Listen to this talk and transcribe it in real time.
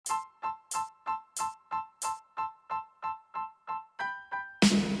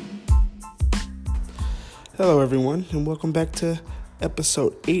Hello, everyone, and welcome back to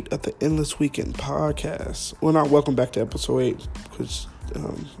episode 8 of the Endless Weekend podcast. Well, not welcome back to episode 8 because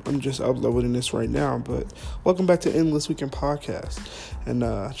I'm just uploading this right now, but welcome back to Endless Weekend podcast. And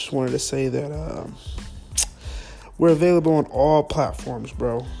I just wanted to say that we're available on all platforms,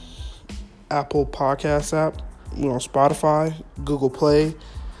 bro. Apple Podcast app, we're on Spotify, Google Play,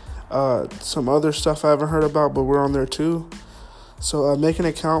 some other stuff I haven't heard about, but we're on there too. So make an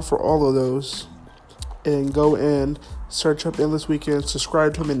account for all of those. And go in, search up Endless Weekend,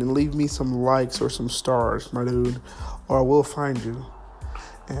 subscribe to him, and leave me some likes or some stars, my dude. Or I will find you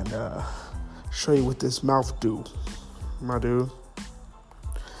and show you what this mouth do, my dude.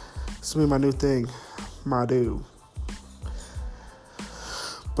 This will be my new thing, my dude.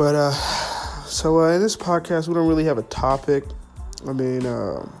 But, so in this podcast, we don't really have a topic. I mean,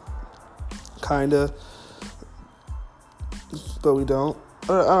 kinda, but we don't. I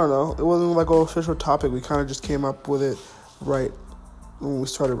don't know. It wasn't like an official topic. We kind of just came up with it right when we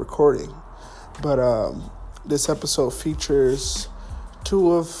started recording. But this episode features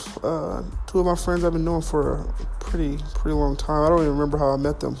two of my friends I've been knowing for a pretty long time. I don't even remember how I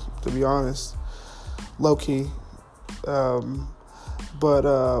met them, to be honest. Low key. But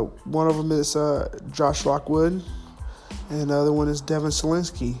one of them is Josh Lockwood, and the other one is Devin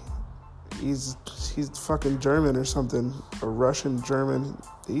Selinsky. He's fucking German or something, or Russian, German.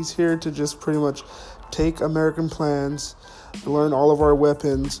 He's here to just pretty much take American plans, learn all of our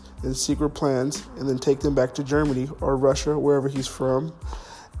weapons and secret plans, and then take them back to Germany or Russia, wherever he's from,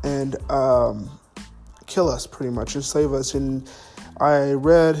 and kill us pretty much, enslave us. And I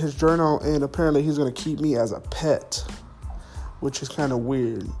read his journal, and apparently he's going to keep me as a pet, which is kind of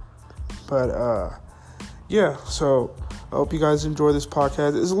weird. But yeah, so I hope you guys enjoy this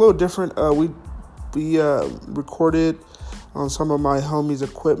podcast. It's a little different. We recorded on some of my homies'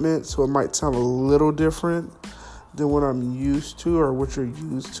 equipment, so it might sound a little different than what I'm used to or what you're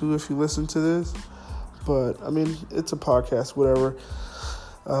used to if you listen to this. But, I mean, it's a podcast, whatever.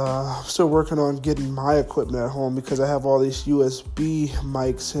 I'm still working on getting my equipment at home because I have all these USB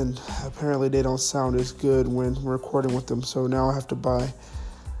mics, and apparently they don't sound as good when recording with them. So now I have to buy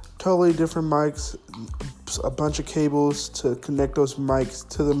totally different mics, a bunch of cables to connect those mics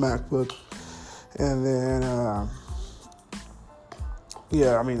to the MacBook, and then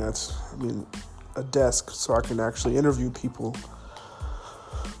a desk so I can actually interview people.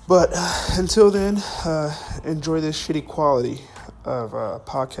 But until then, enjoy this shitty quality of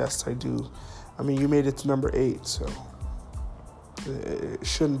podcasts I do. I mean, you made it to number 8, so it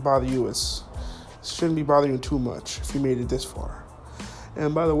shouldn't bother you. It shouldn't be bothering you too much if you made it this far.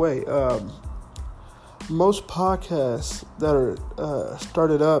 And by the way, most podcasts that are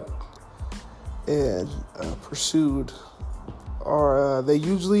started up and pursued are they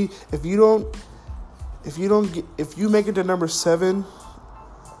usually, if you make it to number 7,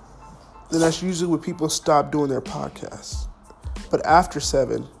 then that's usually when people stop doing their podcasts. But after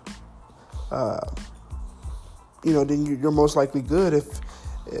 7, then you're most likely good. If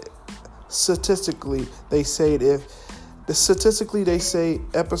statistically they say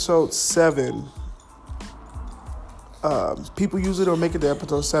episode 7. People usually don't make it to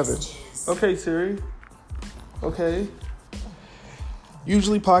episode 7. Okay, Siri. Okay.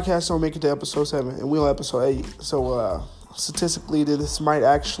 Usually podcasts don't make it to episode 7, and we're on episode 8. So statistically, this might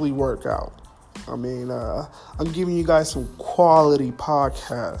actually work out. I mean, I'm giving you guys some quality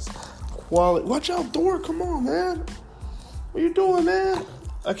podcasts. Quality. Watch out, door. Come on, man. What you doing, man?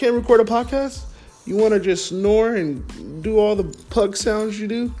 I can't record a podcast? You want to just snore and do all the pug sounds you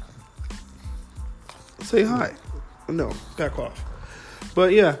do? Say hi. No, back off.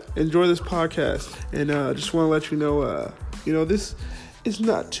 But yeah, enjoy this podcast. And I just want to let you know, this is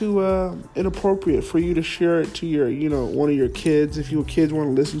not too inappropriate for you to share it to your, one of your kids. If your kids want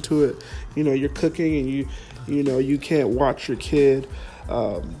to listen to it, you're cooking and you can't watch your kid.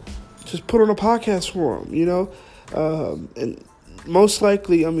 Just put on a podcast for them, and most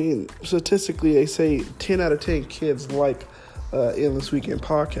likely, I mean, statistically, they say 10 out of 10 kids like Endless Weekend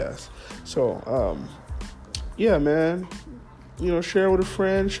podcast. So, yeah, man, share it with a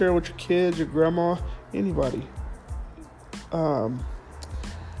friend, share it with your kids, your grandma, anybody.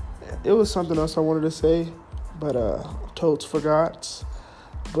 It was something else I wanted to say, but totes forgot.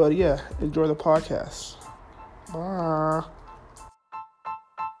 But yeah, enjoy the podcast. Bye.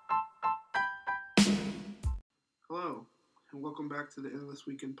 Hello, and welcome back to the Endless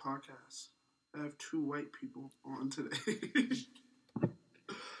Weekend podcast. I have 2 white people on today.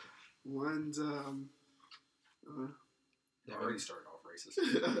 One's They already started off racist.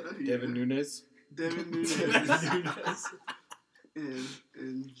 Devin Nunes.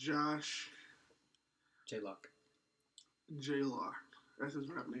 and Josh J-Lock. J-Law. That's his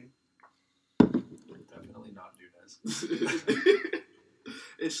rap name. Definitely not Nunez.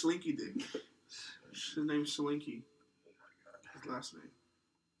 It's Slinky Dick. His name's Slinky. His last name.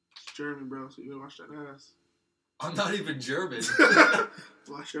 It's German, bro, so you better watch that ass. I'm not even German.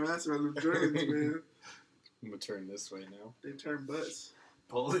 Wash your ass around the Germans, man. I'm going to turn this way now. They turn butts.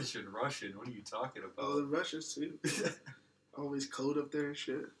 Polish and Russian, what are you talking about? Oh, the Russians, too. Always cold up there and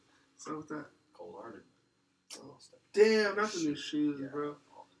shit. What's up with that? Cold-hearted. Oh, damn, not the new shoes, bro.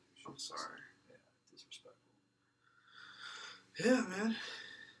 I'm sorry. Yeah, disrespectful. Yeah, man.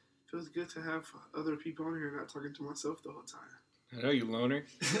 Feels good to have other people on here and not talking to myself the whole time. I know, you loner.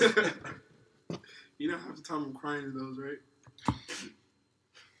 You know half the time I'm crying to those, right?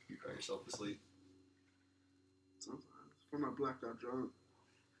 You cry yourself to sleep. Sometimes. If I'm not blacked out drunk.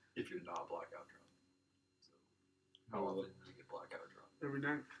 If you're not blackout drunk. So, how often do you get blackout drunk? Every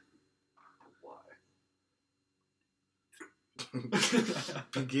night. Why?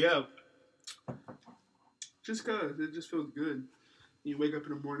 Pinky up. Just cause. It just feels good. You wake up in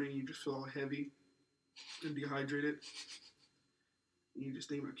the morning, you just feel all heavy and dehydrated. And you just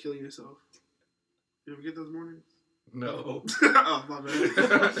think about killing yourself. You ever get those mornings? No. Oh, my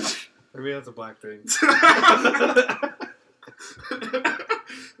bad. Maybe that's a black thing.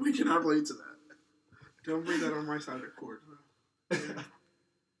 We cannot relate to that. Don't bring that on my side of the court. Yeah.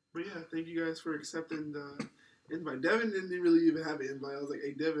 But yeah, thank you guys for accepting the invite. Devin didn't really even have an invite. I was like,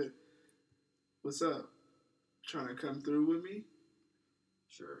 hey, Devin, what's up? Trying to come through with me?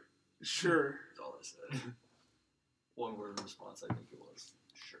 Sure. Sure. That's all I said. One word of response, I think it was.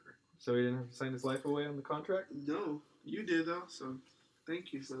 Sure. So he didn't have to sign his life away on the contract? No, you did though, so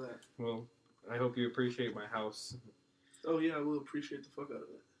thank you for that. Well, I hope you appreciate my house. Oh yeah, I will appreciate the fuck out of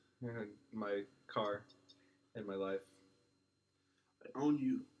it. And my car. And my life. I own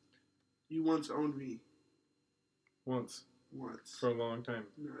you. You once owned me. Once. Once. For a long time.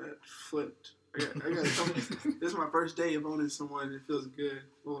 No, that flipped. I got this is my first day of owning someone and it feels good.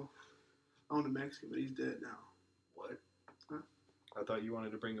 Well, I own a Mexican, but he's dead now. What? Huh? I thought you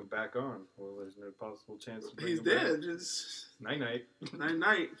wanted to bring him back on. Well, there's no possible chance to bring He's him dead. back. Just Night-night.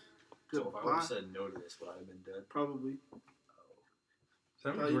 night. So if I would have said no to this, would I have been dead? Probably.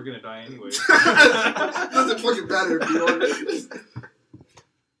 That means we're going to die anyway. Doesn't fucking matter if you honest.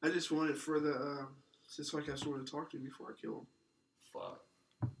 I just wanted for the so I have someone to talk to before I kill him. Fuck.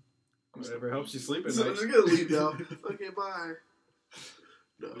 Whatever helps you sleep at So I'm night. just gonna leave now. Okay, bye.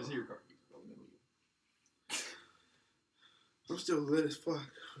 No. Where's your car? I'm gonna leave. I'm still lit as fuck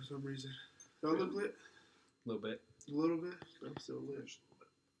for some reason. Y'all look lit? A little bit. A little bit? I'm still lit. Just a little bit.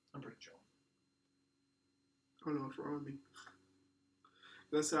 I'm pretty chill. I don't know what's wrong with me.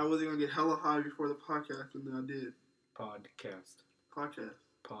 I said I wasn't gonna get hella high before the podcast, and then I did. Podcast. Podcast.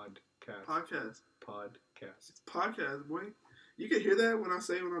 Podcast. Podcast. Podcast. It's podcast, boy. You can hear that when I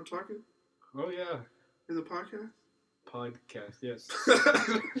say when I'm talking Oh, yeah. in the podcast? Podcast, yes.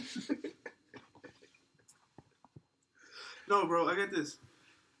 No, bro, I got this.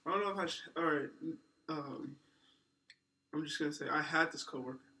 I don't know if I should. Alright. I'm just gonna say, I had this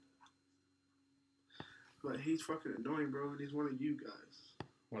coworker. But he's fucking annoying, bro, and he's one of you guys.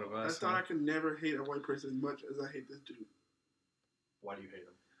 One of I us. thought I could never hate a white person as much as I hate this dude. Why do you hate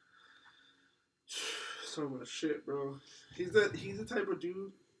him? So much shit, bro. He's the type of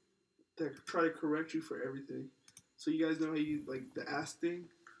dude that try to correct you for everything. So you guys know how you like the ask thing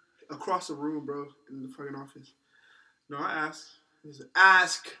across the room, bro, in the fucking office. No, I asked. He said,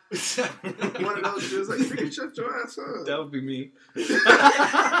 ask. One of those dudes like, freaking shut your ass up. That would be me.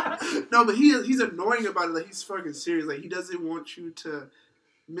 No, but he's annoying about it. Like he's fucking serious. Like he doesn't want you to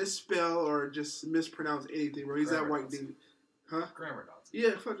misspell or just mispronounce anything, bro. He's Grammar that white Nazi. dude. Huh? Grammar Nazi.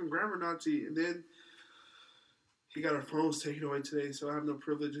 Yeah, fucking grammar Nazi. And then he got our phones taken away today, so I have no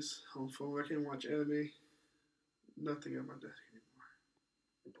privileges on phone. I can't watch anime. Nothing at my desk anymore.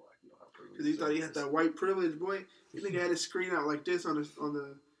 You're black. You don't have privilege. Because he thought he had that white privilege, boy. He nigga had his screen out like this on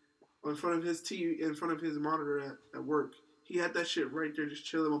front of his TV, in front of his monitor at work. He had that shit right there just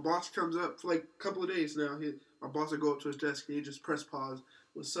chilling. My boss comes up for like a couple of days now. My boss would go up to his desk and he just press pause.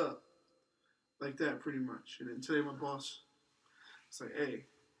 What's up? Like that, pretty much. And then today my boss was like, hey,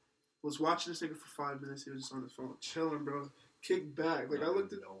 was watching this nigga for 5 minutes. He was just on his phone, chilling, bro. Kick back. Like, I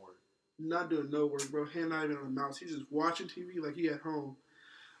looked at... No work. Not doing no work, bro. Hand not even on the mouse. He's just watching TV like he at home.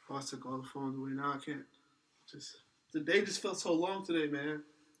 Boss took all the phones away. Now I can't. The day just felt so long today, man.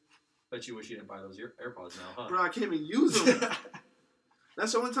 Bet you wish you didn't buy those AirPods now, huh? Bro, I can't even use them.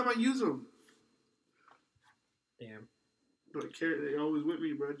 That's the only time I use them. Damn. But they always with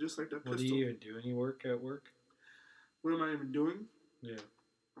me, bro. Just like that pistol. Well, do you even do any work at work? What am I even doing? Yeah.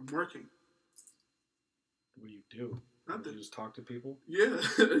 I'm working. What do you do? Nothing. You just talk to people? Yeah,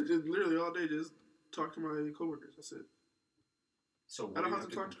 just literally all day. Just talk to my coworkers. That's it. So what I don't do you have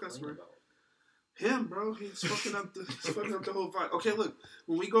to talk to complain customer. about? Him, bro. He's fucking up the whole vibe. Okay, look.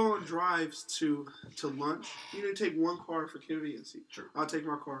 When we go on drives to lunch, you need to take one car for convenience. Sure. I'll take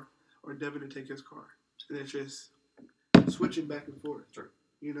my car, or Devin to take his car, and it's just switching back and forth. Sure.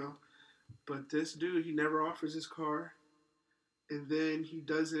 You know, but this dude, he never offers his car, and then he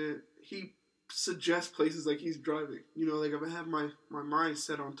doesn't. He suggests places like he's driving. You know, like if I have my mind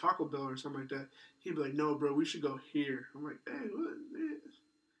set on Taco Bell or something like that, he'd be like, "No, bro, we should go here." I'm like, "Hey, what? Man,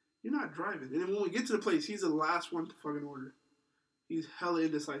 you're not driving." And then when we get to the place, he's the last one to fucking order. He's hella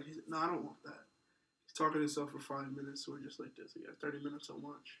indecisive. He's like, "No, I don't want that." He's talking to himself for 5 minutes, so we're just like this. He got 30 minutes on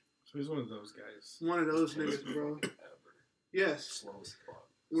lunch. So he's one of those guys. One of those niggas, bro. Ever. Yes. Slow as fuck.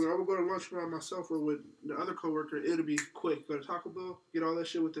 When I would go to lunch by myself or with the other coworker, it'll be quick. Go to Taco Bell, get all that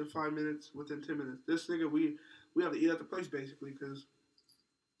shit within 5 minutes, within 10 minutes. This nigga, we have to eat at the place basically because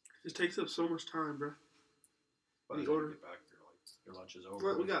it takes up so much time, bro. By the The time order- you get back, your lunch is over.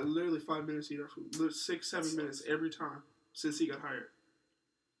 Well, we got literally 5 minutes to eat our food. 6, 7 minutes every time since he got hired.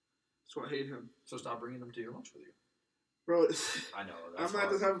 So I hate him. So stop bringing them to your lunch with you. Bro, I know. I'm That's not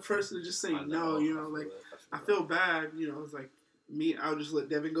hard. the type of person to just say I no, you know, feel like, it, I feel bad, you know, it's like, me, I'll just let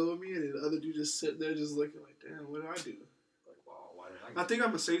Devin go with me, and then the other dude just sitting there just looking like, damn, what did I do? like, wow, why did I? I think I'm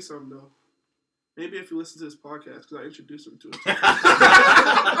going to say something, though. Maybe if you listen to this podcast, because I introduced him to it.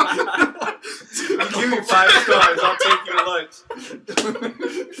 I'll give you 5 stars. I'll take your lunch.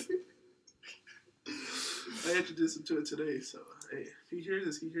 I introduced him to it today, so, hey, if he hears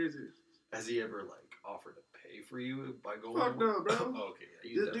this, he hears it. Has he ever like offered to pay for you by going? Fuck no, bro. Oh, okay,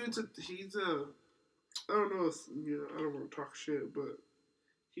 yeah, This dude's I don't know if, you know, I don't want to talk shit, but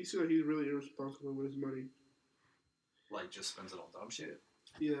he seems like he's really irresponsible with his money. like just spends it on dumb shit.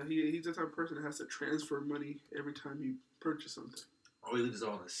 Yeah, he's the type of person that has to transfer money every time you purchase something. Oh, he leaves it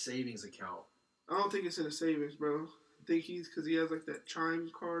on a savings account. I don't think it's in a savings, bro. I think because he has like that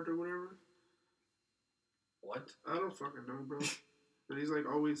Chime card or whatever. What? I don't fucking know, bro. But he's like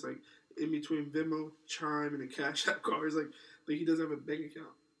always like in between Venmo, Chime, and a Cash App card. It's like he doesn't have a bank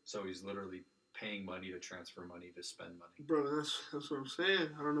account. So he's literally paying money to transfer money to spend money. Bro, that's what I'm saying.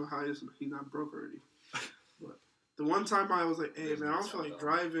 I don't know how he's not broke already. But the one time I was like, hey man, I don't feel like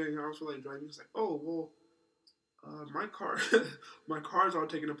driving. He's like, oh well, my car's all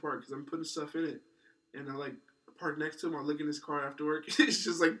taken apart because I'm putting stuff in it, and I like park next to him. I look in his car after work. It's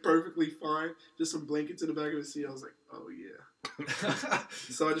just like perfectly fine. Just some blankets in the back of the seat. I was like, oh yeah.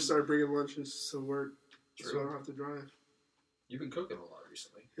 So I just started bringing lunches to work, so I don't have to drive. You've been cooking a lot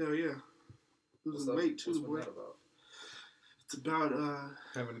recently. Hell yeah. Losing weight too, boy. What's that about? It's about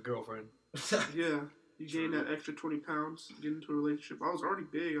Having a girlfriend. yeah. You gain that extra 20 pounds, get into a relationship. I was already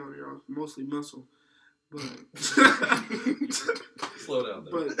big on here. I was mostly muscle. But Slow down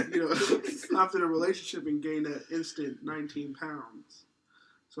there. But, you know, after the relationship and gain that instant 19 pounds.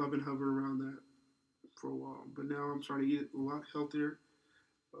 So I've been hovering around that for a while. But now I'm trying to eat a lot healthier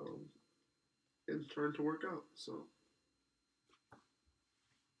and trying to work out. So.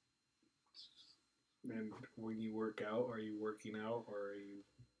 And when you work out, are you working out or are you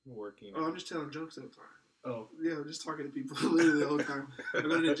working? Oh, I'm just telling jokes all the time. Oh. Yeah, I'm just talking to people literally all the time. I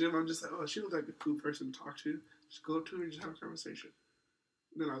go to the gym, I'm just like, oh, she looks like a cool person to talk to. Just go up to her and just have a conversation.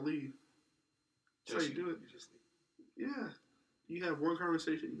 And then I leave. That's how you do it. Yeah. You have one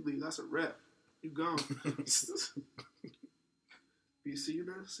conversation, you leave. That's a wrap. You gone. You see you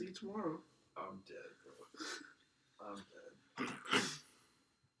now, see you tomorrow. I'm dead, bro. I'm dead.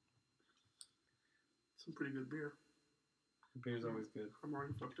 Some pretty good beer. Beer's always good. I'm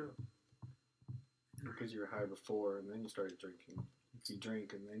already fucked up. Because you were high before and then you started drinking. If you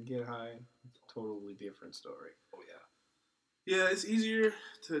drink and then get high, totally different story. Oh, yeah. Yeah, it's easier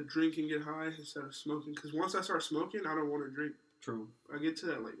to drink and get high instead of smoking. Because once I start smoking, I don't want to drink. True. I get to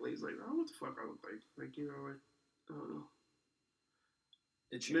that like late, like, oh, what the fuck I look like? Like, you know, like, I don't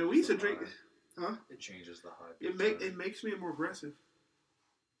know. Man, we used to drink, huh? It changes the high. It makes me more aggressive.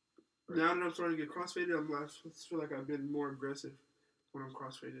 Right. Now that I'm starting to get crossfaded, I feel like I've been more aggressive when I'm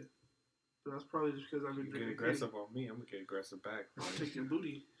crossfaded. But that's probably just because I've been drinking. Get aggressive on me, I'm gonna get aggressive back. I'll take your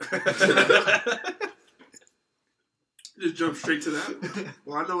booty. Just jump straight to that.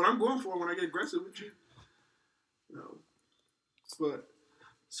 Well, I know what I'm going for when I get aggressive with you. No. But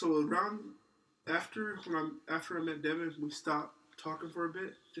so around after I met Devin, we stopped talking for a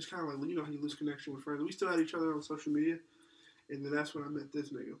bit. Just kind of like, you know how you lose connection with friends. We still had each other on social media, and then that's when I met this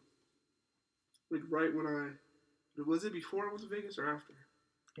nigga. Like right when was it before I went to Vegas or after?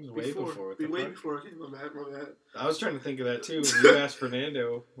 It was way before. What the Way fuck? before. Okay, my bad. I was trying to think of that too. When you asked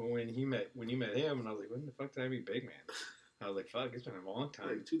Fernando when you met him, and I was like, when the fuck did I meet Big Man? I was like, fuck, it's been a long time.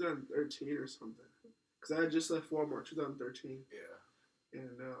 Like 2013 or something. Because I had just left Walmart 2013. Yeah. And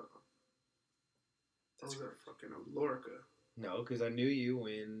I was at fucking Lorica. No, because I knew you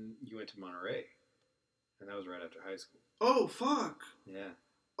when you went to Monterey. And that was right after high school. Oh, fuck. Yeah.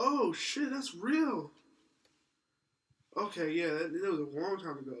 Oh, shit, that's real. Okay, yeah, that was a long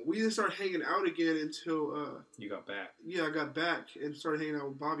time ago. We didn't start hanging out again until... you got back. Yeah, I got back and started hanging out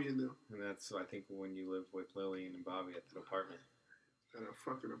with Bobby and them. And that's, I think, when you lived with Lillian and Bobby at that apartment. At a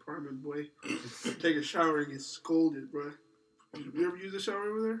fucking apartment, boy. Take a shower and get scolded, bro. You ever use a shower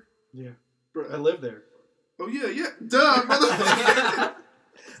over there? Yeah. Bro. I lived there. Oh, yeah. Duh, motherfucker.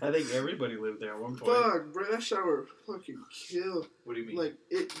 I think everybody lived there at one point. Fuck, bro, that shower fucking killed. What do you mean? Like,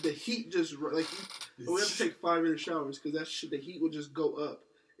 the heat just, like, we have to take 5-minute showers because that shit, the heat would just go up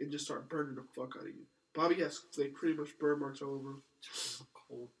and just start burning the fuck out of you. Bobby has, like, pretty much burn marks all over him.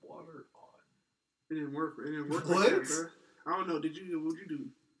 Cold water on. It didn't work. It didn't work What? like that, bro. I don't know. What'd you do?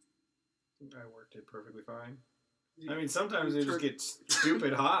 I worked it perfectly fine. I mean, sometimes it just Turn- gets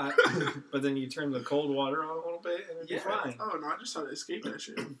stupid hot, but then you turn the cold water on a little bit and it'd be fine. Oh, no, I just tried to escape that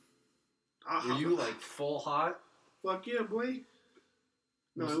shit. Were you like full hot? Fuck yeah, boy.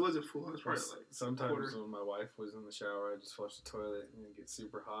 No, it wasn't full. I was probably like... Sometimes quarter. when my wife was in the shower, I just flush the toilet and it gets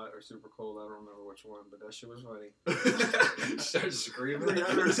super hot or super cold. I don't remember which one, but that shit was funny. Started screaming. Like,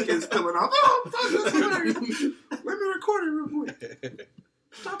 I heard her skin spilling off. Oh, fuck, that's hilarious. Let me record it real quick.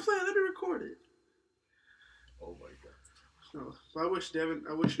 Stop playing. Let me record it. Oh my god. No, but I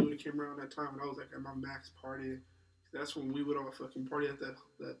wish you would have came around that time when I was like at my max party. That's when we would all fucking party at that.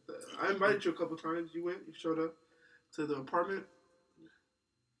 I invited you a couple times. You went. You showed up to the apartment.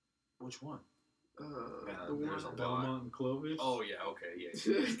 Which one? The one. there's a lot. Belmont and Clovis. Oh yeah, okay, yeah.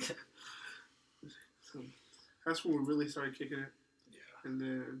 So that's when we really started kicking it, Yeah. and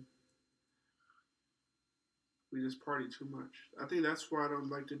then we just partied too much. I think that's why I don't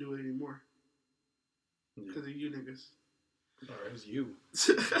like to do it anymore because of you niggas. Or it was you.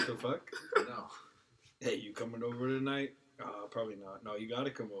 What the fuck? No. Hey, you coming over tonight? Probably not. No, you gotta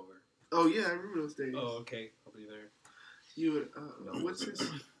come over. Oh yeah, I remember those days. Oh, okay. I'll be there. You would. No. What's his?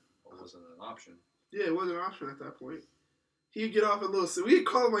 It wasn't an option. Yeah, it wasn't an option at that point. He'd get off a little. So we'd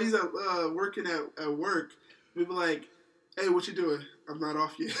call him while he's at working at work. We'd be like, "Hey, what you doing? I'm not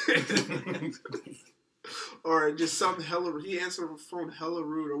off yet." Or just something hella. He answered the phone hella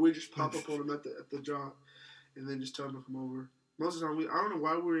rude, or we just pop up on him at the job, and then just tell him to come over. Most of the time, I don't know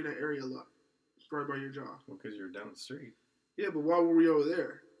why we were in that area a lot. It's right by your job. Well, because you're down the street. Yeah, but why were we over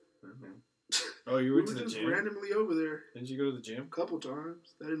there? Oh, you We went were to the just gym? randomly over there Didn't you go to the gym? a couple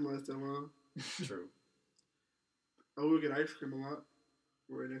times. That didn't last that long. True. Oh, we would get ice cream a lot.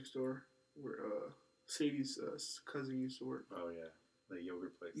 We're right next door. Where Sadie's cousin used to work. Oh, yeah. The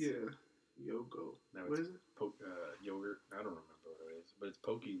yogurt place. Yeah. Yogo. Now What it's is it? yogurt. I don't remember what it is. But it's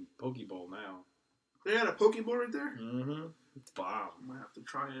Poke Bowl now. They had a Poke Bowl right there? Mm-hmm. It's bomb. I might have to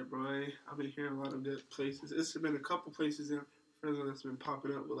try it, bro. I've been hearing a lot of good places. It's been a couple places in Fresno that's been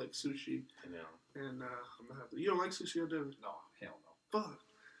popping up with like sushi. I know. And I'm gonna have to. You don't like sushi, or do No, hell no. Fuck.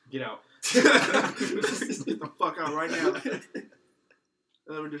 Get out. Get the fuck out right now.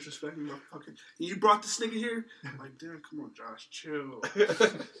 Ever disrespecting my fucking. You brought this nigga here? I'm like, damn, come on, Josh, chill.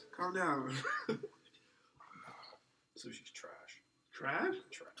 Calm down. Sushi's trash. Trash?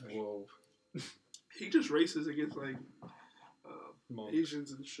 Trash. Whoa. He just races against like Mom.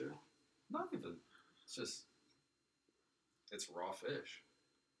 Asians and shit. Not even. It's just. It's raw fish.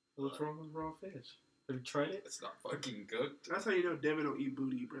 What's wrong with raw fish? Have you tried it? It's not fucking cooked. That's how you know Devin don't eat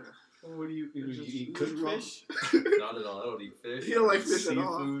booty, bruh. What do you eat? It's You just- eat it's cooked just raw. fish? Not at all. I don't eat fish. He don't like I don't eat fish at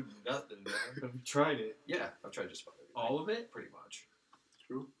all. Seafood, nothing, man. Have you tried it? Yeah, I've tried just about everything. All of it? Pretty much.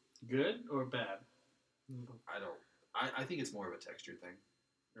 True. Good or bad? I don't. I think it's more of a texture thing.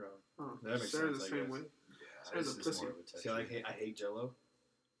 Oh, That makes Sarah's sense, the I same guess. way. Yeah, Sarah's it's a just pussy. more of a texture. See, I hate Jello.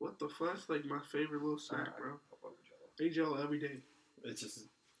 What the fuck? That's like my favorite little snack, I bro. love Jell-O. I eat Jello every day. It's just,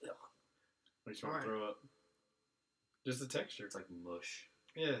 makes me want Why? to throw up. Just the texture. It's like mush.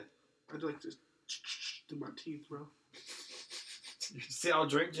 Yeah. I'd like to do my teeth, bro. See, I'll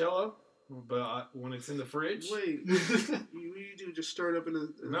drink Jello, but when it's in the fridge. Wait, you do just stir it up in a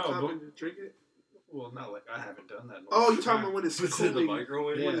No, cup but- and just drink it? Well, not like I haven't done that. in a Oh, long you talking time. about when it's It's in the cooling?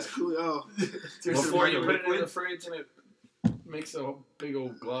 microwave. Yeah. When it's cooling? Oh, Before you put it in liquid? the fridge and it makes a big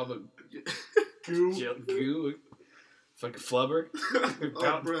old glob of goo. goo. It's like a flubber. It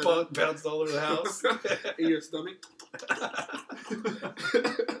Oh, bro. bounced all over the house. In your stomach.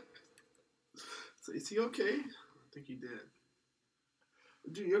 So is he okay? I think he did.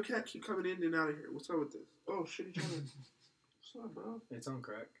 Dude, your cat keep coming in and out of here. What's up with this? Oh shit, he trying to. What's up, bro? It's on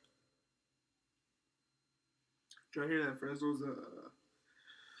crack. Did I hear that Fresno's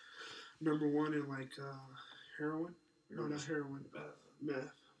number one in like heroin? No, not heroin. Meth.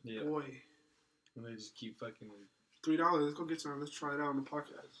 Yeah. Boy, And they just keep fucking. $3. Let's go get some. Let's try it out on the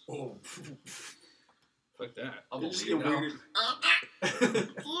podcast. Oh, Fuck that. I'm They gonna just leave get now.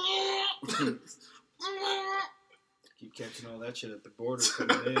 weirded. Keep catching all that shit at the border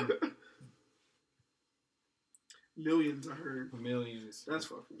coming in. Millions, I heard. Millions. That's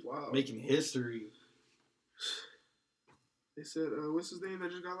fucking wild. Making history. They said, what's his name that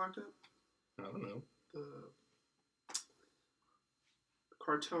just got locked up? I don't know. The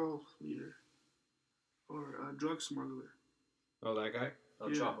cartel leader or drug smuggler. Oh, that guy?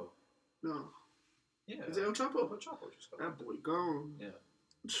 El Yeah. Chapo. No, Yeah. is it El Chapo? El Chapo just got That boy gone.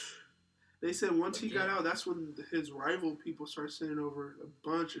 Yeah. They said once he got Again. out, that's when his rival people started sending over a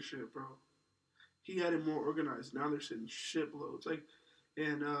bunch of shit, bro. He had it more organized. Now they're sending shitloads. Like,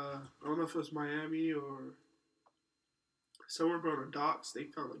 and I don't know if it was Miami or somewhere, bro, on the docks. They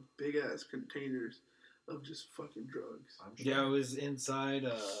found like big ass containers of just fucking drugs. I'm sure. Yeah, it was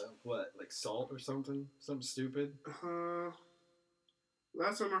inside, what, like salt or something? Something stupid?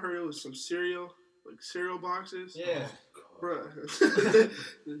 Last time I heard it was some cereal, like cereal boxes. Yeah. Oh, God.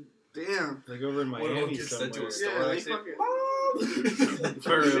 Bruh. Damn. Like over in What, it Miami gets sent to somewhere. a Yeah, store? they fucking.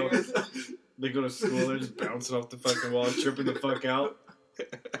 For real. They go to school, they're just bouncing off the fucking wall, tripping the fuck out. I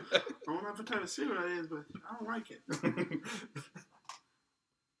don't know what type of cereal that is, but I don't like it.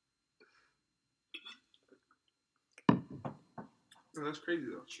 No, that's crazy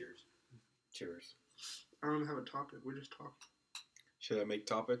though. Cheers. Cheers. I don't even have a topic. We're just talking. Should I make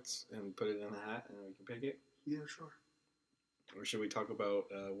topics and put it in a hat and then we can pick it? Yeah, sure. Or should we talk about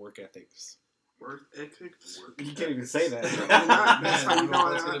work ethics? Work ethics. You can't even say that. That's how you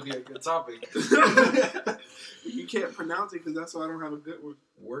know that's I- going to be a good topic. You can't pronounce it because that's why I don't have a good one.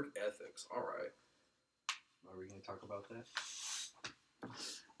 Work ethics. All right. Are we going to talk about that?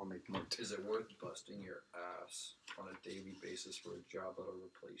 I'll make note. Is it worth busting your ass on a daily basis for a job that'll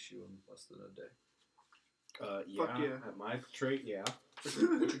replace you in less than a day? Yeah, Fuck yeah. at my trade, yeah. What's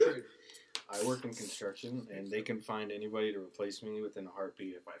your trade? I work in construction, and they can find anybody to replace me within a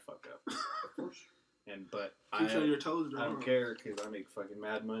heartbeat if I fuck up. Of course. Keep I showing your toes down. don't care because I make fucking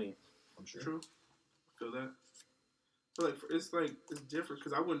mad money. I'm sure. True. Feel that. But like it's different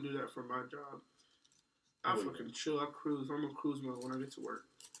because I wouldn't do that for my job. I fucking chill. I cruise. I'm on cruise mode when I get to work.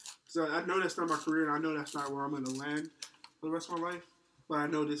 So I know that's not my career, and I know that's not where I'm gonna land for the rest of my life. But I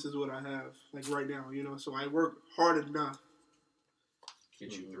know this is what I have, like right now, you know. So I work hard enough,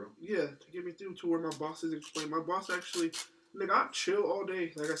 Get you through. yeah, to get me through to where my bosses explain. My boss actually, like, I chill all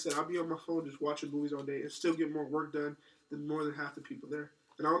day. Like I said, I'll be on my phone just watching movies all day and still get more work done than more than half the people there.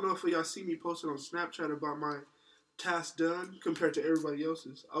 And I don't know if y'all see me posting on Snapchat about my tasks done compared to everybody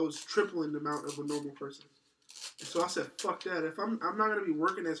else's. I was tripling the amount of a normal person. And so I said, fuck that. If I'm not gonna be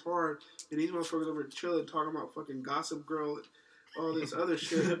working as hard and these motherfuckers over chilling talking about fucking Gossip Girl and all this other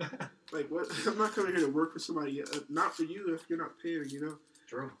shit. Like, what? I'm not coming here to work for somebody. Not for you if you're not paying, you know.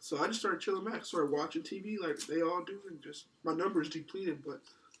 True. So I just started chilling back, started watching TV like they all do, and just my numbers depleted. But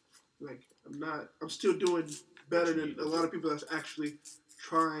like I'm still doing better than a lot of people that's actually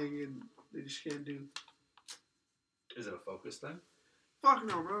trying and they just can't do. Is it a focus then? Fuck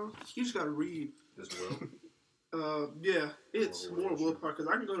no, bro. You just gotta read. This will. Yeah, it's More more willpower. willpower because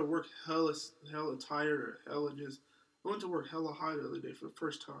I can go to work hella tired or hella just. I went to work hella high the other day for the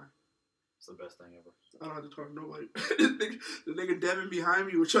first time. It's the best thing ever. I don't have to talk to nobody. the nigga Devin behind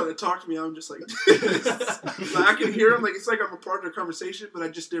me was trying to talk to me. I'm just like, like I can hear him. Like it's like I'm a part of the conversation, but I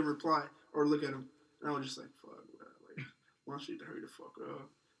just didn't reply or look at him. And I was just like, fuck, bro. Like, why don't you hurry the fuck up?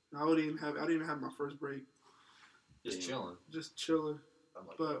 And I didn't even have my first break. Just chilling. Just chilling. I'm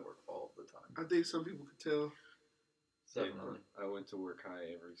like But- at work all the time. I think some people could tell. Definitely. I went to work high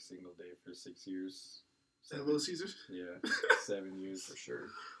every single day for 6 years. At Little Caesars. Yeah, 7 years. For sure.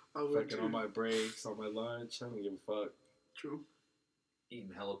 I would Fucking too. on my breaks, on my lunch. I don't give a fuck. True.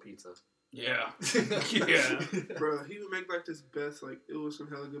 Eating hella pizza. Yeah. Yeah. Bro, he would make like this best, like it was some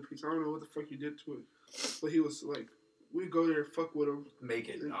hella good pizza. I don't know what the fuck you did to it, but he was like, we'd go there and fuck with him. Make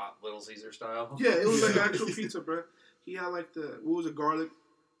it not Little Caesar style. Yeah, it was like actual pizza, bro. He had like what was it, garlic?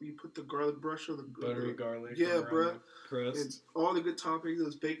 You put the garlic brush on the Buttery garlic. Yeah, around bruh. the Crust. and all the good toppings. It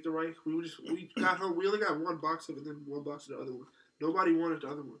was baked right. We got home. We only got one box of it, then one box of the other one. Nobody wanted the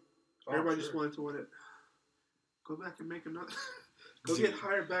other one. Oh, Everybody sure. just wanted to want it. Go back and make another. Go get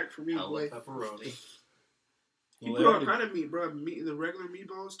hired back for me, Hella boy. pepperoni. You Well, put they all already- kind of meat, bro. Meat, the regular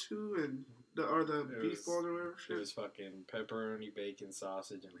meatballs too, and the It beef was- balls or whatever It shit. was fucking pepperoni, bacon,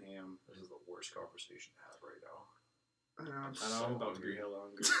 sausage, and ham. This is the worst conversation to have right now. I know, I'm I know I'm so about to hungry. be hella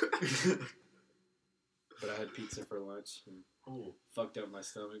hungry. But I had pizza for lunch and Oh, fucked up my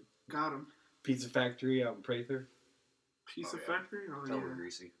stomach. got him. Pizza Factory out in Prather. Pizza Oh, yeah. Factory? Oh, hella yeah.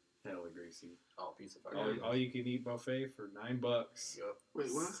 greasy. Hella greasy. Oh, pizza factory. All you can eat buffet for $9. Yup.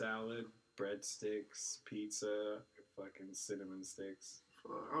 Wait, what? Salad, breadsticks, pizza, fucking cinnamon sticks.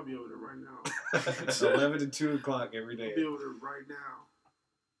 Fuck, I'll be over there right now. 11 to 2 o'clock every I'll day. be over there right now.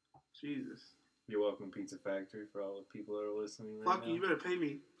 Jesus. You're welcome, Pizza Factory, for all the people that are listening right Fuck now. you, you better pay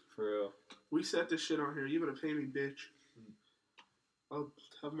me. For real. We set this shit on here. You better pay me, bitch. Hmm. I'll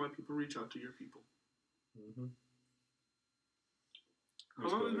have my people reach out to your people. Mm-hmm. How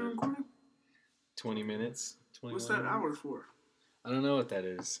long have you been recording? 20 minutes. 21 What's that minutes. hours for? I don't know what that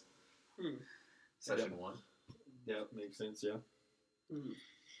is. Session 1. Yeah, makes sense, yeah. Mm.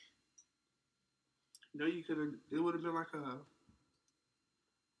 You know, you could have. It would have been like a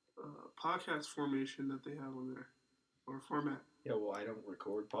podcast formation that they have on there, or format. Yeah, well, I don't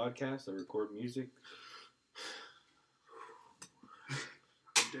record podcasts. I record music. How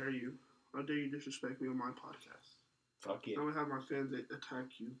dare you? How dare you disrespect me on my podcast? Fuck it. I'm gonna have my fans attack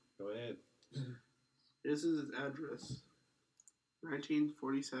you. Go ahead. This is his address: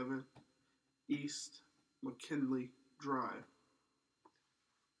 1947 East McKinley Drive.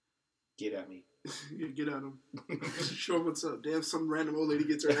 Get at me. Yeah, get at him. Show him what's up. Damn, some random old lady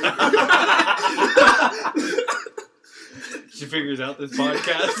gets her She figures out this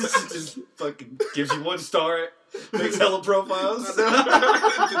podcast. Just fucking gives you 1 star. Makes hella profiles.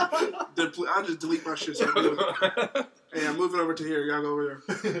 I'll just delete my shit. So I do it. Hey, I'm moving over to here. Y'all go over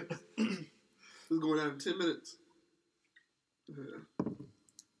there. This is going down in 10 minutes. Yeah.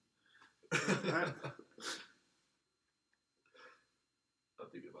 I'm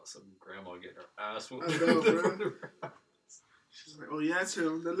thinking about some grandma getting her ass whooped. I know, bro. She's like, oh yeah, it's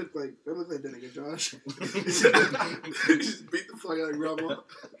him. That look like that nigga Josh. He just beat the fuck out of grandma.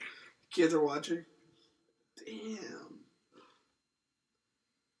 Kids are watching. Damn.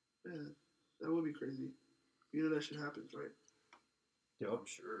 Man, that would be crazy. You know that shit happens, right? Yep. I'm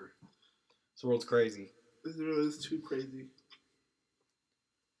sure. This world's crazy. This really is too crazy.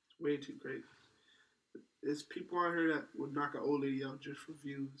 Way too crazy. There's people out here that would knock an old lady out just for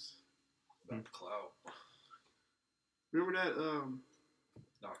views. About the clout. Remember that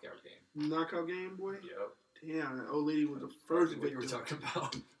Knockout game. knockout game, boy? Yep. Damn, that old lady was the first What you were victim. talking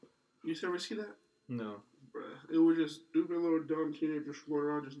about. You ever see that? No. Bruh, it was just stupid little dumb teenagers going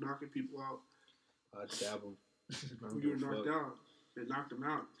around just knocking people out. I'd stab him. When you were knocked out. They knocked them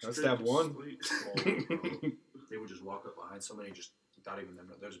out. I'd Straight stab to one. sleep. Oh, bro. They would just walk up behind somebody and just, not even them,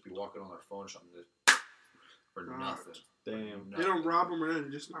 they'd just be walking on their phone or something for God. nothing. Damn. They don't rob them or anything.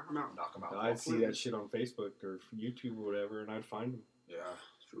 They just knock them out. Knock them out. I'd see that shit on Facebook or YouTube or whatever, and I'd find them. Yeah.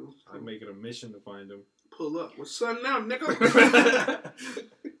 True. I'd make it a mission to find them. Pull up. What's up now, nigga?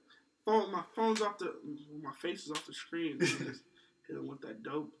 My phone's off the... My face is off the screen. Just hit him with that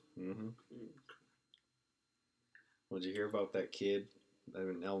dope. Mm-hmm. Did you hear about that kid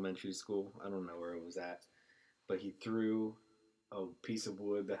in elementary school? I don't know where it was at, but he threw a piece of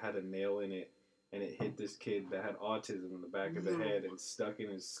wood that had a nail in it, and it hit this kid that had autism in the back of the No. head and stuck in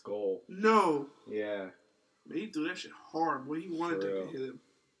his skull. No. Yeah, Man, he threw that shit hard. Boy, he wanted For to real. hit him.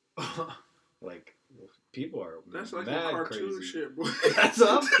 like people are That's like a mad cartoon crazy. shit, boy. That's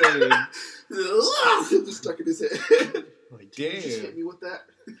what I'm saying. Just stuck in his head. Like, He just hit damn. me with that.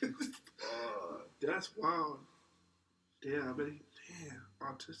 That's wild. Damn, I bet he... Damn.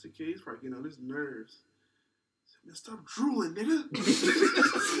 Autistic kid, he's probably getting on his nerves. Man, stop drooling, nigga.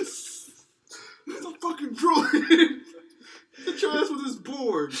 Stop fucking drooling. Hit your ass with this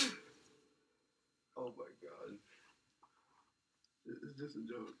board. Oh my god. It's just a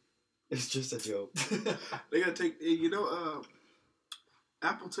joke. It's just a joke. They gotta take... You know,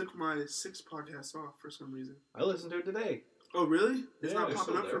 Apple took my 6 podcast off for some reason. I listened to it today. Oh, really? It's Yeah, not it's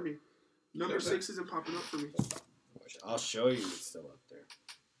popping still up for there. me. Number Still there. 6 isn't popping up for me. I'll show you. It's still up there.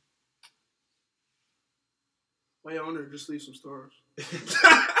 While you're on there, just leave some stars.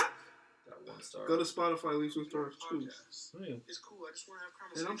 That 1 star. Go to Spotify, leave some stars too. Oh, yeah. It's cool. I just want to have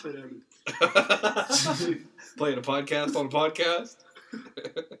conversation. And I'm playing that. Playing a podcast on a podcast.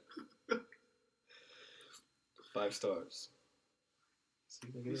 5 stars. See,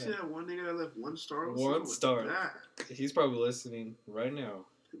 look You at see that. that one nigga that left 1 star? What's 1 up with star. that? He's probably listening right now.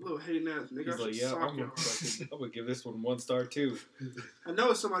 Little hating ass nigga. He's I like, should yeah, sock I'm y'all. gonna give this one 1 star too. I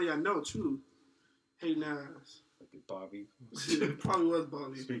know it's somebody I know too. Hating ass. Fucking Bobby. It probably was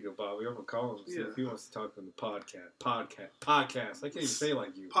Bobby. Speaking of Bobby, I'm gonna call him see Yeah. if he wants to talk on the podcast. I can't even say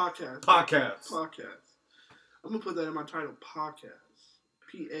like you. Podcast. Podcast. I'm gonna put that in my title. Podcast.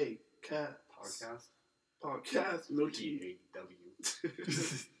 P-A-Cast. Podcast. No T. P-A-W.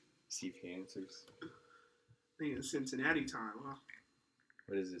 See if he answers. I think it's Cincinnati time, huh?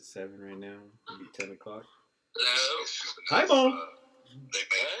 What is it, 7 right now? Maybe 10 o'clock? Hello. Hi, Mo.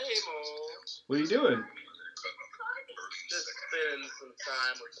 Hey, Mo. What are you doing? Just spending some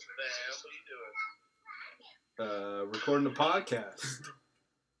time with the fam. What are you doing? Recording the podcast.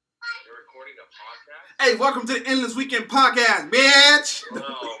 You're recording a podcast? Hey, welcome to the Endless Weekend Podcast, bitch!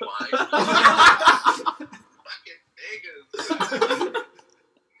 Oh, my God. Fucking niggas.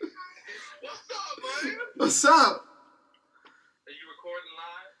 What's up, man? What's up? Are you recording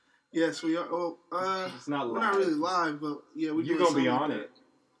live? Yes, we are. Oh, It's not live. we're not really live, but yeah, we're You're doing gonna be something on like it.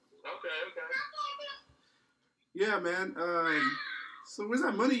 Okay. Yeah, man. So where's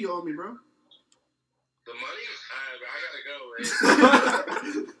that money you owe me, bro? The money? I gotta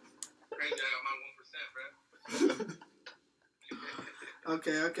go, man. Crazy, I got my 1%, bro.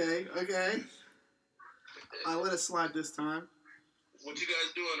 Okay. I'll let it slide this time. What you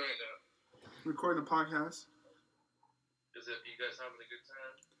guys doing right now? Recording a podcast. You guys having a good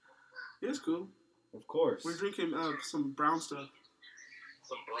time? Yeah, it's cool. Of course. We're drinking some brown stuff.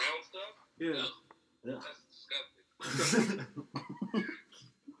 Some brown stuff? Yeah. Yeah. That's disgusting.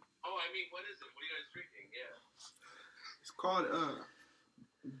 Oh, I mean, what is it? What are you guys drinking? Yeah. It's called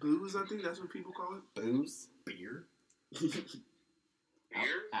booze, I think that's what people call it. Booze? Beer?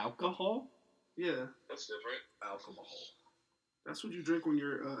 Beer? Alcohol? Yeah. That's different. Alcohol. That's what you drink when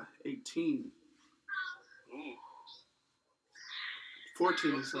you're 18. Ooh.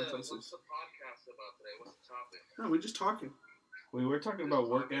 14 in What's some the places. podcast about today? What's the topic? No, we're just talking. We were talking about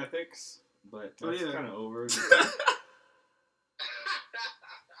work ethics, but Oh, that's yeah. kind of over.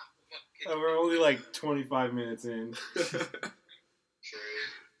 We're only like 25 minutes in. True. Does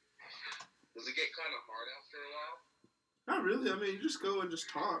it get kind of hard after a while? Not really. I mean, you just go and just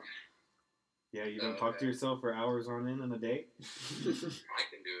talk. Yeah, you don't talk to yourself for hours on end in a day? I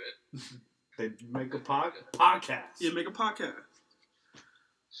can do it. They make a podcast. Yeah, make a podcast.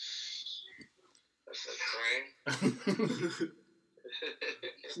 That's a train.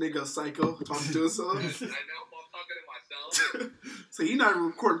 This nigga psycho talking to himself. I know, I'm talking to myself. So he's not even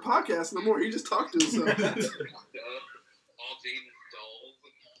recording podcasts no more. He just talked to himself. All Jaden dolls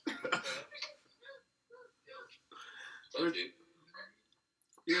and stuff. So, dude,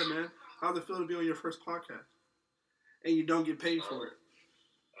 Yeah, man. How'd it feel to be on your first podcast? And you don't get paid for it.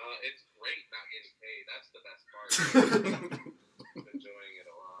 it's great not getting paid. That's the best part. I'm enjoying it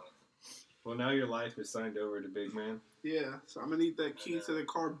a lot. Well, now your life is signed over to Big Man. Yeah, so I'm gonna need that key to the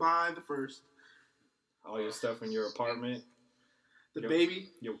car by the first. All your stuff in your apartment. The Yep. baby.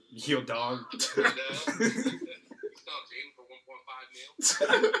 Your dog. And, you saw Jaden for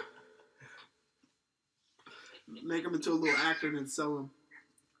 1.5 mil. Make him into a little actor and then sell him.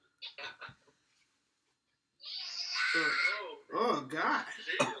 Oh, God.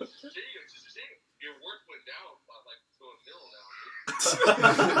 Your work went down by like to a mil now,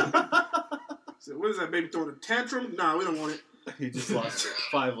 dude. So what is that baby throwing a tantrum? Nah, we don't want it. He just lost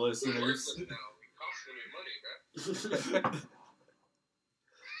 5 Your work listeners. went down. It costs me money, bro.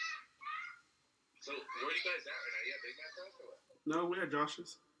 So, where are you guys at right now? You at Big Mac house or what? No, we're at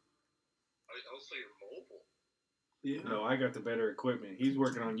Josh's. Also, you're mobile. Yeah. No, I got the better equipment. He's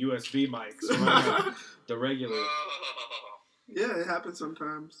working on USB mics. So I got the regular. Yeah, it happens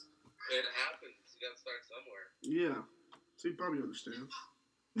sometimes. It happens. You gotta start somewhere. Yeah. So you probably understand.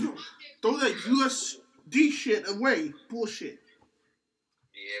 No, throw that USD shit away. Bullshit.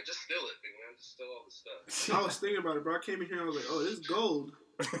 Yeah, just steal it, big man. Just steal all the stuff. I was thinking about it, bro. I came in here and I was like, oh, this is gold.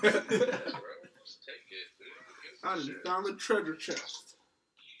 Yeah, bro. Just take it, dude. I done found the treasure chest.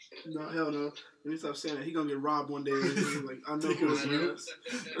 No, hell no. Let me stop saying that. He gonna get robbed one day. Like, I know who it is.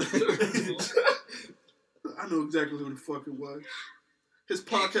 I know exactly who the fuck it was. His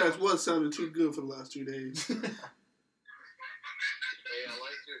podcast was sounding too good for the last 2 days. Hey, I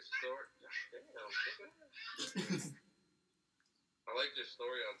like your story. Damn. I like your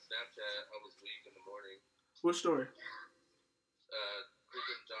story on Snapchat. I was weak in the morning. What story?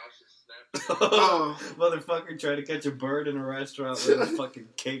 Freaking Josh's Snapchat. Oh. Motherfucker tried to catch a bird in a restaurant with a fucking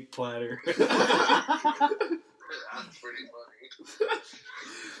cake platter. That's pretty funny.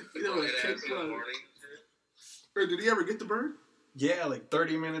 You know, Go a ahead, cake ass in the platter. morning. Or did he ever get the bird? Yeah, like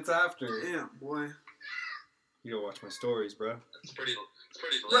 30 minutes after. Damn, boy. You gotta watch my stories, bro. It's pretty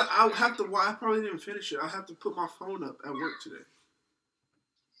Bro, lit. I'll have to. Well, I probably didn't even finish it. I have to put my phone up at work today.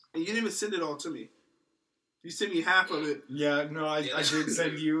 And you didn't even send it all to me. You sent me half of it. Yeah, no, I did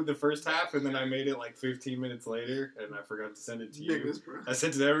send you the first half, and then I made it like 15 minutes later, and I forgot to send it to you. Niggas, bro. I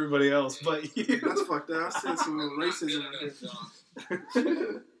sent it to everybody else but you. That's fucked up. I sent some racism out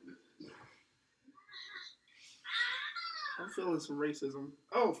here. I'm feeling some racism.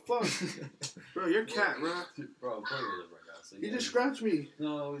 Oh, fuck. Bro, your cat, bro. Bro, I'm playing with it right now. So He just scratched me.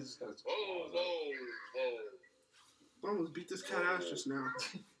 No, he just got his Whoa, claws out. whoa. I almost beat this cat ass just now.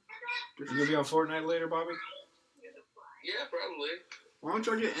 You gonna be on Fortnite later, Bobby? Yeah, probably. Why don't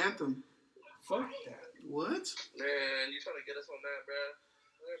y'all get Anthem? Fuck that. What? Man, you trying to get us on that, bro?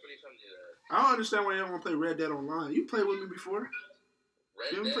 Everybody's trying to do that. I don't understand why you don't want to play Red Dead Online. You played with me before.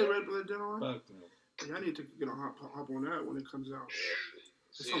 Red You haven't Dead? played Red Dead Online? Fuck no. Yeah, I need to get on hop on that when it comes out. Yeah.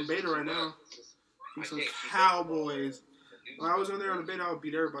 It's on beta right now. I Some can't keep Cowboys. up. When I was on there on the beta, I would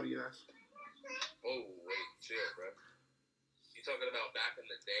beat everybody ass. Oh, wait, chill, bro. You talking about back in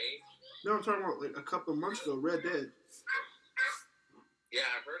the day? No, I'm talking about like a couple of months ago, Red Dead. Yeah,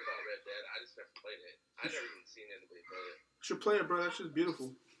 I've heard about Red Dead. I just never played it. I never even seen anybody play it. You should play it, bro. That shit's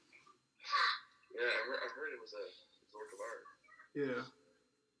beautiful. Yeah, I heard it was a work of art. Yeah.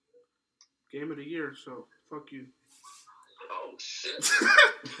 Game of the year, so fuck you. Oh, shit. God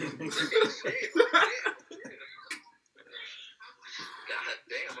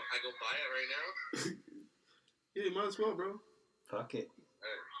damn, I go buy it right now? Yeah, you might as well, bro. Fuck it.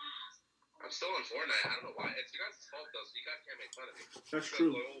 I'm still on Fortnite. I don't know why. It's your guys' fault, though, so you guys can't make fun of me. That's You guys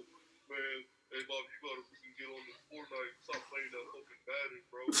true. Like, oh, man, hey, Bob, you gotta freaking get on this Fortnite. Stop playing that fucking Madden,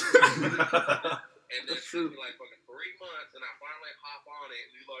 bro. And then That's true. it'll be like fucking 3 months, and I finally hop on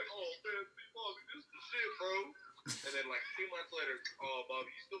it, and you're like, oh, man, Bobby, this is the shit, bro. And then like 2 months later, oh, Bobby,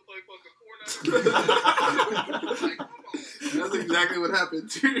 you still play fucking Fortnite? Like, come on. That's exactly what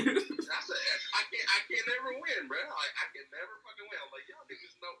happened, dude. I can't never win, bro. Like, I can never fucking win. I'm like, y'all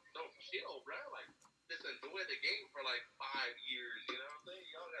niggas don't chill, bro. Like, just enjoy the game for like 5 years, you know what I'm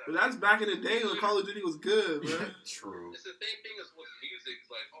saying? Y'all gotta. But that's back in the day when Call of Duty was good, bro. True. It's the same thing as with music. It's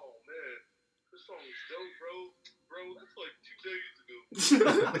like, oh man, this song is dope, bro. Bro, that's like 2 days ago.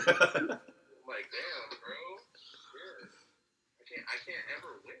 I'm like, damn, bro. Yeah. I can't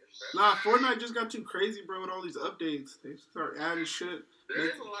ever win, bro. Nah, Fortnite just got too crazy, bro, with all these updates. They start adding shit. There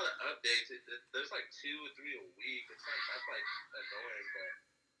is a lot of updates. There's like 2 or 3 a week. That's like annoying, but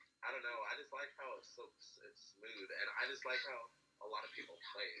I don't know. I just like how it's smooth, and I just like how a lot of people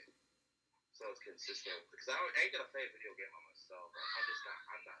play it, so it's consistent. Because I ain't gonna play a video game on myself.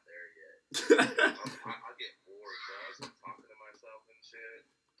 I'm not there yet. I'll get bored, bro. I start talking to myself and shit.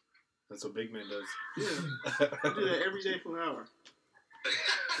 That's what Big Man does. Yeah. I do that every day for an hour.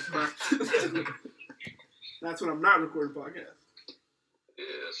 That's when I'm not recording podcasts.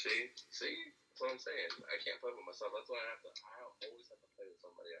 Yeah, see, that's what I'm saying. I can't play with myself. That's why I always have to play with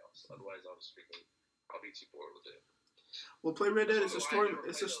somebody else. Otherwise, I'll be too bored with it. Well, play Red Dead. It's a story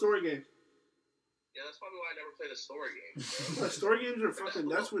game. Yeah, that's probably why I never played a story game. But story games are fucking.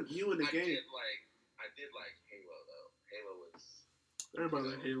 That's what you in the game. I did like Halo though. Halo was.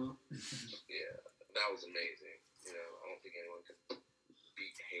 Everybody like Halo. Yeah, that was amazing. You know, I don't think anyone could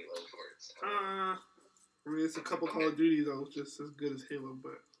beat Halo for its time. I mean, it's a couple Call of Duty though, just as good as Halo,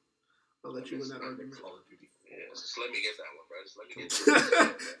 but I'll let you win that argument. Call of Duty 4. Yeah, just let me get that one, bro. Just let me get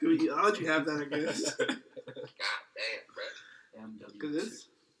that. I'll let you have that, I guess. God damn, bro. Because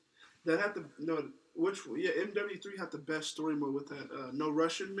that had the MW3 had the best story mode with that no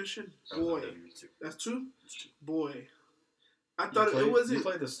Russian mission. Boy, that's 2. Boy, I thought it wasn't. You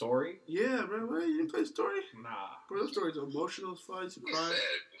played the story? Yeah, bro. What? You didn't play the story? Nah. Bro, the story's emotional as fuck. You He cry.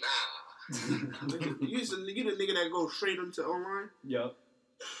 said, nah. You the nigga that goes straight into online. Yup.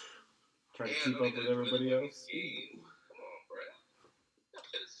 Trying to Yeah, keep no, up with everybody else. Come on, bro. You gotta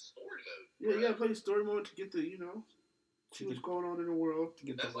play the story mode. Yeah, you gotta play story mode to get the see what's going on in the world. To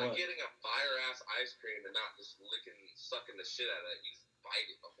get the That's like what? getting a fire ass ice cream and not just sucking the shit out of it. You just bite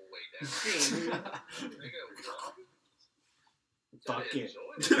it the whole way down. Nigga, what? Fuck it.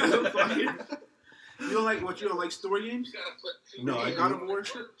 Fuck it. You don't like story games? You gotta put 2 No, I games God on of War it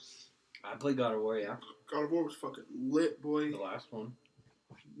shit? first. I played God of War, yeah. God of War was fucking lit, boy. The last one.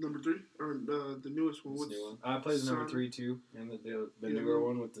 Number 3 or the newest one? This What's new one. I played the number Sun? 3 too, and the Yeah. newer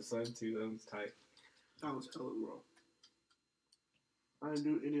one with the sun too. That was tight. That was hella raw. I didn't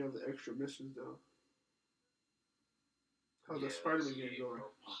do any of the extra missions though. How's the Yeah, Spider-Man see, game going? I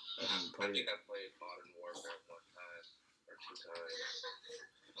didn't I play think it. I played Modern Warfare 1 time or 2 times.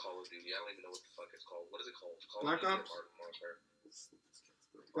 Call of Duty. I don't even know what the fuck it's called. What is it called? Call Black of Duty or Ops? Modern Warfare.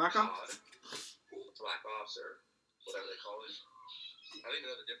 Black Ops? Black Ops or whatever they call it. I don't even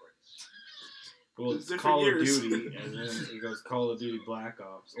know the difference. Well, It's it's different Call years. of Duty, and then it goes Call of Duty Black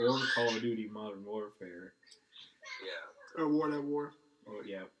Ops or Call of Duty Modern Warfare. Yeah. Or War at War. Oh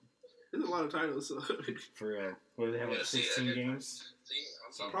yeah, There's a lot of titles, so for real. What do they have? Like 16 games? See,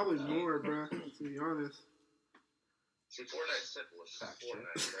 I'm probably more, bro. To be honest. See, Fortnite's simple. It's just Fact check.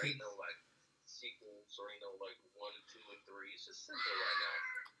 Fortnite. There ain't no like sequels or ain't no like 1, 2, and 3. It's just simple right now.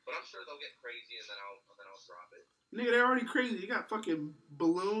 But I'm sure they'll get crazy and then I'll drop it. Nigga, they're already crazy. You got fucking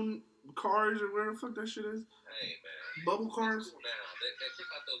balloon cars or whatever the fuck that shit is. Hey man. Bubble cars. It's cool now. They took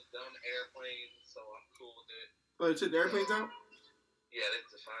out those dumb airplanes, so I'm cool with it. Oh, they took the airplanes out? Yeah, they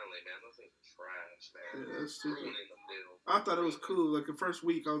just finally, man. Those things are trash, man. Yeah, that's stupid. Ruining the deal. I thought it was cool. Like the first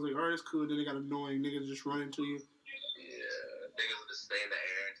week, I was like, alright, it's cool. Then it got annoying. Niggas just run into you. Yeah, niggas will just stay in the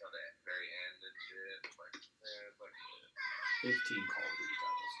air until the very end and shit. Like, man, it's like, 15 Call of Duty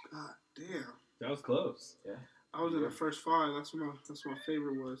titles. God damn. That was close. Yeah. I was in the first 5. That's what my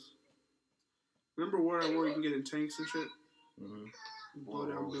favorite was. Remember War at War? You can get in tanks and shit. Mm-hmm. Blow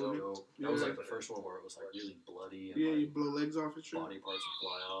down buildings. That was like the first one where it was like really bloody and Yeah, you like blow legs off and shit. body parts would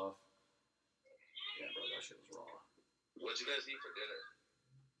fly off. Yeah, bro, that shit was raw. what'd you guys eat for dinner?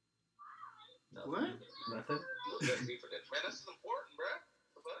 Nothing. What? Nothing. What you guys eat for dinner? Man, this is important, bruh.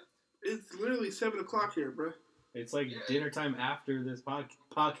 The fuck? It's literally 7 o'clock here, bro. It's like dinner time after this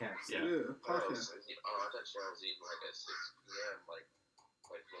podcast. Yeah. Yeah, podcast. I thought I was eating like at 6 p.m. like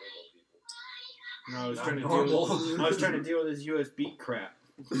normal people. No, I was Not trying to normal. I was trying to deal with this USB crap.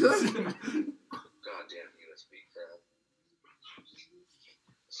 Goddamn USB crap.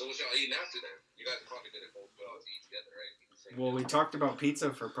 So what y'all eating after then? You guys are probably gonna both go out to eat together, right? Eat the same Well, we meal. talked about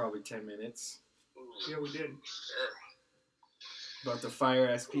pizza for probably 10 minutes. Ooh, Yeah, we did. sure. About the fire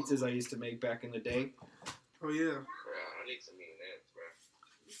ass pizzas I used to make back in the day. Oh, yeah. Bruh, I need some meat and ends, bruh.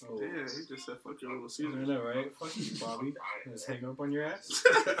 Oh, Damn, he just said fuck your little I Caesar. know, right? Fuck you, Bobby. Just hang up on your ass.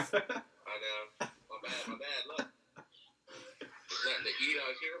 I know. My bad. Look. There's nothing to eat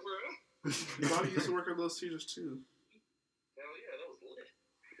out here, bro. Bobby used to work at Little Caesars, too. Hell yeah, that was lit.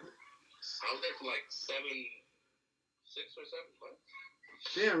 I was there for like 6 or 7 months.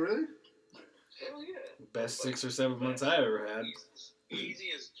 Damn, really? Hell yeah. Best 6 or 7 months I ever had.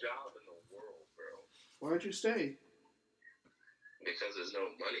 Easiest job in the world, bro. Why'd you stay? Because there's no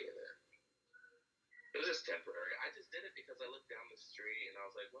money in it. It was just temporary. I just did it because I looked down the street and I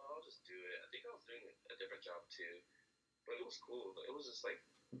was like, well, I'll just do it. I think I was doing a different job too. But it was cool. It was just like,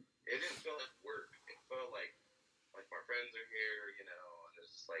 it didn't feel like work. It felt like my friends are here, you know, and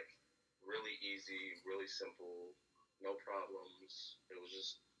it's just like really easy, really simple, no problems. It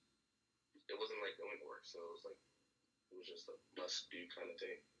wasn't like going to work. So it was just a must do kind of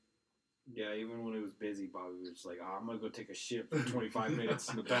thing. Yeah, even when it was busy, Bobby was just like, oh, I'm going to go take a shit for 25 minutes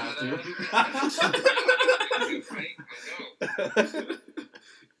in the bathroom.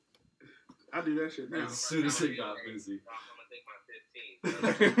 I do that shit now. As soon as it got busy. I'm gonna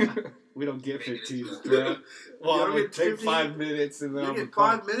take my 15. We don't get 15s, bro. Well, You I'm don't going get to take 15? 5 minutes and then You I'm going get to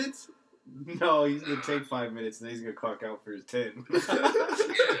 5 minutes? No, he's going to take 5 minutes and then he's going to clock out for his 10.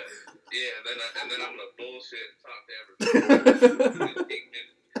 Yeah, and then I'm gonna bullshit and talk to everybody.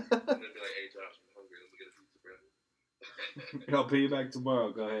 And then be like, hey Josh, I'm hungry. Let me get a pizza, bro. I'll pay you back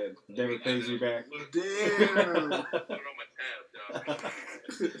tomorrow. Go ahead. Never pays you back. Damn. Put it on my tab, Josh. My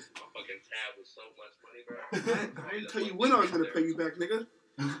fucking tab was so much money, bro. I didn't tell you when I was going to pay you back, nigga.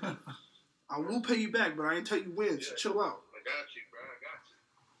 I will pay you back, but I ain't tell you when, so chill out. I got you, bro. I got you.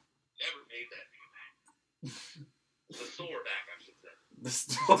 Never paid that nigga back. The store back, I should say. The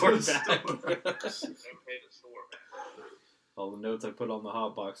store back. Never paid the store back. All the notes I put on the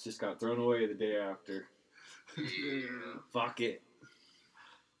hot box just got thrown away the day after. Yeah. Fuck it.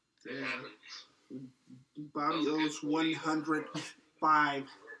 It Damn. happens. Bobby owes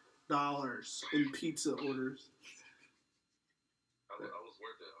 $105 in pizza orders. I was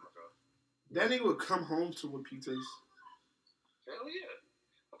worth it. Oh my god. That nigga would come home to with pizzas. Hell yeah.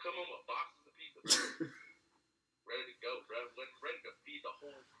 I'll come home with boxes of pizza. Ready to go, bro. Ready to feed the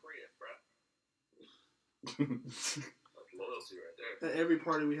whole crib, bro. That's loyalty right there. At every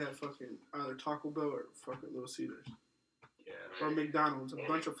party we had fucking either Taco Bell or fucking Little Caesars. Yeah, Or man. McDonald's. A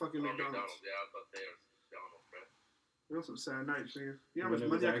bunch of fucking Or McDonald's. Yeah, I thought they were McDonald's, bro. It was some sad nights, nigga. You know how When much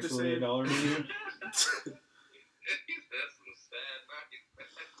it was money I could have actually saved? $1 menu. That's some sad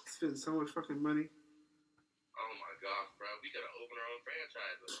nights. Spent so much fucking money. Oh my gosh, bro. We gotta open our own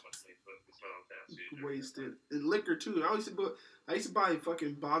franchise with how much money we spent on fast food. Wasted. And liquor too. I used to buy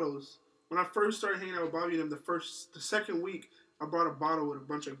fucking bottles. When I first started hanging out with Bobby and them, the second week, I brought a bottle with a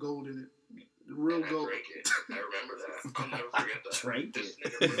bunch of gold in it. Real And I gold. drank it. I remember that. I'll never forget that. Drank This it.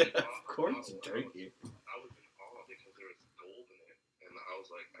 nigga really bought Of a course you bottle. drank it. I was in awe because there was gold in it. And I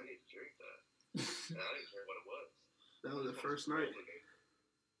was like, I need to drink that. I didn't care what it was. That was the first night.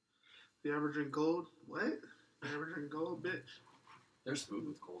 You ever drink gold? What? You ever drink gold, bitch? There's food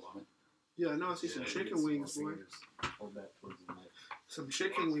with gold on it. Yeah, I know. I see some chicken wings, boy. Hold that towards the mic. Some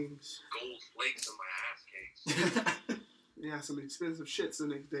chicken wings. Gold flakes in my ass cakes. Yeah, some expensive shits the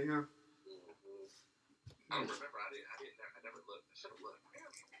next day, huh? I don't remember. I never looked. I should have looked.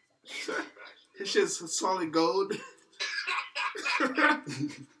 His shit's solid gold.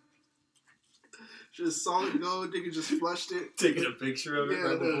 Just solid gold. Nigga just flushed it. Taking a picture of it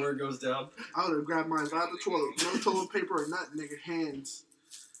right before it goes down. I would have grabbed mine right out the toilet. No toilet paper or nothing, nigga. Hands.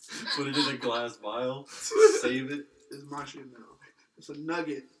 Put it in a glass vial. Save it. It's my shit now. It's a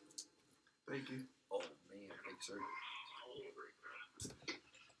nugget. Thank you. Oh, man. Thanks, sir.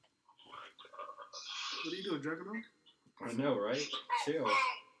 What are you doing, jerking off? I know, right? Chill.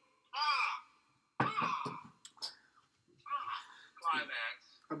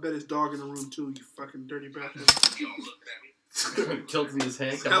 I bet his dog in the room too, you fucking dirty bastard. Tilting his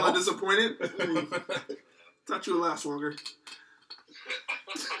head. Hella disappointed? Thought you would last longer.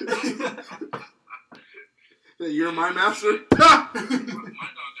 You're my master? My dog got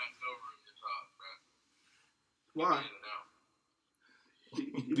no room to talk, bro. Why?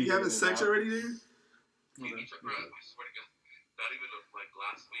 You having sex already, dude? Bro, I swear to God, not even like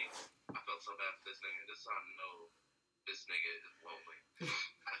last week, I felt so bad for this nigga. This I know this nigga is lonely.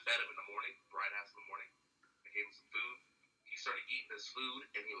 I fed him in the morning, right after the morning. I gave him some food. He started eating his food,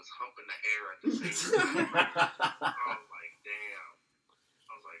 and he was humping the air at the same time. I was like, damn.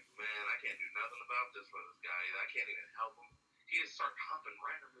 I was like, man, I can't do nothing about this for this guy. I can't even help him. He just started humping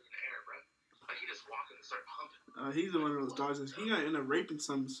randomly in the air, bro. Like, he just walked in and started humping. He's one of those dogs. He gonna end up raping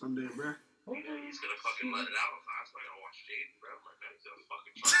someday, bro. Yeah, he's gonna fucking let it out. I was like, I gotta watch Jaden, bro. I'm like, man, he's gonna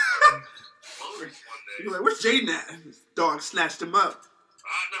fucking try to explode one day. You're like, where's Jaden at? His dog snatched him up.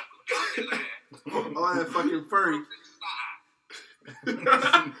 No, God, his ass. Oh, that fucking furry.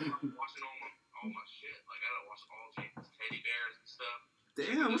 I'm watching all my shit. Like, I gotta watch all Jaden's teddy bears and stuff.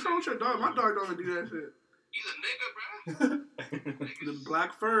 Damn, what's wrong with your dog? My dog don't do that shit. He's a nigga, bro. The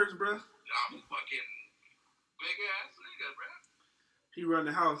black furs, bro. I'm a fucking big ass nigga, bro. He run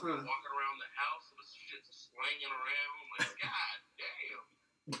the house, huh? Walking around the house with his shit slanging around. I'm like, God damn.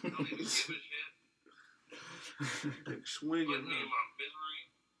 Don't even give a shit. Big swinging, Put me in my misery.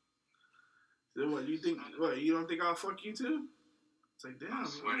 So what, you think, you don't think I'll fuck you too? It's like, damn, I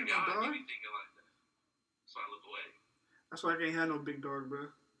swear to God, I be thinking like that. So I look away. That's why I can't have no big dog,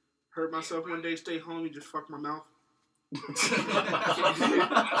 bro. Hurt myself one day, stay home, you just fuck my mouth.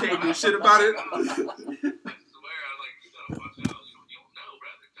 Can't do shit about it. I swear, I was like, you gotta watch out. You don't know,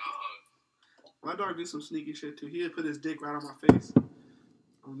 bro. The dog. My dog do some sneaky shit too. He'd put his dick right on my face.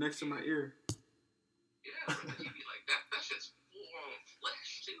 Next to my ear. Yeah, but he'd be like, that shit's full on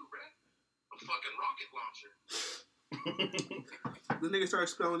flesh too, bro. A fucking rocket launcher. The nigga started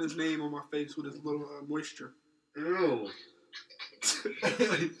spelling his name on my face with his little moisture. Ew.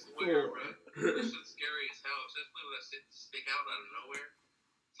 Swear, bro. This shit's scary as hell. It's just little that stick out of nowhere.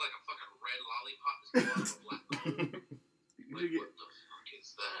 It's like a fucking red lollipop that's going on a black hole. Like, what the fuck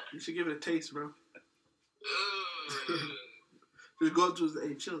is that? You should give it a taste, bro. Ugh. Just go up to his,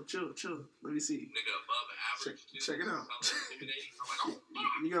 hey, chill. Let me see. Nigga above average, too. Check it out. Sounds intimidating. I'm like, oh,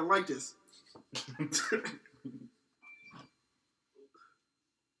 fuck. You're gonna like this.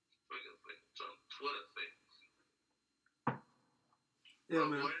 Some Twitter things. Yeah,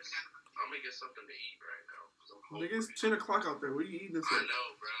 man. Boys, I'm gonna get something to eat right now. Cause I'm hungry. Nigga, it's 10 o'clock out there. What are you eating this I at? know,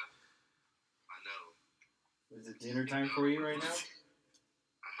 bro. I know. Is it dinner time for you right now?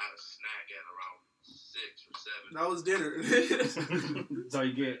 I had a snack at around 6 or 7. That was dinner. That's all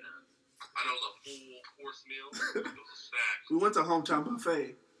you get. I know it was a full course meal. It was a snack. We went to Hometown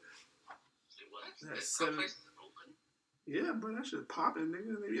Buffet. Say what? That's That 7. place is open. Yeah, bro, that shit popping,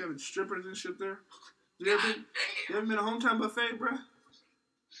 nigga. They be having strippers and shit there. You God ever damn. been to Hometown Buffet, bro?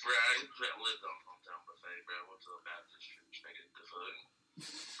 Bro, I lived on Hometown Buffet, bro. Went to the Baptist church, nigga. The fuck?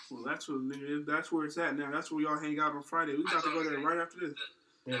 Well, that's where it's at now. That's where we all hang out on Friday. We got to go there right after this.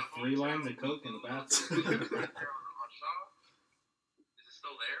 They have 3 lines of Coke in the bathroom. On Shaw? Is it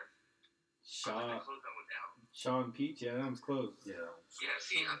still there? I Shaw, think that went down. Shaw and Peach, yeah, that one's closed. Yeah,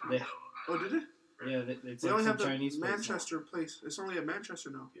 see, I thought They- so. Oh, did it? Yeah, it's They like only some have the Chinese place now. Manchester place. It's only at Manchester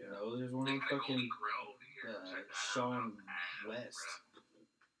now. No, there's one They in got a Golden fucking Grill over here. Check that out. Shaw and Badass, West.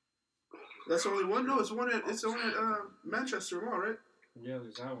 bro. That's the only one. No, it's only at Manchester Mall, right? Yeah,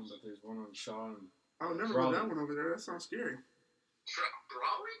 there's that one, but there's one on Shaw and I would never Raleigh. go that one over there. That sounds scary.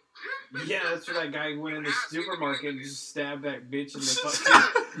 Raleigh? yeah, that's where that guy went in the supermarket and just stabbed that bitch in the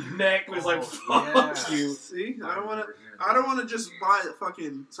fucking neck. Was like, fuck you. See, I I don't want to just buy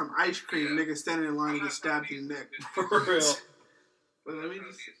some ice cream, nigga standing in line and get stabbed in the neck. For real. But let me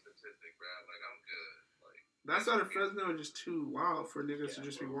just. That's out of Fresno just too wild for niggas to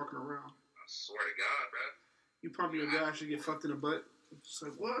just be walking around. I swear to God, bro. You pump your gas, you get fucked in the butt. It's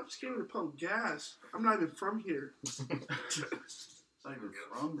like, what? I just came to pump gas. I'm not even from here. Not even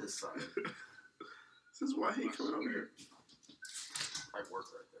from this side. This is why I hate coming over here. I work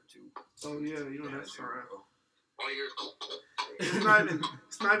right there too. Oh yeah, you know that's alright. All years. It's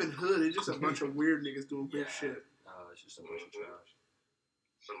not even hood. It's just a bunch of weird niggas doing weird shit. It's just a bunch of trash.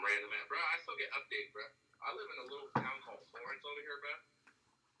 Some random man, bro. I still get updates, bro. I live in a little town called Florence over here, bro.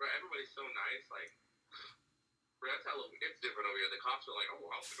 Bro, everybody's so nice, like. Bro, that's how it's different over here. The cops are like, oh,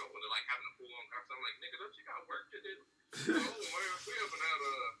 how's it going? When they're like having a full-on cops, I'm like, nigga, don't you got work to do? Oh, man,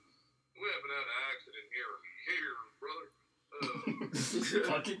 we haven't had an accident here, brother.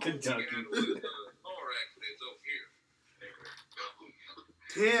 Fucking Kentucky. Car accidents over here.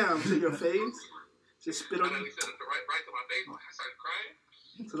 Damn, to your face. Just spit on I know you. he said it right to my face. I started crying.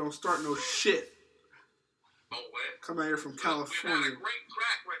 So don't start no shit. Oh, man. Come out here from We've had California. a great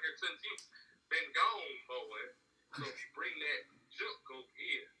track record since you've been gone, boy. So if you bring that junk over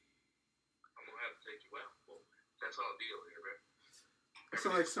here, I'm going to have to take you out, boy. That's all deal here, man. I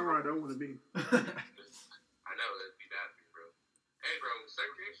sound like somewhere I don't want to be. I know, that'd be bad for you, bro. Hey, bro,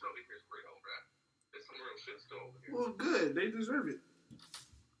 segregation over here is real, bro. There's some real shit still over here. Well, good. They deserve it.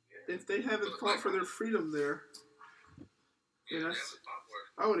 Yeah. If they haven't fought for their freedom there, Yeah, that's- that's a top word.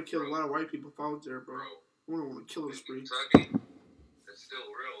 I would have killed a lot of white people if I was there, bro. Bro, I wouldn't want to kill a spree. Kentucky, it's still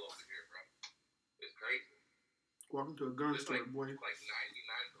real over here, bro. It's crazy. Walking to a gun It's store, like boy. 99%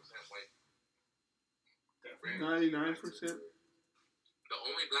 white. 99%? The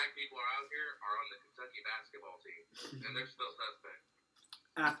only black people out here are on the Kentucky basketball team, and they're still suspect.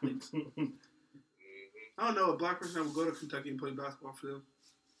 Athletes. Mm-hmm. I don't know a black person that would go to Kentucky and play basketball for them.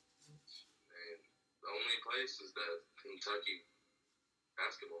 And the only place is the Kentucky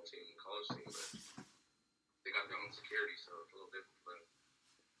basketball team, college team, but they got their own security, so it's a little different for them.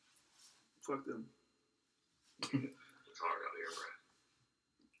 Fuck them. It's hard out here, bro.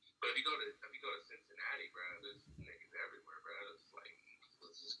 But if you go to Cincinnati, bro, there's niggas everywhere, bro. It's like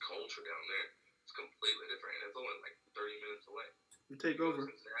this is culture down there. It's completely different, and it's only like 30 minutes away. You take You go to over.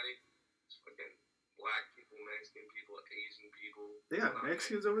 Cincinnati, it's fucking black people, Mexican people, Asian people. They got Not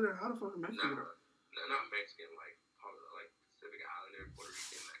Mexicans over there? How the fuck are Mexicans? No, not Mexican, like probably like Pacific Islander, Puerto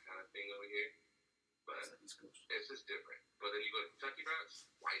Rican, that kind of thing over here. But East Coast. it's just different. But then you go to Kentucky, bro, it's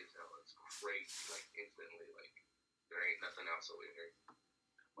white as hell. It's crazy, like instantly, like there ain't nothing else over here.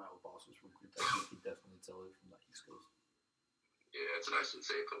 My old boss was from Kentucky. You can definitely tell it from the East Coast. Yeah, it's nice and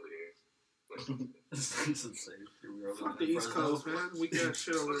safe over here. It's nice and safe. Here we are Fuck living the in East Fresno. Coast, man. We got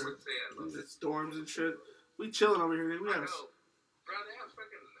shit over there. Let's say I love it. It's storms and shit. We chilling over here. We I got know. Bro, they have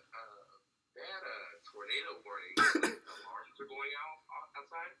fucking, they had a tornado warning. Alarms are going out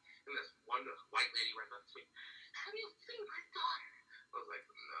outside. And this one white lady right next to me, have you seen my daughter? I was like,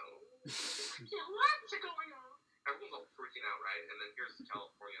 no. The alarms are going off. Everyone's all freaking out, right? And then here's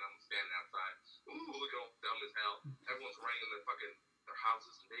California, and I'm standing outside. Ooh, looking all dumb as hell. Everyone's running in their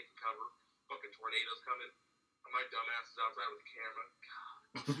houses and making cover. Fucking tornadoes coming. And my dumb ass is outside with the camera.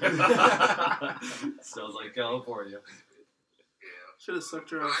 Sounds like California. Yeah. should have sucked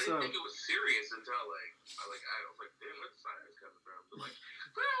her But I ass didn't up. think it was serious until I was like, damn, where's the sirens coming from? They're like,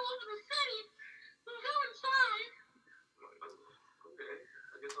 we're all over the city. We'll go inside. I'm like, oh, okay.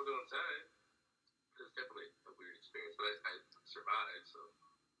 I guess I'll go inside. It's definitely a weird experience, but I survived, so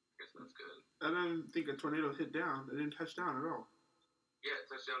I guess that's good. I didn't think a tornado hit down. It didn't touch down at all. Yeah, it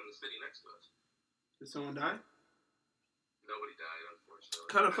touched down in the city next to us. Did someone die? Nobody died, unfortunately.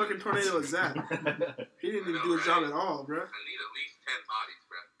 What kind of fucking tornado is that? He didn't even do his job at all, bruh. I need at least 10 bodies,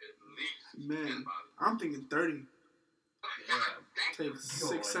 bro. At least 10 Man, bodies. I'm thinking 30. Yeah. Take Go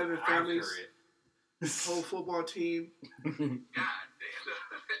 6, 7 like families, accurate. whole football team. God damn.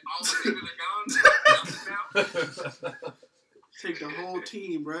 All the niggas are gone. Nothing now. Take the whole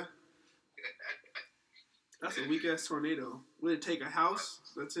team, bruh. That's a weak ass tornado. Would it take a house?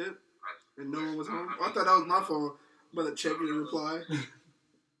 That's it? And no one was home? Oh, I thought that was my phone. I'm about to check your reply.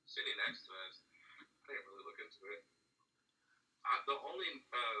 City next to us. I didn't really look into it. The only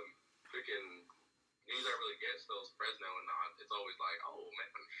freaking news I really get still is Fresno and not. It's always like, oh man,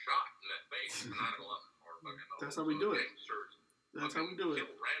 I'm shot in that face. 9/11 or fucking. That's how we do it. Gangsters. That's how we do it.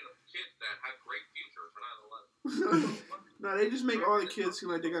 Kill random kids that had great futures for 9/11. No, they just make all the kids seem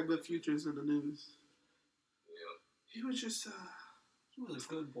like they got good futures in the news. Yeah. He was just He was a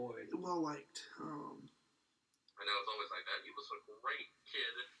good boy. well liked. I know it's always like that. He was a great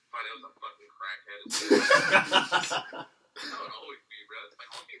kid. Find out it was a fucking crackhead. That would always be, bro. It's like,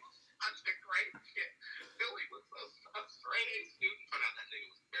 oh, he was such a great kid. Billy was a straight A student. Found out that nigga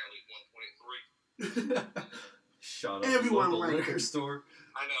was barely 1.3. Shot up Everyone local liked liquor him. store.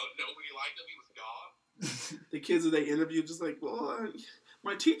 I know, nobody liked him. He was God. The kids that they interviewed just like, well,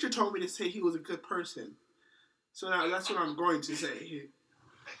 my teacher told me to say he was a good person. So now that's what I'm going to say.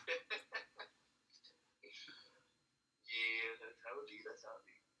 Yeah, that's how it be. That's how it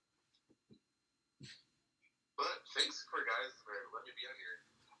be. But thanks for guys for letting me be on your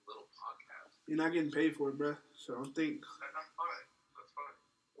little podcast. You're not getting paid for it, bruh. So I don't think. That's fine. That's fine.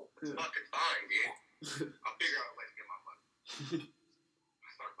 It's Yeah. fucking fine, dude. I'll figure out a way to get my money.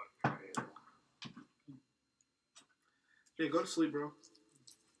 Start fucking crying. Hey, go to sleep, bro.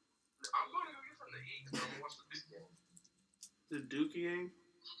 I'm going to go get something to eat because I'm going to watch the Duke game. The Dookie game?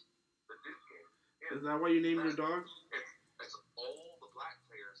 The Duke game. Yeah. Is that why you named your dog? It's all the black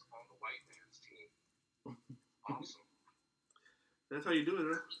players on the white man's team. Awesome. That's how you do it,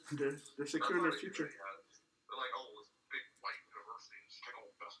 huh? They're securing their future. They're like, oh, this big white university is take all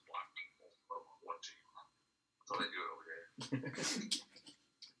the best black people from one team. That's how they do it over here.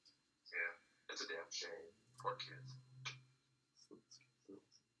 Yeah, it's a damn shame. Poor kids.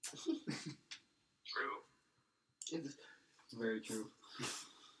 True. It's very true. It's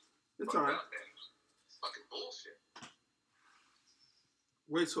But alright. goddamn, it's fucking bullshit.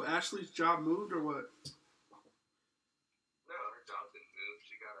 Wait, so Ashley's job moved or what? No, her job didn't move.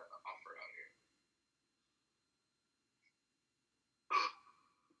 She got an offer out here.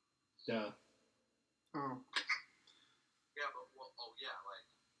 Yeah. Oh. Yeah, but like,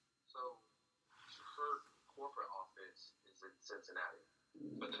 so her corporate office is in Cincinnati,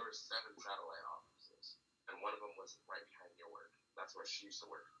 but there were 7 satellite offices, and one of them was right behind your work. That's where she used to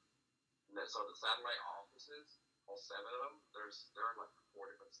work. And then, so the satellite offices, all 7 of them, they're in like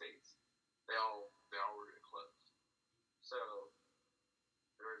 4 different states. They all were gonna close. So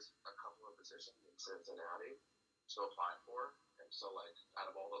there's a couple of positions in Cincinnati to apply for, and so like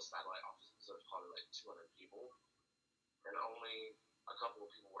out of all those satellite offices, there's probably like 200 people, and only a couple of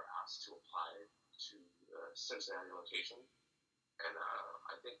people were asked to apply to the Cincinnati location. And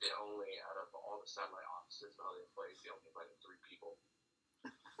I think they only, out of all the satellite offices and all the employees, they only invited 3 people.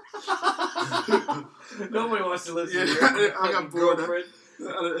 Nobody wants to listen Yeah, to your I got fucking bored. girlfriend.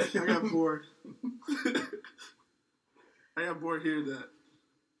 I got bored. I got bored hearing that.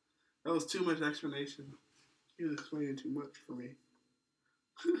 That was too much explanation. He was explaining too much for me.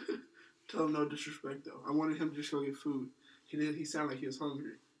 Tell him no disrespect, though. I wanted him to just go get food. He sounded like he was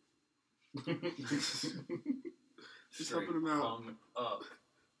hungry. Just helping him out. Hung up.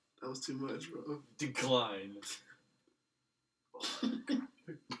 That was too much, bro. Decline.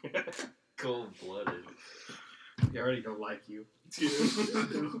 Cold-blooded. You already don't like you.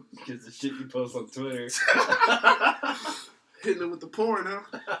 Because the shit you post on Twitter. Hitting him with the porn, huh?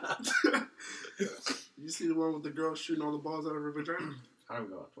 You see the one with the girl shooting all the balls out of her vagina? I don't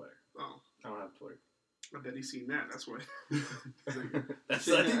go on Twitter. Oh, I don't have Twitter. I bet he's seen that. That's why. I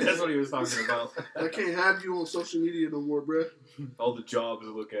think that's what he was talking about. I can't have you on social media no more, bro. All the jobs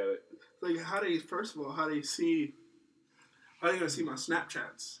look at it. Like, first of all, how they gonna see my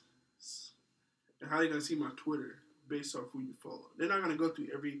Snapchats? And how they gonna see my Twitter based off who you follow? They're not gonna go through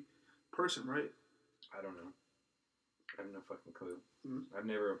every person, right? I don't know. I have no fucking clue. Mm-hmm. I've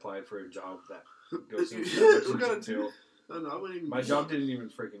never applied for a job that goes into Yeah, that we much gotta detail. I don't know, I wouldn't even. My job didn't even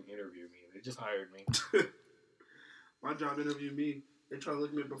freaking interview me. They just hired me. My job interviewed me. They tried to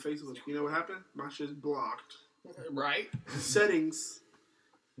look me up on Facebook. You know what happened? My shit's blocked. Right? Settings.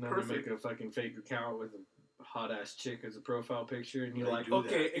 Now they Perfect. make a fucking fake account with a hot ass chick as a profile picture, and you're They like, do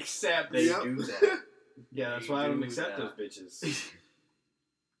okay, that. accept. They Yep. do that. Yeah, that's They why I don't do accept that. those bitches.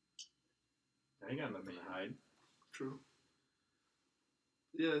 I ain't got nothing to hide. True.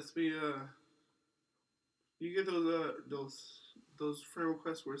 Yeah, it's be you get those friend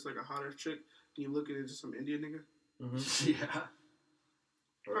requests where it's like a hot ass chick and you look at it just some Indian nigga. Mm-hmm. Yeah.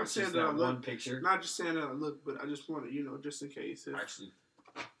 Or Not it's saying just that I that look- one picture. Not just saying that I look, but I just want to, just in case. Actually,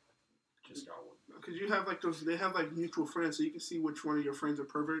 just got one. Because you have like they have like mutual friends, so you can see which one of your friends are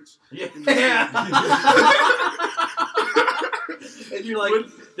perverts. Yeah. And And you're like,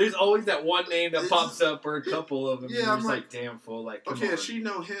 there's always that one name that pops up or a couple of them. Yeah, and you're I'm just like, like, damn fool. Like, come Okay, on. if she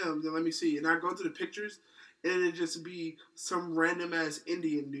know him, then let me see. And I go through the pictures, and it'd just be some random ass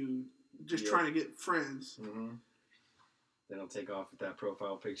Indian dude just Yep. trying to get friends. Mm-hmm. Then I'll take off with that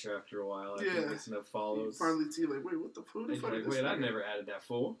profile picture after a while. I Yeah. think it's enough You follows. finally see, like, wait, what the fuck? And you're like, wait, I never added that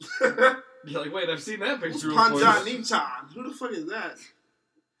fool. never. You're like, wait, I've seen that picture before. Panjan Nissan. Who the fuck is that?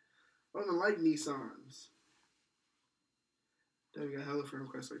 I don't like Nissans. They got hella friend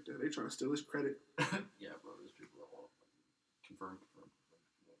requests like that. They trying to steal his credit. Yeah, bro. There's people that want confirm.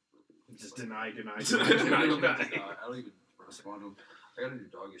 Just deny. I don't even respond to them. I got a new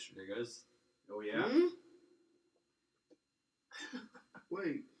dog yesterday, guys. Oh yeah. Hmm?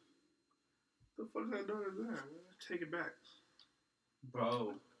 Wait. The fuck kind of dog is that? Man? Take it back.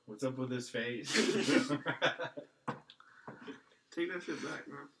 Bro, what's up with this face? Take that shit back,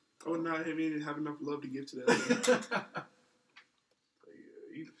 man. I would not have enough love to give to that.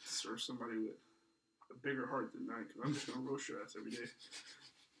 You deserve somebody with a bigger heart than mine, because I'm just gonna roast your ass every day.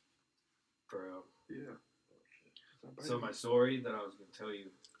 Bro. Yeah. So my story that I was gonna tell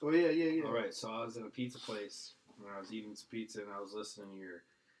you. Oh yeah. All right, so I was in a pizza place and I was eating some pizza and I was listening to your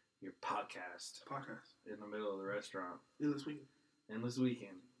podcast in the middle of the restaurant. Endless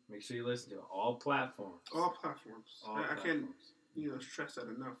Weekend. Make sure you listen to it. All platforms. All platforms. I can't, stress that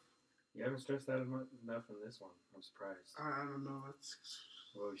enough. You haven't stressed that enough in this one. I'm surprised. I don't know.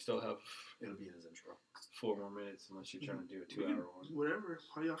 Well, we still have. It'll be in his intro. 4 more minutes unless you're trying to do a 2-hour one. Whatever.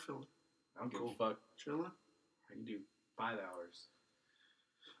 How y'all feeling? I don't give a fuck. Chilling? I can do 5 hours.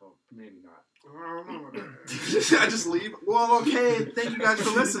 Well, maybe not. I don't know about that. I just leave. Well, okay. Thank you guys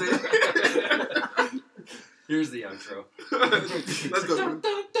for listening. Here's the outro. Let's go.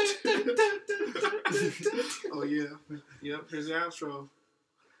 Oh yeah. Yep. Here's the outro.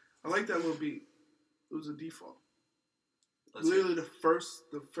 I like that little beat. It was a default. Literally the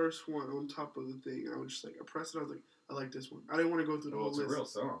first one on top of the thing. I was just like, I pressed it. I was like, I like this one. I didn't want to go through the whole It's list. a real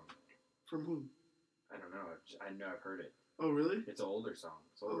song. From who? I don't know. I know I've heard it. Oh really? It's an older song.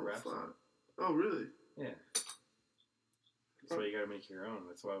 It's an older rap song. Oh really? Yeah. That's why you gotta make your own.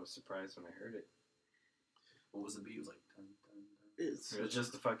 That's why I was surprised when I heard it. What was the beat? It was like dun, dun, dun. It was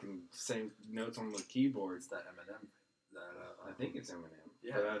just the fucking same notes on the keyboard. It's that Eminem. I think it's Eminem.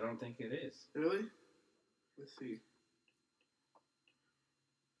 Yeah. But I don't think it is. Really? Let's see.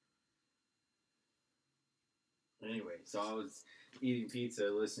 Anyway, so I was eating pizza,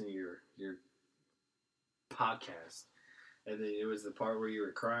 listening to your podcast, and then it was the part where you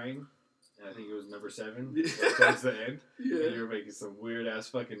were crying, and I think it was number 7, towards the end, Yeah. and you were making some weird ass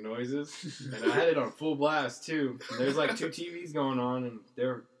fucking noises, and I had it on full blast too. And there's like 2 TVs going on, and they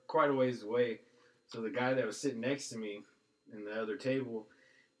were quite a ways away, so the guy that was sitting next to me in the other table,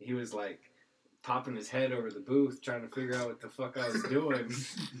 he was like popping his head over the booth trying to figure out what the fuck I was doing,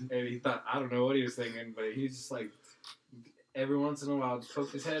 and he thought, I don't know what he was thinking, but he was just like, every once in a while just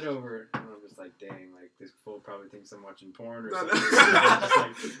poked his head over, and I'm just like, dang, like this fool probably thinks I'm watching porn or something.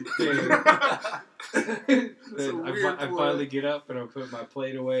 I'm just like, dang. Then I finally get up and I put my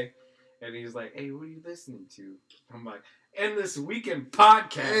plate away, and he's like, hey, what are you listening to? I'm like, Endless Weekend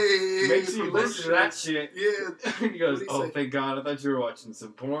podcast. Hey, make sure you listen to that shit. Yeah. He goes, oh, say? thank God, I thought you were watching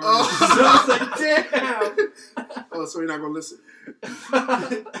some porn. Oh. So I was like, damn. Oh, so you're not gonna listen?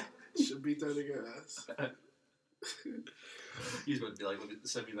 Should beat that nigga ass. He's going to be like,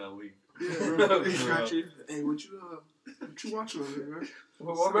 send me that week. Yeah, bro. Got you. Hey, what you watching over there, man?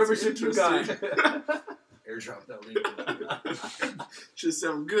 What membership you got? Airdrop that link. Should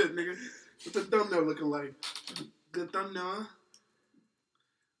sound good, nigga. What's the thumbnail looking like? Good thumbnail, huh?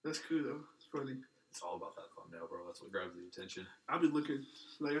 That's cool, though. It's funny. It's all about that thumbnail, bro. That's what grabs the attention. I'll be looking,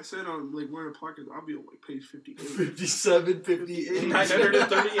 like I said on like one of the podcasts, I'll be on like page 58. 57, 58.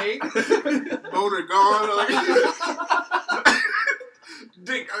 938? Boner gone. Like,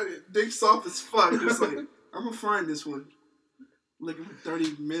 dick soft as fuck. Just like, I'm gonna find this one. Looking for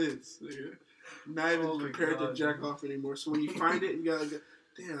 30 minutes, nigga. Not even prepared to jack off anymore. So when you find it, you gotta go,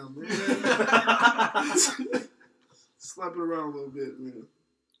 damn, man. Slap it around a little bit, man.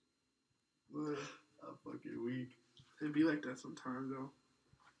 I'm fucking weak. It'd be like that sometimes, though.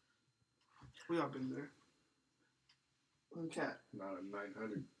 We all been there. One cat. Not a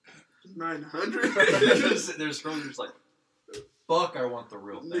 900. 900? They're scrolling just like, fuck, I want the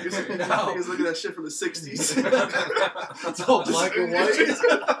real thing. Niggas look at that shit from the 60s. It's all black and white.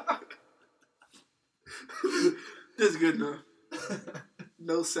 This is good enough.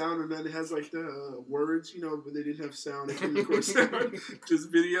 No sound or nothing. It has like the words, but they didn't have sound. They couldn't record sound. Just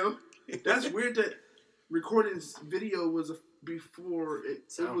video. That's weird that recording video was before it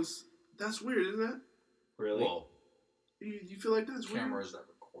was. That's weird, isn't that? Really? Well, you feel like that's weird? cameras that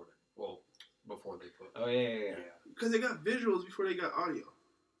recorded. Well, before they put. Oh, yeah. Because they got visuals before they got audio.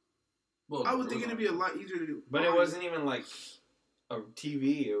 Well, I would think it'd be a lot easier to do. But it wasn't even like a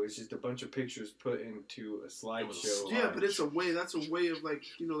TV. It was just a bunch of pictures put into a slideshow. Yeah, but it's a way. That's a way of like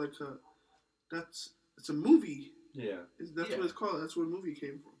it's a movie. Yeah. That's what it's called. That's where the movie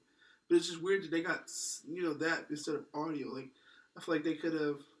came from. But it's just weird that they got that instead of audio. Like I feel like they could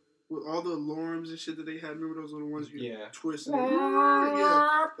have with all the alarms and shit that they had. Remember those little ones you twist? And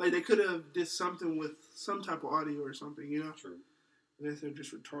yeah, like they could have did something with some type of audio or something, you know? True. I guess they're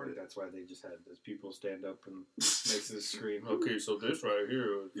just retarded. That's why they just had those people stand up and next to the screen. Okay, so this right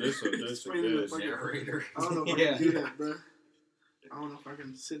here, this and this and this. Narrator. I don't know if I can do that, bro. I don't know if I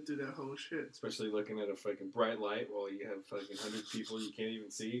can sit through that whole shit. Especially looking at a fucking bright light while you have fucking 100 people you can't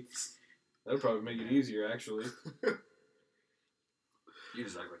even see. That would probably make it easier, actually. You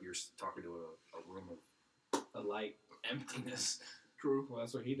just act like you're talking to a room of A light. emptiness. True. Well,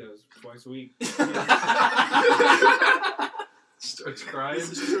 that's what he does twice a week. Starts crying.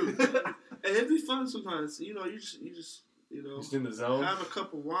 This is true. And it'd be fun sometimes. You know, you just Just in the zone. have a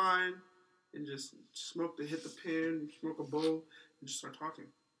cup of wine and just hit the pen, smoke a bowl, and just start talking.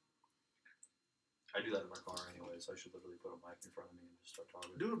 I do that in my car anyway, so I should literally put a mic in front of me and just start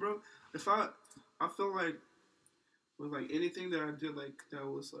talking. Do it, bro. If I feel like with like anything that I did like that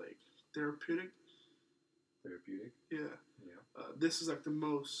was like therapeutic. Therapeutic? Yeah. Yeah. This is like the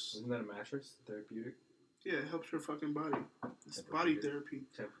most. Isn't that a mattress? Therapeutic? Yeah, it helps your fucking body. It's body therapy.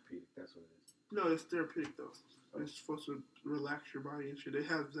 Tempur-Pedic, that's what it is. No, it's therapeutic though. It's supposed to relax your body and shit. They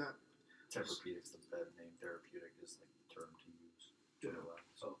have that. Tempur-Pedic's the bed name. Therapeutic is like the term to use. Yeah.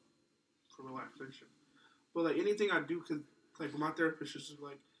 So For relaxation. But like anything I do, cause like my therapist is just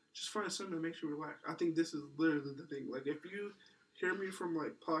like, just find something that makes you relax. I think this is literally the thing. Like if you hear me from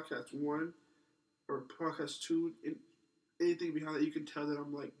like podcast 1 or podcast 2, anything behind that, you can tell that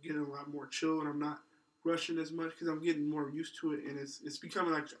I'm like getting a lot more chill and I'm not rushing as much because I'm getting more used to it and it's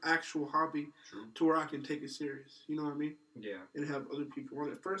becoming like an actual hobby. True. To where I can take it serious. You know what I mean? Yeah. And have other people on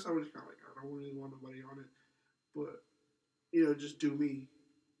it. At first I was kind of like, I don't really want nobody on it, but you know, just do me.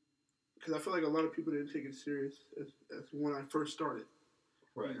 Because I feel like a lot of people didn't take it serious as when I first started.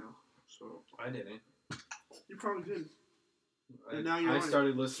 Right. You know? So I didn't. you probably didn't. And now you're I on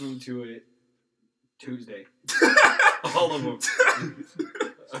started listening to it Tuesday. All of them.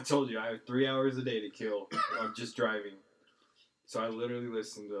 I told you, I have 3 hours a day to kill. I'm just driving. So I literally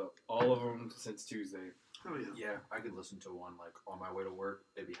listened to all of them since Tuesday. Oh yeah. yeah, I could listen to one like on my way to work.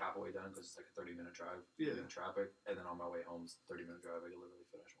 It'd be halfway done because it's like a 30-minute drive. Yeah. In traffic, and then on my way home, it's a 30-minute drive. I could literally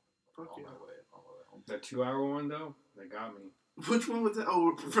finish one. Fuck on yeah. my way home. That 2-hour one, though, that got me. Which one was that?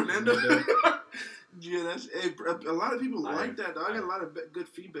 Oh, Fernando. Fernando. Yeah, that's a lot of people I- like that. I got I- a lot of good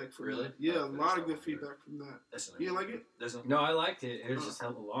feedback from Really? that. Yeah, I a finished lot that of good one, feedback from that. Listen, You like it? Listen, No, I liked it. It was just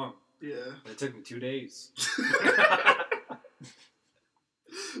hella long. Yeah. It took me 2 days.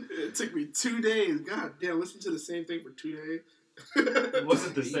 It took me 2 days. God damn, listen to the same thing for 2 days. It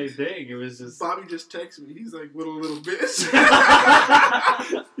wasn't the same thing. It was just... Bobby just texted me. He's like, what a little bitch.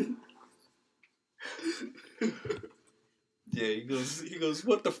 Yeah, he goes,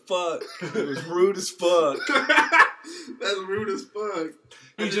 what the fuck? It was rude as fuck. That's rude as fuck.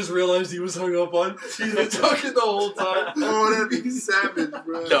 He just realized he was hung up on. He's been talking the whole time. Oh, that'd be savage,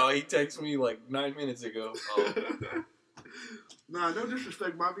 bro. No, he texted me like 9 minutes ago. Oh. Nah, no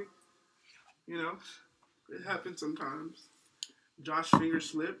disrespect, Bobby. You know, it happens sometimes. Josh finger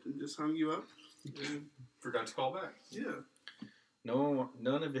slipped and just hung you up. And, forgot to call back. yeah.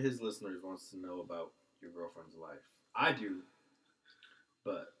 None of his listeners wants to know about your girlfriend's life. I do,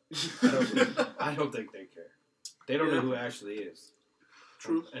 but I don't think they care. They don't know who Ashley is.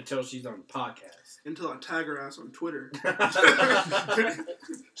 True. Until she's on the podcast. Until I tag her ass on Twitter.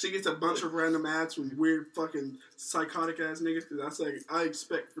 She gets a bunch of random ads from weird fucking psychotic ass niggas. Cause that's like I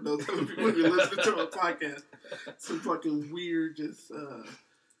expect for those other people to be listening to our podcast. Some fucking weird, just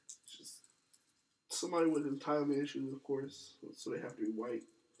somebody with entitlement issues, of course. So they have to be white.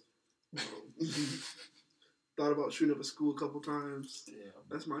 Thought about shooting up a school a couple times. Damn.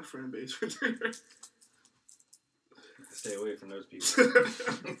 That's my friend base right there. Stay away from those people.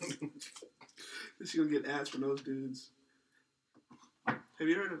 She's gonna get ads from those dudes. Have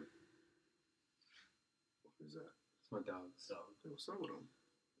you heard of? What is that? It's my dogs. Hey, what's up with them?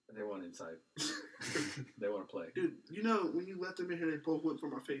 They want inside. They want to play. Dude, you know when you let them in here, they both went for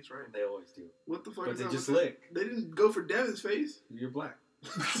my face, right? They always do. What the fuck? But is they that just with that? lick. They didn't go for Devin's face. You're black.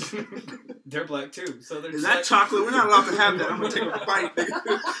 They're black too. So they're Is just that like, chocolate? We're not allowed to have that. I'm gonna take a bite.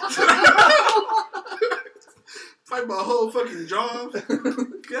 Nigga. Fight my whole fucking jaw.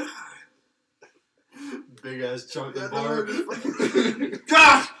 God. Big ass chocolate God. bar.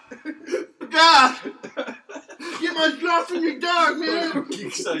 God. God. Get my jaw from your dog, man.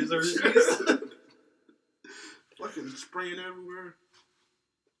 Geek sizers. Fucking spraying everywhere.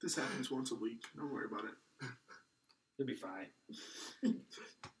 This happens once a week. Don't worry about it. You'll be fine.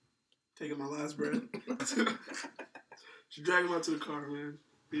 Taking my last breath. She dragged him out to the car, man.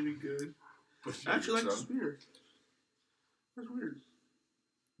 He'd be good. I actually like the spear. That's weird.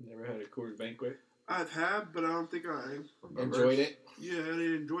 Never Coors Banquet? I've had, but I don't think I Enjoyed it? Yeah, I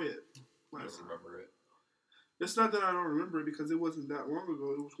didn't enjoy it. I don't remember it. It's not that I don't remember it because it wasn't that long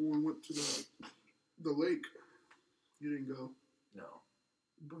ago. It was when we went to the lake. You didn't go. No.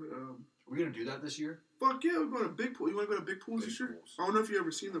 But Are we gonna do that this year? fuck yeah, we're going to Big Pool. You want to go to Big Pools this year? Pools. I don't know if you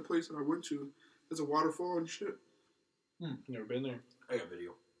ever seen the place that I went to. There's a waterfall and shit. Never been there. I got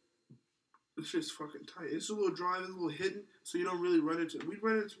video. This shit's fucking tight. It's a little dry, it's a little hidden, so you don't really run into. We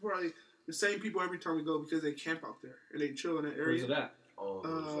run into probably the same people every time we go because they camp out there and they chill in that area. Where's it at? All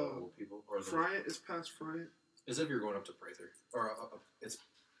those old people. Or Friant. It's past Friant. As if you're going up to Prather, or it's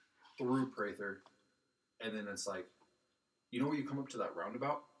through Prather, and then it's like, you know where you come up to that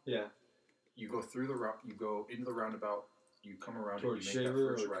roundabout? Yeah. You go through you go into the roundabout. You come around Towards and you make Shaver that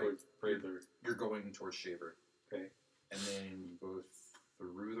first or right. towards Prather? You're going towards Shaver. Okay. And then you go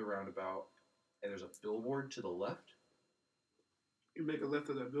through the roundabout, and there's a billboard to the left. You make a left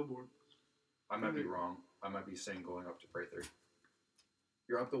of that billboard. I might be wrong. I might be saying going up to Prather.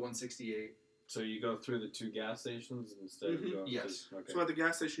 You're up to 168. So you go through the 2 gas stations instead of going Yes. to... Okay. So at the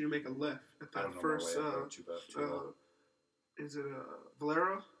gas station, you make a left at I that don't know first. my way up there too well. Is it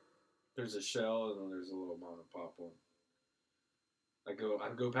Valero? There's a Shell and then there's a little mom and pop one. I go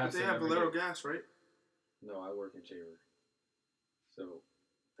But past they it have every Valero day. gas, right? No, I work in Shaver. So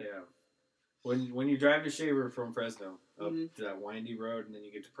they have when you drive to Shaver from Fresno up to that windy road and then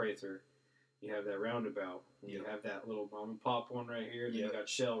you get to Prather, you have that roundabout. And you have that little mom and pop one right here, and then you got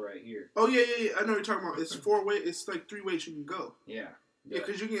Shell right here. Oh yeah. I know what you're talking about. It's 4-way. It's like 3 ways you can go. Yeah. Yeah,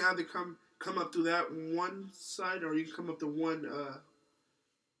 because you can either come up through that one side, or you can come up the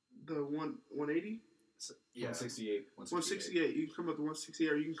 180. Yeah. 168. 168. You can come up the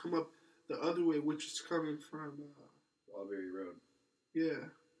 168, or you can come up the other way, which is coming from. Albury Road. Yeah.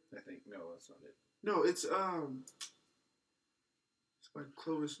 I think no, that's not it. No, it's by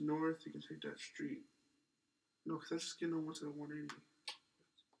Clovis North. You can take that street. No, because that's just getting on to the 180.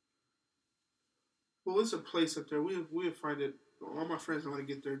 Well, it's a place up there. We'll find it. All my friends know how to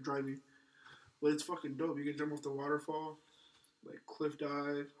get there driving. But it's fucking dope. You can jump off the waterfall, like cliff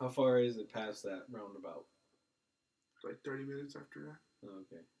dive. How far is it past that roundabout? Like 30 minutes after that. Oh,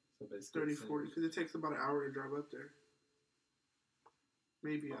 okay. So basically 30, 40. Because it takes about an hour to drive up there.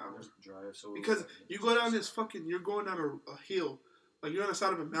 Maybe an hour. Just drive so Because you go down this fucking, you're going down a hill, like you're on the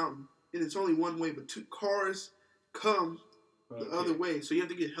side of a mountain, and it's only one way, but 2 cars come the other way, so you have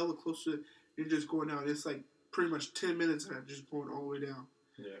to get hella close to it. You're just going down. It's like pretty much 10 minutes of that, just going all the way down.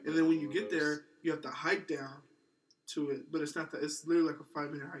 Yeah, and then when you get there, you have to hike down to it, but it's not that. It's literally like a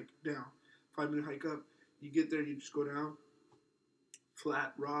 5-minute hike down, 5-minute hike up. You get there, you just go down,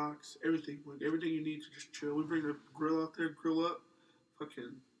 flat rocks, everything, like everything you need to just chill. We bring the grill out there, grill up.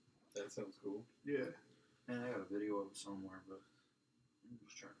 Fucking. That sounds cool. Yeah. Man, I got a video of it somewhere, but I'm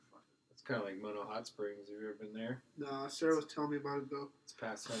just trying to find it. It's kind of like Mono Hot Springs. Have you ever been there? Nah, Sarah was telling me about it though. It's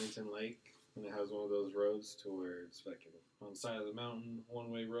past Huntington Lake, and it has one of those roads to where it's fucking on the side of the mountain,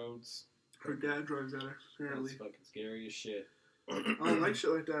 one-way roads. Her dad drives that apparently. It's fucking scary as shit. I don't like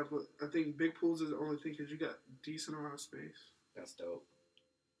shit like that, but I think big pools is the only thing because you got decent amount of space. That's dope.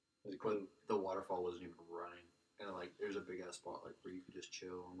 Is it But cool? the waterfall wasn't even running. And like, there's a big ass spot like where you could just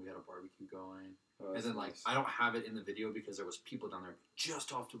chill, and we had a barbecue going. Oh, And then like, nice. I don't have it in the video because there was people down there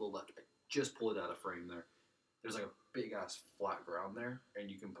just off to the left. I just pulled it out of frame there. There's like a big ass flat ground there, and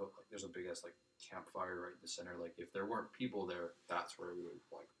you can put like, there's a big ass like campfire right in the center. Like if there weren't people there, that's where we would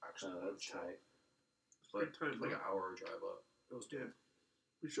like actually Oh, that's chill. tight. But Pretty tight, like bro. an hour drive up. It was dope. Yeah.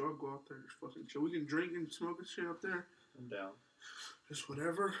 We should all go out there and just fucking chill. We can drink and smoke and shit up there. I'm down. Just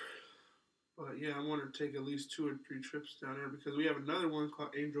whatever. But yeah, I want to take at least 2 or 3 trips down there because we have another one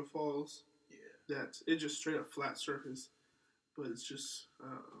called Angel Falls. Yeah. It's just straight up flat surface. But it's just,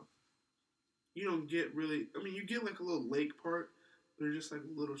 you don't get really, I mean, you get like a little lake part, but it's just like a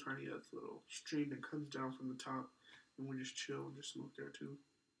little tiny little stream that comes down from the top. And we just chill and just smoke there too.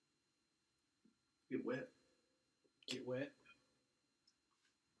 Get wet. Get wet.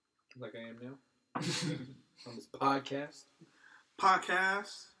 Like I am now. On this podcast.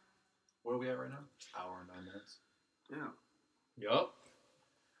 Podcast. Where are we at right now? Hour and 9 minutes. Yeah. Yup.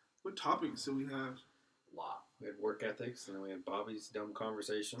 What topics do we have? Lot. We had work ethics, and then we had Bobby's dumb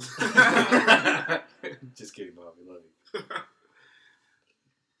conversation. Just kidding, Bobby. Love you.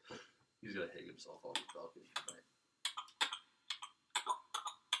 He's gonna hang himself off the balcony tonight.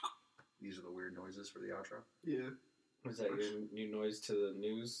 These are the weird noises for the outro. Yeah. Was that your new noise to the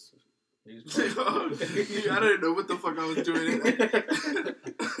news? I didn't know what the fuck I was doing.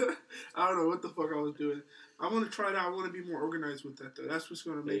 I don't know what the fuck I was doing. I want to try it out. I want to be more organized with that, though. That's what's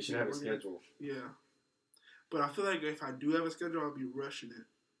going to make You should have a schedule. Yeah. But I feel like if I do have a schedule, I'll be rushing it.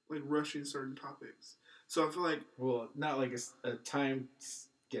 like rushing certain topics. So I feel like Well, not like a time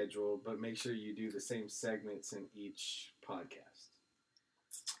schedule, but make sure you do the same segments in each podcast.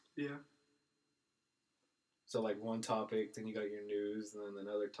 yeah. So like one topic, then you got your news, and then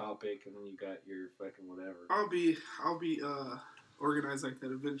another topic, and then you got your fucking whatever. I'll be organized like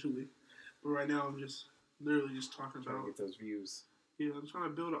that eventually. But right now I'm just literally just talking Trying about to get those views. yeah, I'm trying to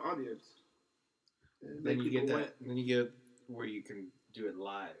build an audience. And Then make you get people that. wet. Then you get where you can do it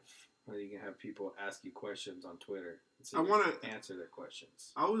live, where you can have people ask you questions on Twitter. So I you wanna- can answer their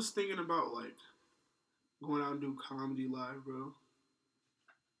questions. I was thinking about like going out and do comedy live, bro.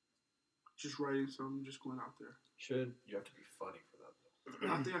 Just writing something, just going out there. Should. You have to be funny for that,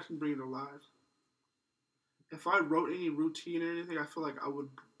 though. I think I can bring it alive. If I wrote any routine or anything, I feel like I would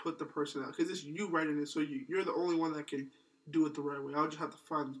put the person out. Because it's you writing it, so you're the only one that can do it the right way. I'll just have to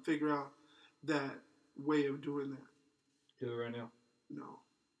figure out that way of doing that. Do it right now. No.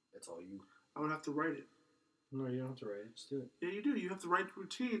 It's all you. I would have to write it. No, you don't have to write it. Just do it. Yeah, you do. You have to write the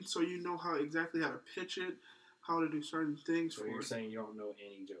routine so you know exactly how to pitch it, how to do certain things So for you're it. saying you don't know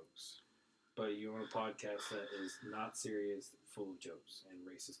any jokes, but you want a podcast that is not serious, full of jokes and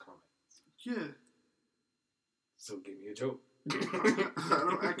racist comments. Yeah. So give me a joke.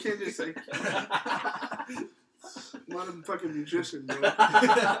 I can't just say. I'm not a fucking musician, bro.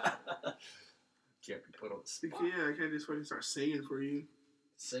 Can't be put on the spot. Yeah, I can't just fucking start singing for you.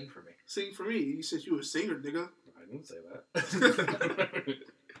 Sing for me. Sing for me. You said you were a singer, nigga. I didn't say that.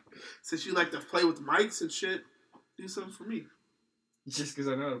 Since you like to play with mics and shit, do something for me. Just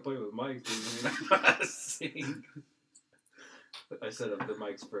because I know how to play with mics doesn't mean I know how to sing. I set up the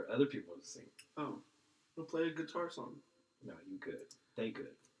mics for other people to sing. Oh. We'll play a guitar song. No, you good. They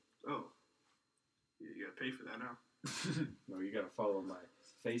good. Oh. Yeah, you gotta pay for that now. No, you gotta follow my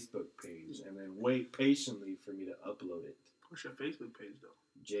Facebook page and then wait patiently for me to upload it. What's your Facebook page, though?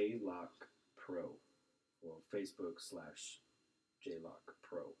 JLock Pro. Well, Facebook/JLock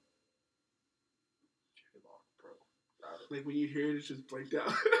Pro. J-Lock Pro. Like when you hear it, it's just blanked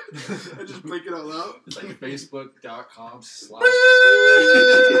out. I just blank it out loud. It's like Facebook.com/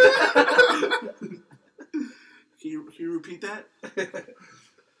 Can you repeat that?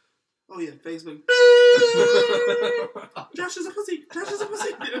 Oh yeah, Facebook. Josh is a pussy. Josh is a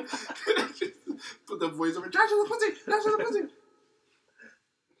pussy. Put the voice over. Josh is a pussy. Josh is a pussy.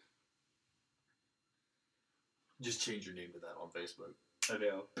 Just change your name to that on Facebook. I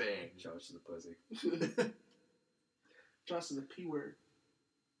know. Bang. Josh is a pussy. Josh is a P word.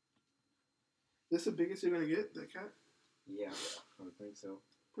 This the biggest you're gonna get, that cat? Yeah, I would think so.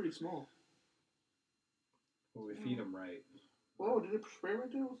 Pretty small. Well, we feed them right. Whoa, did it spray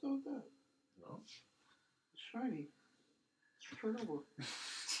right there? What's up with that? No. It's shiny. Turn over.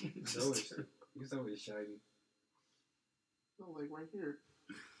 It's always shiny. Oh, like right here.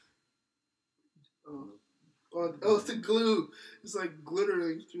 Oh, it's the glue. It's like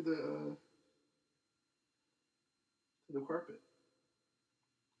glittering through the carpet.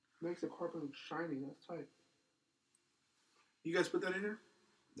 Makes the carpet look shiny. That's tight. You guys put that in here?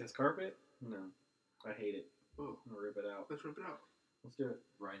 That's carpet? No. I hate it. Oh, I'm gonna rip it out. let's rip it out. Let's do it.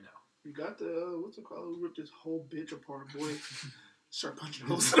 Right now. You got the, what's it called? We ripped this whole bitch apart, boy. Start punching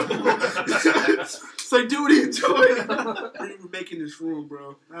holes in the wall. It's like, dude, what are you doing? We're making this room,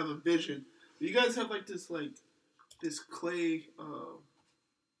 bro. I have a vision. You guys have like this clay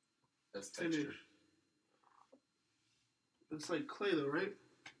That's finish. texture. It's like clay though, right?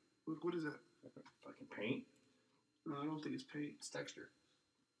 What is that? Fucking paint? No, I don't think it's paint. It's texture.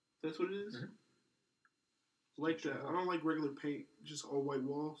 That's what it is? Mhm. Like that. I don't like regular paint, just all white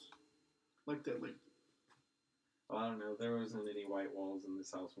walls. Like that, like, Well, I don't know. There wasn't any white walls in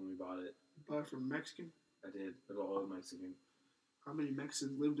this house when we bought it. buy it from Mexican. I did. It was all Mexican. How many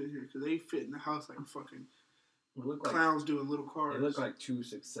Mexicans lived in here? Because they fit in the house like fucking It looked like, clowns doing little cars. they looked like two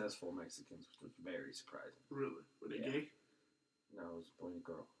successful Mexicans, which was very surprising. Really? Were they Yeah. gay? No, it was a boy and a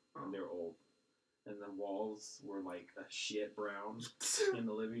girl. Oh. And they were old. And the walls were like a shit brown in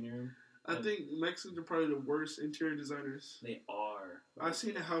the living room. I think Mexicans are probably the worst interior designers. They are. I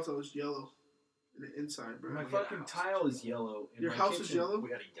seen a house that was yellow in the inside, bro. My Yeah. fucking tile is yellow. And Your my house is kitchen- yellow?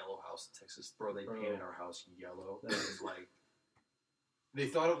 We had a yellow house in Texas, bro. They Bro. painted our house yellow. That was like, they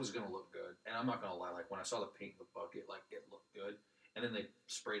thought it was gonna look good, and I'm not gonna lie. Like when I saw the paint in the bucket, like it looked good, and then they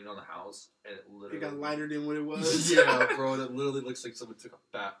sprayed it on the house, and it literally It got lighter than what it was. yeah, bro. And it literally looks like someone took a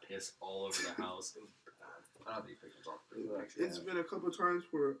fat piss all over the house. It was bad. I don't have any pictures on it. It's been a couple of times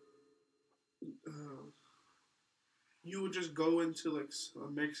where you would just go into like a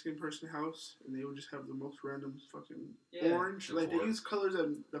Mexican person's house and they would just have the most random fucking Yeah, orange. Like they decor. use colors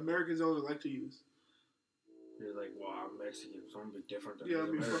that Americans only like to use. They're like, well, I'm Mexican, so I'm gonna be different than Yeah, these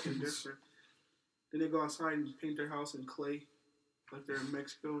it'd be Americans. fucking different. Then they go outside and paint their house in clay, like they're in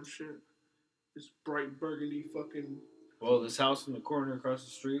Mexico and shit. This bright burgundy fucking. Well, this house in the corner across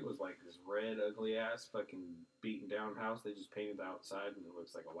the street was like this red, ugly ass, fucking beaten down house. They just painted the outside, and it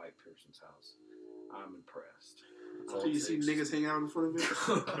looks like a white person's house. I'm impressed. So you see niggas hang out in front of it.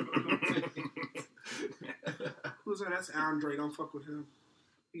 Who's that? That's Andre. Don't fuck with him.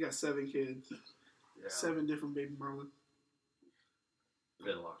 He got 7 kids. Yeah. 7 different baby mamas.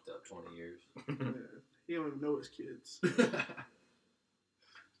 Been locked up 20 years. Yeah. He don't even know his kids.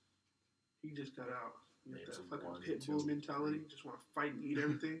 He just got out. He got that fucking pit bull mentality. Just want to fight and eat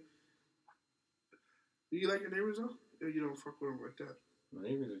everything. Do you like your neighbors though? Or you don't fuck with them like that? My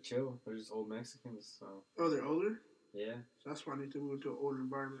neighbors are chill. They're just old Mexicans, so Oh, they're older? yeah. So that's why I need to move into an older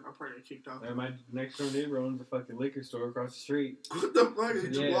environment. I'll probably get kicked out. And my next door neighbor owns a fucking liquor store across the street. What the fuck? He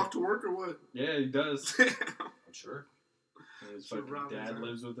just Yeah. walk to work or what? Yeah, he does. I'm sure. And his So fucking Robin's dad out.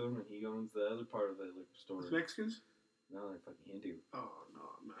 lives with him, and he owns the other part of the liquor store. It's Mexicans? No, they're fucking Hindu. Oh, no,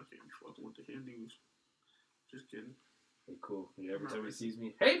 man. I can't be fucking with the Hindus. Just kidding. They're cool. Yeah, every Not time he really. sees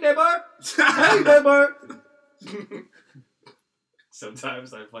me, hey neighbor, hey neighbor.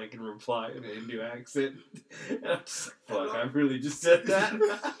 Sometimes I fucking reply in a Hindu accent. And I'm just like, fuck, I really just said that.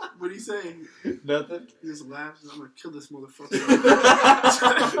 What'd he say? Nothing. He just laughs. I'm gonna kill this motherfucker.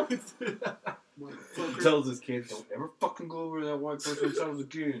 Motherfucker. Tells his kids, don't ever fucking go over to that white person's house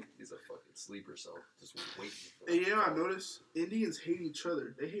again. He's a fucking sleeper cell. Just waiting for Hey, yeah, I noticed Indians hate each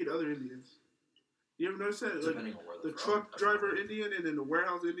other. They hate other Indians. You ever notice that? Like, Depending on where the they're from. truck driver Indian and then the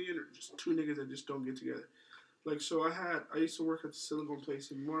warehouse Indian are just 2 niggas that just don't get together. Like, so I used to work at the silicone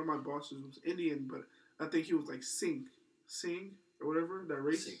place, and one of my bosses was Indian, but I think he was like Singh or whatever, that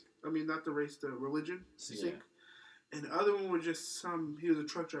race. Sikh. I mean, not the race, the religion. Sikh. Sikh. And the other one was just he was a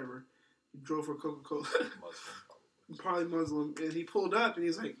truck driver. He drove for Coca-Cola. Muslim. Probably Muslim. And he pulled up, and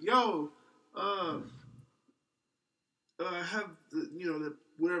he's like, yo, I have, the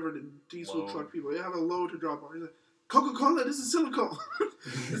whatever, the diesel Load. truck people. They have a load to drop off. He's like, Coca-Cola, this is silicone.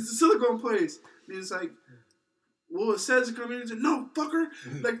 This is a silicone place. And he's like, well, it says to come in. He said, no, fucker.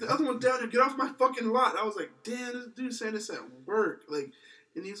 Like, the other one down there, get off my fucking lot. I was like, damn, this dude saying this at work. Like,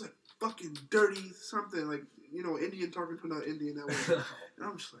 and he was like, fucking dirty something. Like, Indian talking to another Indian that way. And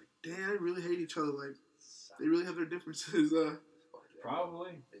I'm just like, damn, they really hate each other. Like, they really have their differences.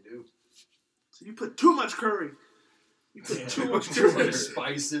 Probably. They do. So you put too much curry. You put too much Too curry. much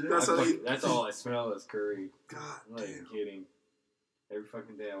spice in it. That's how you- That's all I smell is curry. God I'm not even damn. kidding. Every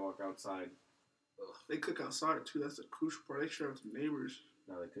fucking day I walk outside. They cook outside too. That's the crucial part. They share with the neighbors.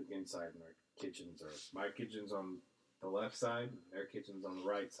 No, they cook inside in their kitchens. Or my kitchen's on the left side, and their kitchen's on the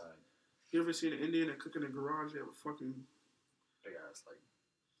right side. You ever seen an Indian that cook in a garage? They have a fucking Big ass, like,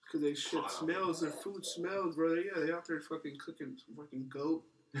 because they shit Pot smells. on Their food smells, bro. They out there fucking cooking some fucking goat.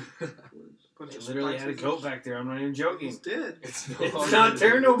 With a bunch They of literally had a spices. goat back there. I'm not even joking. He's dead. it's It's not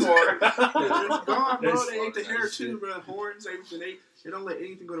there no more. It's gone, bro. It's They ate the fucking hair shit. too, bro. Horns, everything. They don't let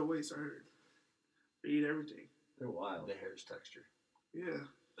anything go to waste. I heard. They eat everything. They're wild. the hair's texture. Yeah.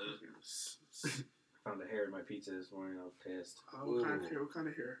 Found a hair in my pizza this morning. I was pissed. What kind of Ooh. hair? What kind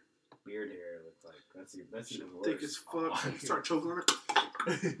of hair? Beard hair it looked like. That's even worse. Thick as fuck. Oh, Start choking on it.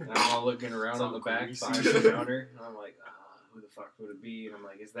 And I'm all looking around It's on the all back greasy. behind the counter. And I'm like, who the fuck would it be? And I'm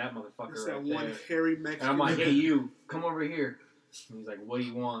like, it's that motherfucker It's right that one there. hairy Mexican. And I'm like, hey, you, come over here. And he's like, what do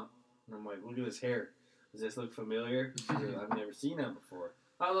you want? And I'm like, look at his hair. Does this look familiar? He's like, I've never seen that before.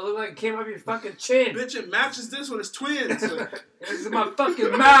 Oh, it looked like it came up your fucking chin. Bitch, it matches this one. It's twins. Like, It's in my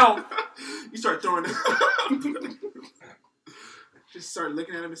fucking mouth. you start throwing it. Just start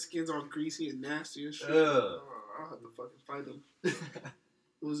looking at him. His skin's all greasy and nasty and shit. Ugh. Oh, I'll have to fucking fight him.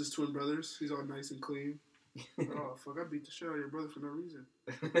 It was his twin brothers. He's all nice and clean. Oh, fuck. I beat the shit out of your brother for no reason.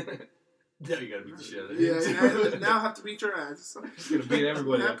 Now you gotta beat the shit out of Yeah, now I have to beat your ass. Just gonna beat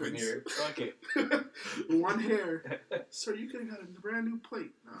everybody What up in happens? here. Fuck it. One hair. Sir, you could have got a brand new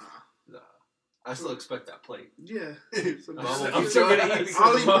plate. Nah. Nah. I still expect that plate. Yeah. So I'm still gonna eat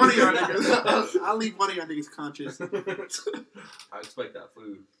I'll leave money on niggas. I'll leave money on niggas' conscience. I expect that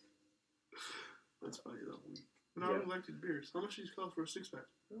food. That's funny though. No, Yeah. I like the beers. How much do these cost for a 6-pack?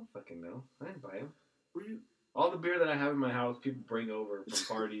 I don't fucking know. I didn't buy them. Were you? All the beer that I have in my house, people bring over from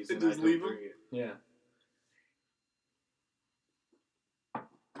parties, They and I just don't leave 'em? drink it. Yeah.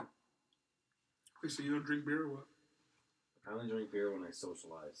 Wait, so you don't drink beer or what? I only drink beer when I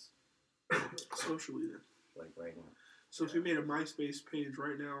socialize, Socially then. like right now. So if you made a MySpace page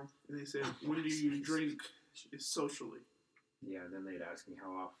right now and they said, when do you drink? It's socially. Yeah, and then they'd ask me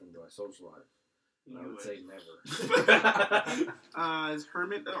how often do I socialize. And I You would would. say never. Is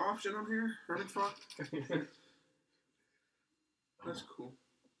Hermit an option on here? Hermit Fuck? That's cool.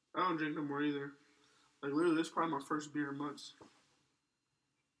 I don't drink no more either. Like, literally, this is probably my first beer in months.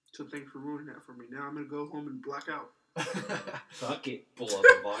 So thanks for ruining that for me. Now I'm going to go home and black out. Fuck it. Pull out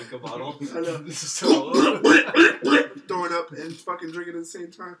the vodka bottle. I know. This is so Throwing up and fucking drinking at the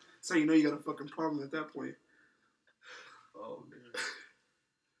same time. So you know you got a fucking problem at that point. Oh, man.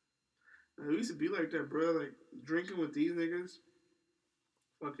 We used to be like that, bro. Like, drinking with these niggas.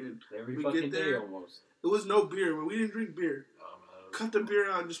 Fucking. Every we fucking get day there. almost. It was no beer, but we didn't drink beer. Oh, man. Cut the beer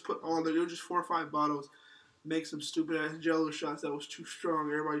out and just put all the. It was just 4 or 5 bottles. Make some stupid ass Jello shots that was too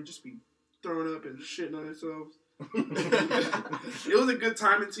strong. Everybody just be throwing up and shitting on themselves. It was a good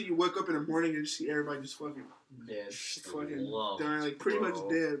time until you wake up in the morning and just see everybody just fucking Dead. fucking dying, like pretty much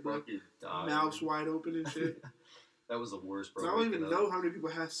dead, bro. Fucking died. Mouths wide open and shit. That was the worst, bro. I don't even know how many people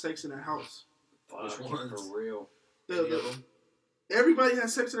had sex in that house. Which Fuck, ones? for real. Any of them? Everybody had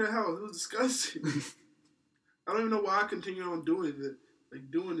sex in that house. It was disgusting. I don't even know why I continued on doing it,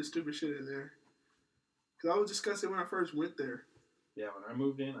 like doing this stupid shit in there. Cause I was disgusted when I first went there. Yeah, when I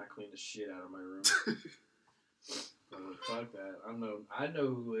moved in, I cleaned the shit out of my room. Fuck that. I know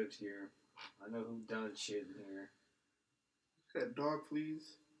who lives here. I know who done shit in here. Had dog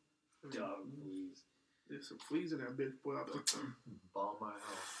fleas. Dog, please. There's some fleas in that bitch, boy. I Bomb my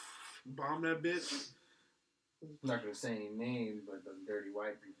house. bomb that bitch. I'm not gonna say any names, but the dirty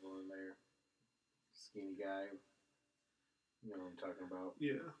white people in there. Skinny guy. You know what I'm talking about.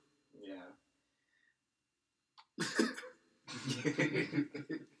 Yeah. Yeah.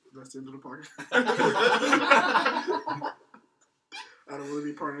 That's the end of the podcast. I don't want to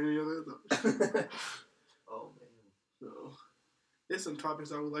be part of any of that. No. Oh, man. So, there's some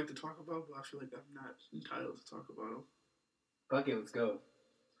topics I would like to talk about, but I feel like I'm not entitled to talk about them. Fuck it, let's go.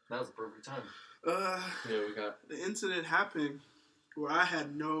 That was the perfect time. Yeah, we got. The incident happened where I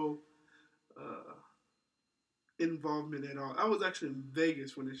had no involvement at all. I was actually in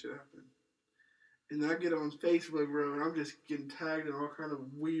Vegas when this shit happened. And I get on Facebook, bro, and I'm just getting tagged in all kind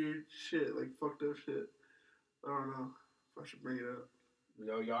of weird shit, like fucked up shit. I don't know if I should bring it up.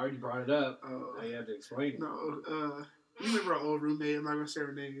 No, you already brought it up. Now you have to explain it. No, you remember our old roommate? I'm not gonna say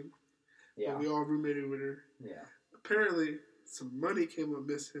her name. Yeah. But we all roommated with her. Yeah. Apparently, some money came up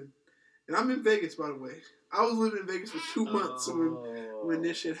missing. And I'm in Vegas, by the way. I was living in Vegas for 2 months when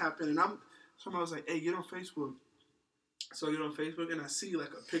this shit happened. And somebody was like, hey, get on Facebook. So I get on Facebook, and I see,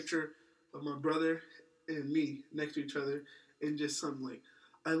 like, a picture of my brother and me next to each other. And just something like,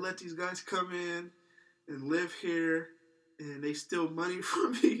 I let these guys come in and live here, and they steal money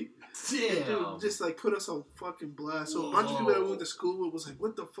from me. Damn. Dude, just, like, put us on fucking blast. So a bunch of people that we went to school with was like,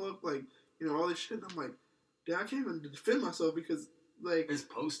 what the fuck? Like, you know, all this shit. And I'm like, dude, I can't even defend myself because, like... It's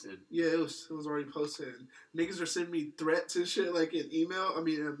posted. Yeah, it was already posted. And niggas are sending me threats and shit, like, in email. I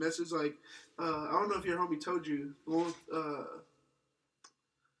mean, a message like, I don't know if your homie told you. The one with,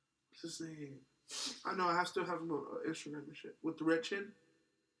 what's his name? I know, I still have him on Instagram and shit. With the red chin.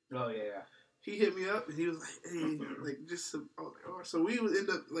 Oh, yeah. He hit me up, and he was like, hey, like, just some... I was like, oh. So we would end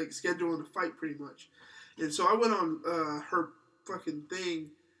up, like, scheduling a fight, pretty much. And so I went on her fucking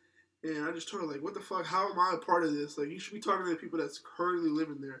thing, and I just told her, like, what the fuck? How am I a part of this? Like, you should be talking to the people that's currently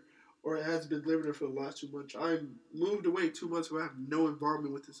living there or has been living there for the last 2 months. I moved away 2 months ago. I have no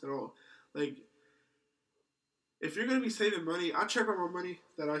involvement with this at all. Like, if you're going to be saving money, I check on my money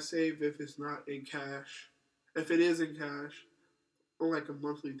that I save if it's not in cash. If it is in cash, or like a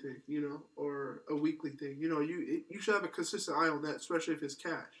monthly thing, you know, or a weekly thing. You know, you should have a consistent eye on that, especially if it's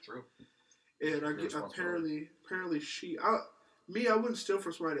cash. True. And I get apparently I wouldn't steal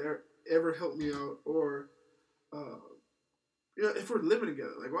from somebody to ever help me out, or you know, if we're living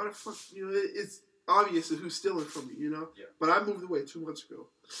together, like, why the fuck, you know, it's obvious who's stealing from me, you know. Yeah. But I moved away 2 months ago,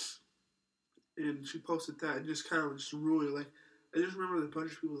 and she posted that and just kind of just ruined it. Like, I just remember a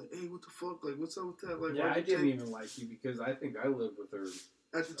bunch of people like, hey, what the fuck, like, what's up with that? Like, Yeah, I didn't even like you because I think I lived with her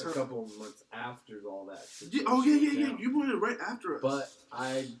at the time. a couple of months after all that. Yeah, oh yeah. You moved in right after us. But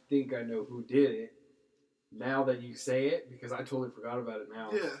I think I know who did it. Now that you say it, because I totally forgot about it now.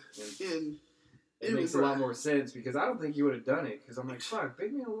 Yeah, and it makes a lot more sense because I don't think you would have done it because I'm like, fuck,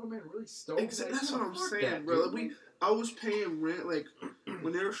 Big Man Little Man really stole it. That's what I'm saying, bro. Like, I was paying rent, like,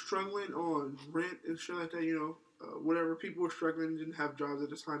 when they were struggling on rent and shit like that, you know, whatever, people were struggling, didn't have jobs at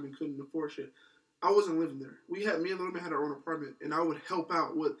the time and couldn't afford shit. I wasn't living there. Me and Little Man had our own apartment, and I would help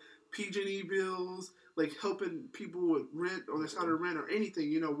out with PG&E bills, like helping people with rent on the side of rent or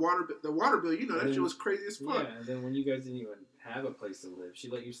anything, you know, the water bill, you know, that shit was crazy as fuck. Yeah, and then when you guys didn't even have a place to live, she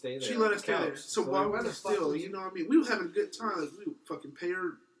let you stay there. She let us stay there. So why like, would we still, you know what I mean? We were having a good time. Like, we would fucking pay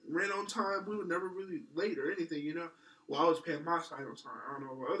her rent on time. We were never really late or anything, you know. Well, I was paying my side on time. I don't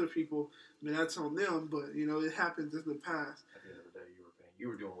know about other people. I mean, that's on them, but, you know, it happens in the past. At the end of the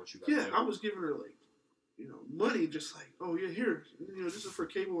what you got. Yeah, I was giving her like, money, just like, oh yeah, here, this is for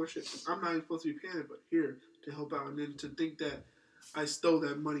cable and shit. I'm not even supposed to be paying it, but here to help out, and then to think that I stole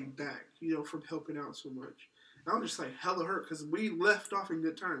that money back, from helping out so much. And I was just like hella hurt because we left off in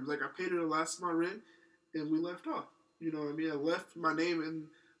good terms. Like I paid her the last of my rent, and we left off. You know what I mean? I left my name in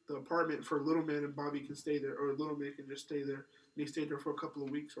the apartment for Little Man, and Bobby can stay there, or Little Man can just stay there. And he stayed there for a couple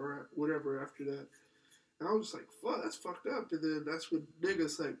of weeks or whatever after that. And I was just like, fuck, that's fucked up. And then that's when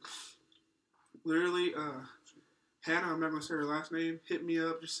niggas like, literally, Hannah, I'm not gonna say her last name, hit me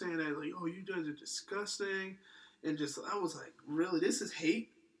up just saying that, like, oh, you guys are disgusting. And just, I was like, really? This is hate?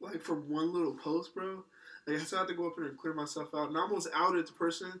 Like, from one little post, bro? Like, I still had to go up there and clear myself out. And I almost outed the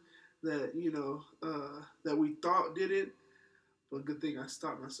person that, that we thought did it. But good thing I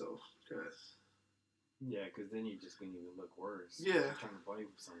stopped myself. Yeah, because then you're just going to even look worse. Yeah. Trying to blame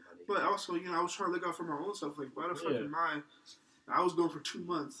somebody. But also, I was trying to look out for my own self. Like, why the fuck am I was going for 2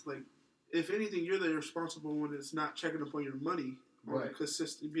 months. Like, if anything, you're the responsible one that's not checking up on your money. Or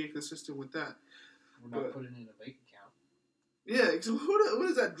being consistent with that. We're not putting it in a bank account. Yeah, so what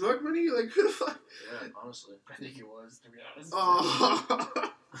is that, drug money? Like, who the fuck? Yeah, honestly. I think it was, to be honest.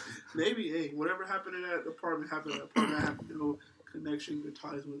 Maybe, hey, whatever happened in that apartment happened in that apartment. I have no connection or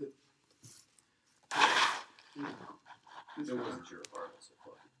ties with it. It wasn't your apartment, so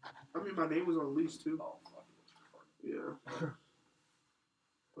fuck. I mean, my name was on lease, too. Oh, fuck, it was your apartment. Yeah.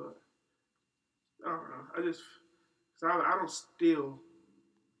 But, I don't know. I don't steal,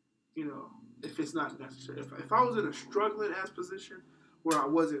 if it's not necessary. If I was in a struggling ass position where I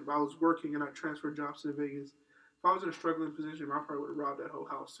wasn't, if I was working and I transferred jobs to Vegas, if I was in a struggling position, I probably would have robbed that whole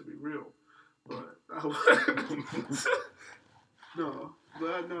house, to be real. But I would. No,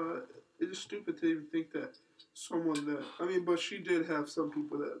 it's just stupid to even think that someone but she did have some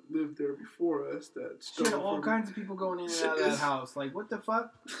people that lived there before us that stole. She had all kinds of people going in and out of that house. Like, what the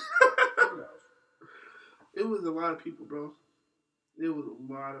fuck? It was a lot of people, bro. It was a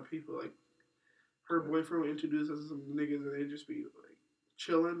lot of people. Like, her boyfriend would introduce us to some niggas, and they'd just be, like,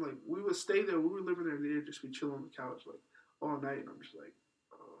 chilling. Like, we would stay there. We were living there, and they'd just be chilling on the couch, like, all night. And I'm just like,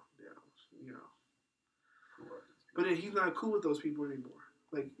 oh, damn, But then he's not cool with those people anymore.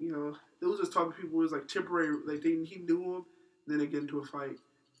 Like, it was just talking to people who was, like, temporary. Like, he knew them, and then they get into a fight.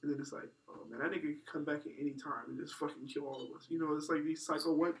 And then it's like, oh, man, that nigga can come back at any time and just fucking kill all of us. It's like these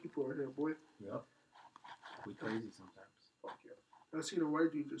psycho white people out here, boy. Yep. We crazy sometimes. Fuck yeah. I seen a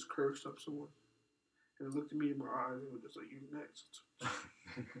white dude just cursed up someone. And it looked at me in my eyes and was just like, you next. I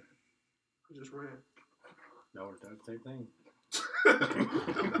just ran. No, we're doing the same thing.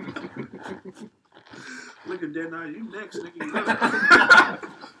 Look at that now. You next, nigga.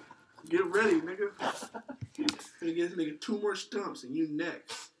 Get ready, nigga. Gonna get this nigga 2 more stumps and you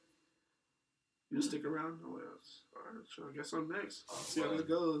next. You stick around? No one else. Alright, so I guess I'm next. See how this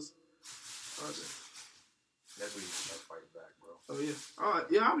goes. That's when you start fighting back, bro. Oh, yeah. Alright,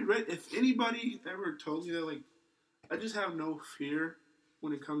 yeah, I'll be ready. If anybody ever told me that, like, I just have no fear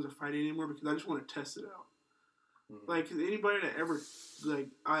when it comes to fighting anymore because I just want to test it out. Mm-hmm. Like, anybody that ever, like,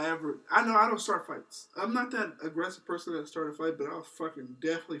 I know I don't start fights. I'm not that aggressive person that start a fight, but I'll fucking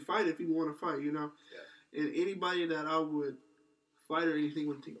definitely fight if you want to fight, Yeah. And anybody that I would fight or anything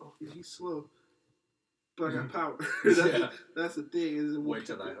would think, oh, he's slow. But I got power. That's the thing. Is wait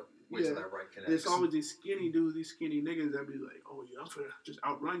till that right connects. There's always these skinny dudes, these skinny niggas that be like, oh, yeah, I'm gonna just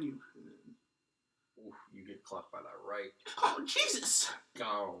outrun you. And then, oof, you get clocked by that right. Oh, Jesus!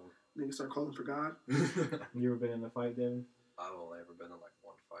 Oh. Niggas start calling for God. You ever been in a fight, Devin? I've only ever been in like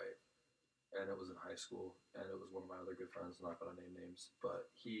one fight. And it was in high school. And it was one of my other good friends. I'm not going to name names. But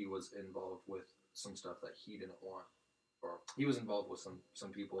he was involved with some stuff that he didn't want. Or he was involved with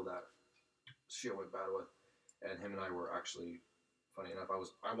some people that shit went bad with. And him and I were actually, funny enough, I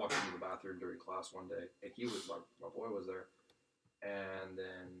walked into the bathroom during class one day. And he was, my boy was there. And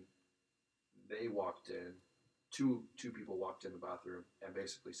then they walked in. Two people walked in the bathroom and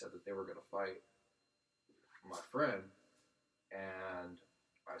basically said that they were going to fight my friend, and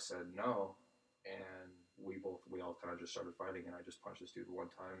I said no, and we all kind of just started fighting, and I just punched this dude one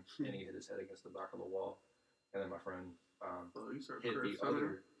time, and he hit his head against the back of the wall, and then my friend hit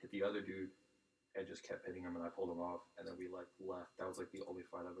the other dude, and just kept hitting him, and I pulled him off, and then we left. That was like the only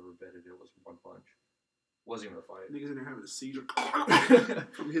fight I've ever been in. It was one punch. Wasn't even a fight. Niggas in there having a seizure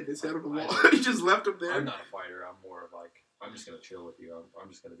from hitting his head on the wall. He just left him there. I'm not a fighter. I'm more of like, I'm just going to chill with you. I'm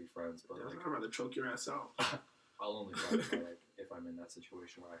just going to be friends. But I'd rather choke your ass out. I'll only fight if I'm in that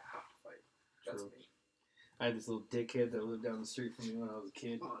situation where I have to fight. That's me. I had this little dickhead that lived down the street from me when I was a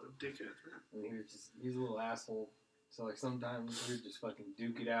kid. Oh, the dickhead, man. And he's a little asshole. So, like, sometimes we'd just fucking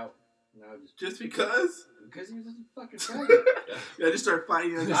duke it out. No, Just because? because he was a fucking faggot. Yeah, just start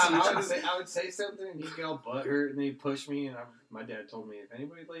fighting. I would say something, and he'd get all butthurt, and then he'd push me, and my dad told me, if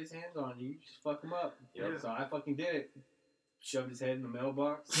anybody lays hands on you, just fuck them up. Yep. So I fucking did it. Shoved his head in the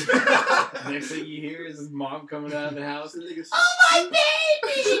mailbox. Next thing you hear is his mom coming out of the house. Oh, my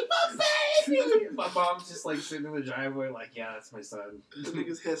baby! My baby! My mom's just like sitting in the driveway like, yeah, that's my son. The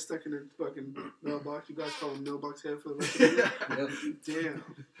nigga's head stuck in a fucking mailbox. You guys call him mailbox head for the rest of the day? Damn.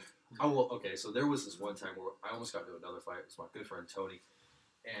 Oh, well, okay, so there was this one time where I almost got into another fight. It was my good friend Tony.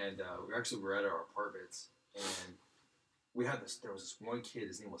 And we were at our apartments. And there was this one kid,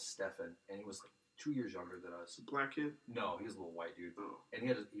 his name was Stefan. And he was like 2 years younger than us. Black kid? No, he was a little white dude. Oh. And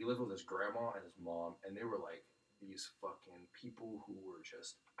he lived with his grandma and his mom. And they were like these fucking people who were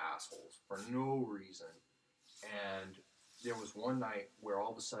just assholes for no reason. And there was one night where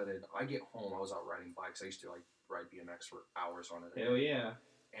all of a sudden I get home. I was out riding bikes. I used to like ride BMX for hours on it. Hell yeah.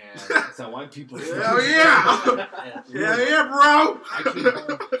 And That's how white people do. Hell yeah! Hell yeah, bro!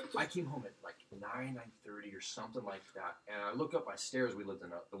 I came home at like 9:30 or something like that, and I look up my stairs. We lived in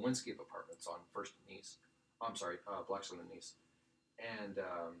the Windscape apartments on First and Nice. I'm sorry, Blackstone and Nice. And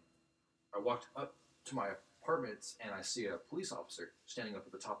I walked up to my apartments, and I see a police officer standing up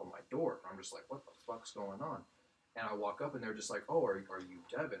at the top of my door. And I'm just like, what the fuck's going on? And I walk up, and they're just like, oh, are you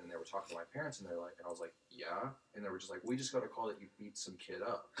Devin? And they were talking to my parents, and they're like, and I was like, yeah. And they were just like, we just got a call that you beat some kid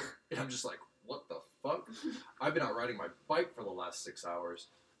up. And I'm just like, what the fuck? I've been out riding my bike for the last 6 hours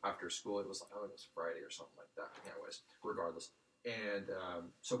after school. It was like, it was Friday or something like that. Anyways, regardless. And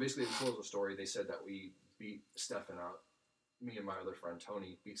so basically, to close the story, they said that we beat Stefan out. Me and my other friend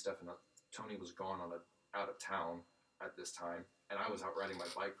Tony beat Stefan up. Tony was gone out of town at this time. And I was out riding my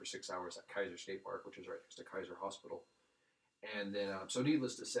bike for 6 hours at Kaiser State Park, which is right next to Kaiser Hospital. And then, so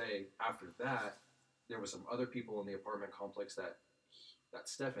needless to say, after that, there were some other people in the apartment complex that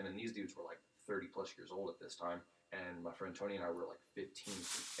Stefan, and these dudes were like 30 plus years old at this time. And my friend Tony and I were like 15.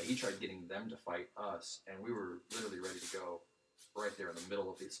 And he tried getting them to fight us. And we were literally ready to go right there in the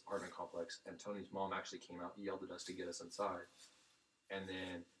middle of this apartment complex. And Tony's mom actually came out, yelled at us to get us inside. And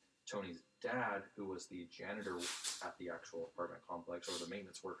then Tony's dad, who was the janitor at the actual apartment complex, or the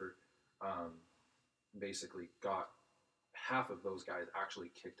maintenance worker, basically got half of those guys actually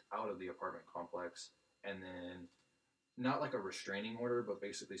kicked out of the apartment complex, and then not like a restraining order, but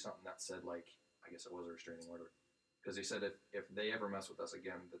basically something that said, like, I guess it was a restraining order, because they said if they ever mess with us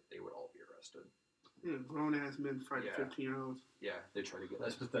again, that they would all be arrested. Yeah, grown-ass men fighting 15-year-olds. Yeah, they try to get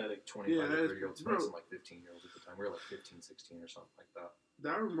That's pathetic. 25 to 30-year-olds fighting like 15-year-olds at the time. We were like 15, 16 or something like that.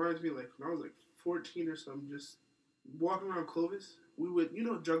 That reminds me, like, when I was like 14 or something, just walking around Clovis, we would, you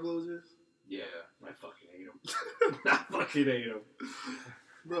know what Juggalos is? Yeah. I fucking hate them. I fucking hate them.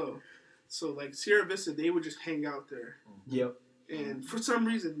 Bro, so, like, Sierra Vista, they would just hang out there. Yep. And for some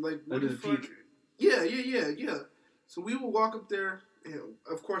reason, like, what Under the the fuck? peak. Yeah. So we would walk up there, and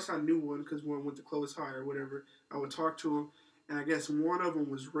of course I knew one, because one went to Clovis High or whatever. I would talk to him, and I guess one of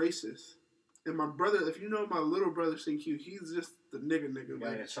them was racist. And my brother, if you know my little brother, CQ, he's just the nigga. You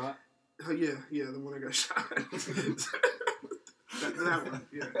Like, got shot? Oh, yeah, the one that got shot. that one,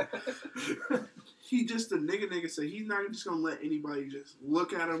 yeah. He just a nigga, so he's not just gonna let anybody just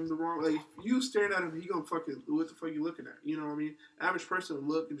look at him the wrong. Like, if you staring at him, he gonna fucking, what the fuck you looking at? You know what I mean? Average person would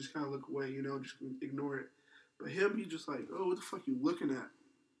look and just kind of look away, you know, just ignore it. But him, he just like, oh, what the fuck you looking at?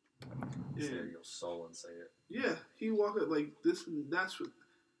 Yeah. You'll sullen say it. Yeah, he walk up like this, and that's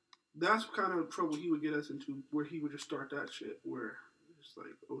what kind of trouble he would get us into, where he would just start that shit, where it's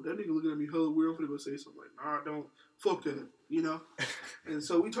like, oh, that nigga looking at me hella weird, I'm gonna go say something like, nah, don't, fuck that, you know? And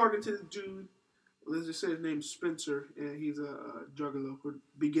so we talking to this dude, let's just say his name's Spencer, and he's a juggalo, or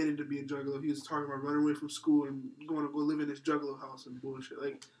beginning to be a juggalo. He was talking about running away from school and going to go live in this juggalo house and bullshit.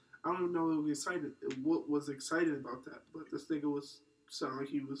 Like, I don't even know what was excited about that, but this nigga sounded like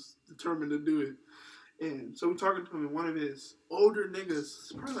he was determined to do it. And so we talking to him, and one of his older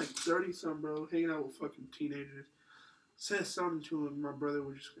niggas, probably like 30-something, bro, hanging out with fucking teenagers, said something to him. My brother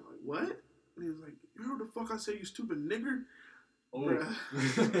was just like, what? And he was like, you heard the fuck I said, you stupid nigger? Oh.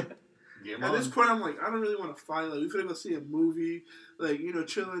 At this point, I'm like, I don't really want to fight. Like, we could go see a movie, like, you know,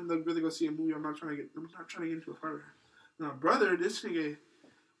 chilling. Like, really go see a movie. I'm not trying to get into a fight. Now, brother, this nigga,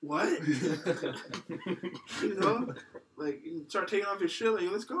 what? You know, like, start taking off his shit.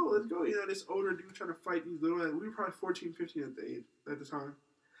 Like, let's go. You know, this older dude trying to fight these little. Like, we were probably 14, 15 at the time.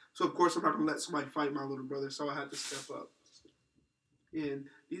 So of course, I'm not gonna let somebody fight my little brother. So I had to step up. And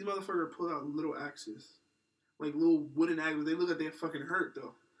these motherfuckers pulled out little axes, like little wooden axes. They look like they fucking hurt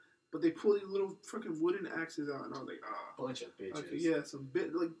though. But they pull these little fucking wooden axes out, and I was like, ah. Bunch of bitches. Okay, yeah, some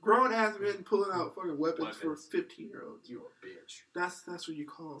bit like grown ass men pulling out fucking weapons for 15-year-olds. You a bitch. That's what you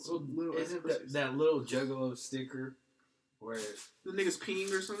call So little ass isn't pussies. that little Juggalo sticker where The niggas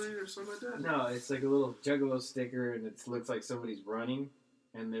peeing or something like that? no, it's like a little Juggalo sticker and it looks like somebody's running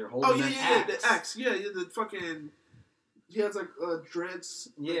and they're holding Oh yeah, an yeah, axe. the axe. Yeah, the fucking. He has like dreads.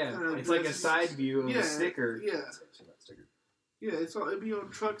 Yeah, kinda it's like a dreads. side view of Yeah, a sticker. Yeah, I've seen that sticker. yeah. It'd be on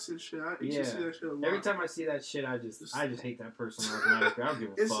trucks and shit. I used to see that shit a lot. Every time I see that shit, I just hate that person automatically. I don't give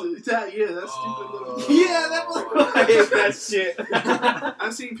a It's fuck. that stupid little. Yeah, that I was. hate that shit.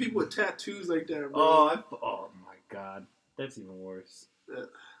 I've seen people with tattoos like that, bro. Oh my god, that's even worse.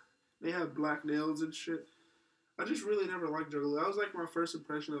 They have black nails and shit. I just really never liked Juggalo. That was like my first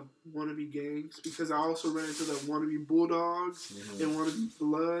impression of wannabe gangs because I also ran into the wannabe Bulldogs and wannabe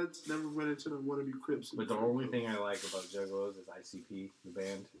Bloods. Never went into the wannabe Crips. But the only thing I like about Juggalos is ICP, the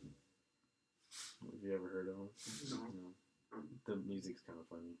band. Have you ever heard of them? No. The music's kind of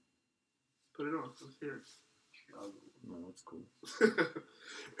funny. Put it on. Let's hear it. No, it's cool.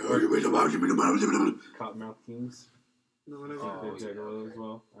 No, Cottonmouth Kings. whatever. They're yeah, Juggalo okay. as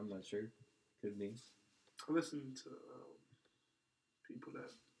well. I'm not sure. Could be. I listen to people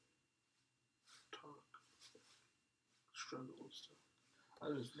that talk, struggle and stuff. I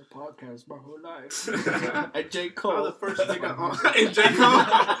listened to podcasts my whole life. And J. Cole. Oh, the first thing and J. Cole.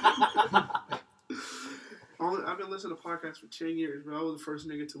 I've been listening to podcasts for 10 years, but I was the first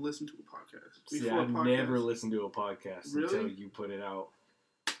nigga to listen to a podcast. See, Before I a podcast. never listened to a podcast Really? until you put it out.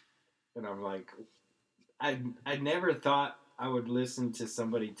 And I'm like, I never thought I would listen to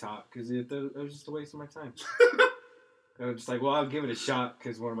somebody talk because it was just a waste of my time. I was just like, well, I'll give it a shot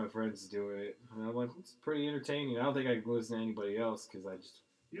because one of my friends is doing it. And I'm like, it's pretty entertaining. I don't think I can listen to anybody else because I just...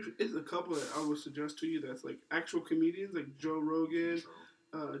 It's a couple that I would suggest to you that's like actual comedians, like Joe Rogan,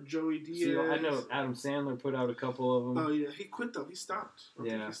 Joey Diaz. See, I know Adam Sandler put out a couple of them. Oh, yeah. He quit, though. He stopped. I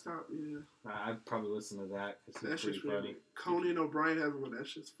think Yeah. he stopped, yeah. I'd probably listen to that because That it's shit's pretty funny. funny. Conan O'Brien has one. That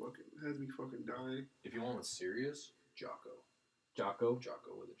shit's fucking... has me fucking dying. If you want one serious, Jocko. Jocko?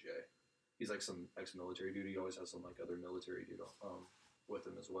 Jocko with a J. He's like some ex-military dude. He always has some like other military dude with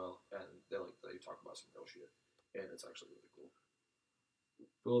him as well, and they talk about some real shit, and it's actually really cool.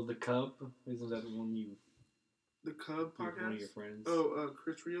 Well, The Cub, isn't that the one The Cub one of podcast? your friends? Oh,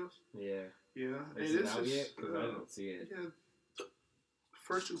 Chris Rios? Yeah. Yeah. Is it out yet? Because I don't see it. Yeah.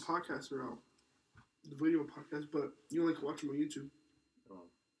 First two podcasts are out. The video podcast, but you only can watch them on YouTube. Oh,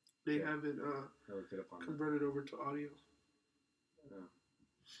 They Yeah. haven't I looked it up on that. converted over to audio. Oh.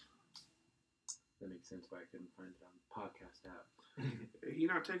 That makes sense why I couldn't find it on the podcast app. He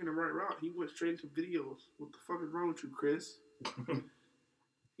not taking the right route. He went straight into videos. What the fuck is wrong with you, Chris?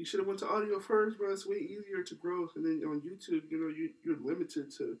 He should have went to audio first, bro. It's way easier to grow. And then on YouTube, you're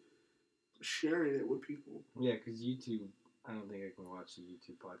limited to sharing it with people. Yeah, because YouTube, I don't think I can watch a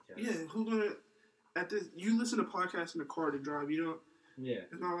YouTube podcast. Yeah, who's gonna at this? You listen to podcasts in the car to drive. You know, Yeah.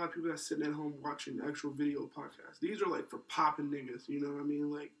 there's not a lot of people that's sitting at home watching actual video podcasts. These are like for popping niggas. You know what I mean?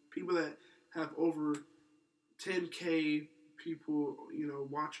 Like people that have over 10K people,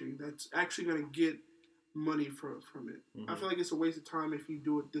 watching. That's actually gonna get money from it. Mhm. I feel like it's a waste of time if you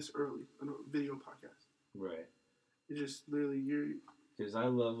do it this early on a video podcast. Right. It's just literally Because I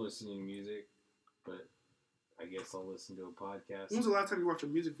love listening to music, but I guess I'll listen to a podcast. When's the last time you watched a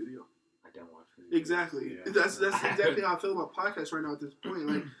music video? I don't watch music. Exactly. Yeah. That's exactly how I feel about podcasts right now at this point.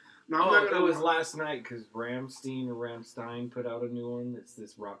 Like, no, I'm Oh, not it gonna. was last night because Rammstein put out a new one. It's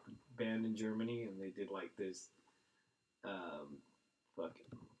this rock band in Germany, and they did like this fucking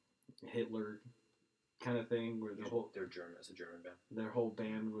Hitler kind of thing where They're German. It's a German band. their whole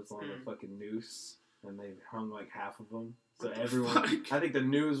band was on a fucking noose, and they hung like half of them. So What the everyone, fuck? I think the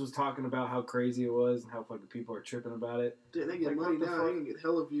news was talking about how crazy it was and how fucking people are tripping about it. Dude, they get Like, money what the now. fuck? They can get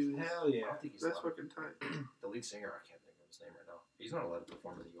hella views. Hell I yeah! don't think he's That's allowed. fucking tight. The lead singer, I can't think of his name right now. He's not allowed to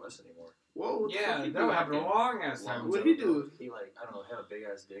perform in the U.S. anymore. Whoa, what the fuck Yeah, he that do? happened a long ass time. What'd he do? He I don't know, had a big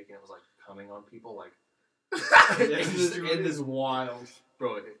ass dick and it was like coming on people like. It is wild.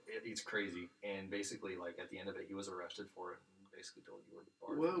 Bro, it's crazy. And basically, like at the end of it, he was arrested for it and basically told you where the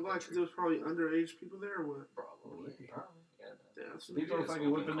bar. Well, why? Because there was probably underage people there or what? Probably. Yeah, Yeah, that's People are It's fucking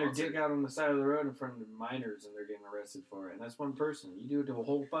open whipping their concert. dick out on the side of the road in front of minors and they're getting arrested for it. And that's one person. You do it to a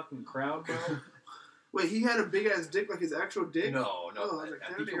whole fucking crowd, bro. Wait, he had a big ass dick, like his actual dick? No. Oh, I was like, I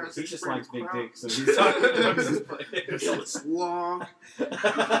that think it nigga was. He just spread likes the big crowd. dicks, so he's talking about his It was long,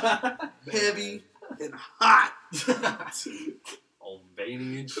 heavy, and hot. All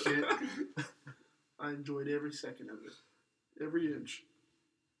veiny and shit. I enjoyed every second of it. Every inch.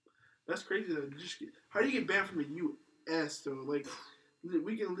 That's crazy though. How do you get banned from the U.S. though? Like,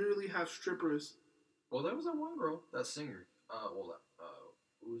 We can literally have strippers. Well, there was that one girl, that singer.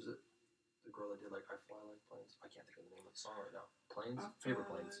 Who was it? The girl that did like I Fly Like Planes. I can't think of the name of the song right now. Planes? Paper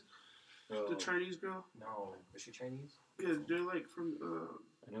Planes. The Chinese girl? No. Is she Chinese? Yeah, they're like from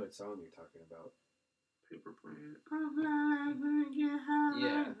I know what song you're talking about. Paper Plane.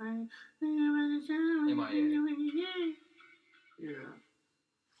 Yeah. MIA. Yeah.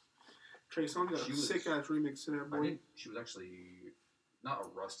 Trey Songz got a She was- sick ass remix to that I boy. think she was actually not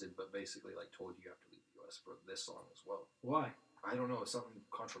arrested, but basically like told you have to leave the U.S. for this song as well. Why? I don't know. Something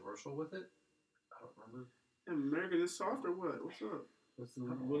controversial with it. I don't remember. America this soft or what? What's up?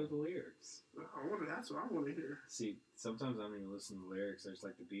 What are the lyrics? That's what I want to hear. See, sometimes I don't even listen to the lyrics. I just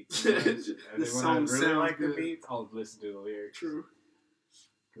like the beats. The And then when I song really sounds like good. the beats, I'll listen to the lyrics. True.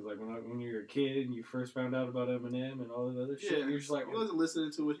 Because like when you're a kid and you first found out about Eminem and all that other shit, Yeah. you're just like, He wasn't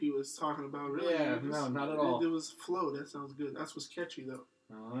listening to what he was talking about, really. Yeah, It was- no, not at all. It was flow. That sounds good. That's what's catchy, though.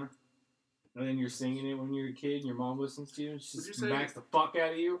 uh-huh. And then you're singing it when you're a kid and your mom listens to you and she What'd you just say? smacks the fuck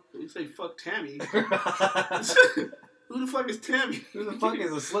out of you. You say, fuck Tammy. Who Who the fuck is Tammy? the fuck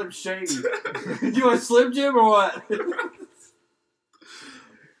is a Slim Shady? You want Slim Jim or what?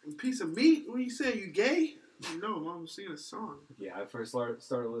 A piece of meat? What do you say? You gay? No, Mom was singing a song. Yeah, I first started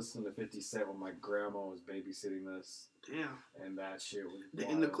listening to 50 Cent when my grandma was babysitting us. Damn. And that shit was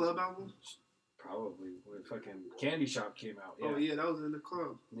In the wild. club album? Probably. When fucking Candy Shop came out. Yeah. Oh, yeah, that was in the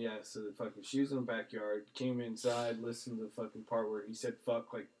club. Yeah, so the fucking she was in the backyard, came inside, listened to the fucking part where he said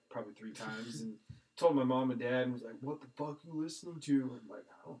fuck like probably 3 times and told my mom and dad and was like, what the fuck you listening to? I'm like,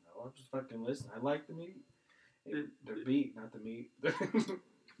 I don't know, I'm just fucking listening. I like the meat. The beat, not the meat.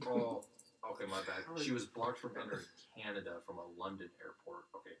 Oh, okay, my bad. She was blocked from entering Canada from a London airport.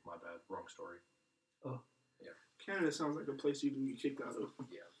 Okay, my bad. Wrong story. Canada sounds like a place you can get kicked out of.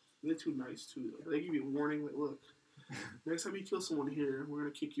 Yeah. They're too nice, too. Though. They give you a warning, like, look, next time you kill someone here, we're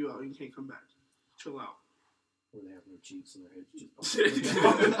going to kick you out. You can't come back. Chill out. Where they have no cheeks in their heads, just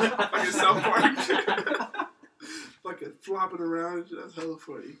Like in South Park. Fucking flopping around. That's hella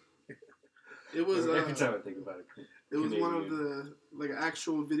funny. It was every time I think about it. it was one of the like an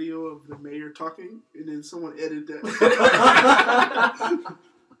actual video of the mayor talking, and then someone edited that.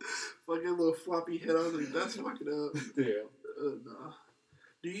 Fucking little floppy head. I was like, that's fucking up. Yeah. Nah.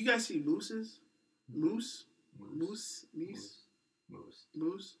 Do you guys see mooses? Moose? Moose? Moose.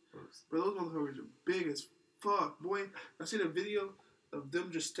 Bro, those motherfuckers are big as fuck, boy. I seen a video of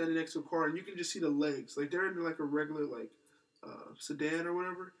them just standing next to a car, and you can just see the legs. Like, they're in, like, a regular, like, sedan or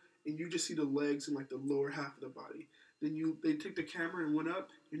whatever, and you just see the legs and, like, the lower half of the body. Then they took the camera and went up,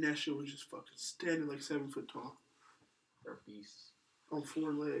 and that shit was just fucking standing, like, 7 foot tall. They're beasts. On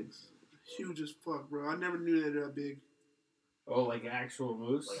 4 legs. Huge as fuck, bro. I never knew they were that big. Oh, like actual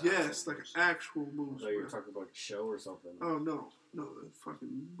moose? Like Yes, like an actual moose, Like you're bro. talking about a show or something. Oh, no. No, the fucking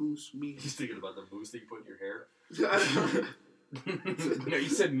moose meat. He's thinking about the moose that you put in your hair. No, you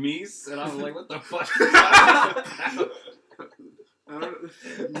said meese, and I was like, what the fuck?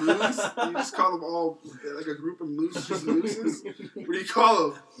 Moose? You just call them all like a group of moose, just mooses? What do you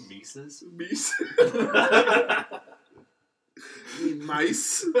call them? Mises? Meese? You mean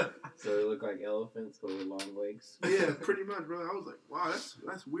mice? So they look like elephants, but with long legs. Yeah, pretty much, bro. I was like, wow,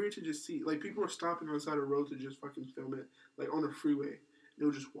 that's weird to just see. Like, people were stopping on the side of the road to just fucking film it, like on the freeway. They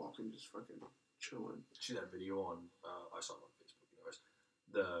were just walking, just fucking chilling. See that video on, I saw it on Facebook anyways,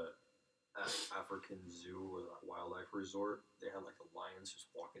 the African zoo or the wildlife resort, they had like the lions just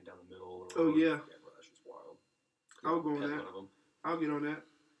walking down the middle. Of the Oh, road. yeah. Bro, that's just wild. I'll go on Pet that. one of them. I'll get on that.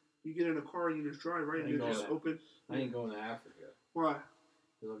 You get in a car and you just drive, right? I And know it's just that. open. I ain't going to Africa. Why?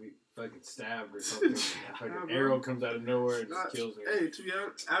 Because I'll be fucking stabbed or something. Like Nah, an bro. arrow comes out of nowhere and Nah, just kills me. Hey, to be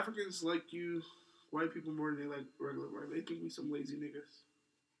honest, Africans like you, white people more than they like regular white. They think we some lazy niggas.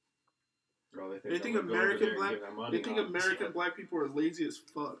 Bro, They think I'm gonna go over American there and black. give them money They think off. American black people are lazy as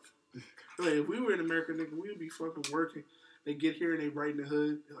fuck. Like, if we were in America, nigga, we would be fucking working. They get here and they right in the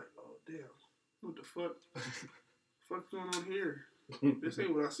hood. They're like, oh damn, what the fuck? What's going on here? This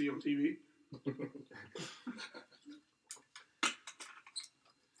ain't what I see on TV.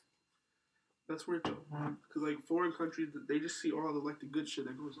 That's weird though, because like foreign countries, they just see all the like the good shit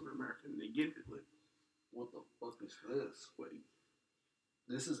that goes on in America, and they get it. Like, What the fuck is this? wait,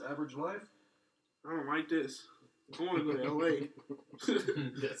 This is average life? I don't like this. I want to go to LA.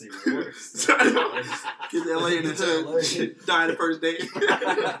 That's even worse. Get to LA in the hood. Die the first day.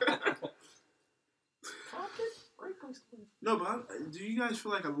 No, but do you guys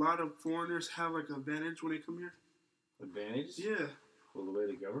feel like a lot of foreigners have like an advantage when they come here? Advantage? Yeah. Well, the way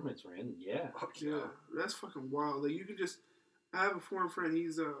the government's ran, yeah. Yeah. That's fucking wild. Like, you can just. I have a foreign friend.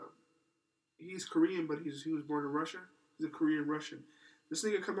 He's Korean, but he was born in Russia. He's a Korean Russian. This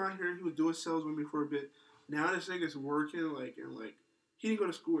nigga come out here, he was doing sales with me for a bit. Now this nigga's working, like, and, like, he didn't go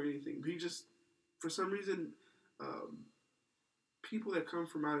to school or anything. But he just, for some reason, people that come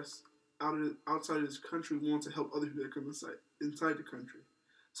from outside of this country want to help other people that come inside the country.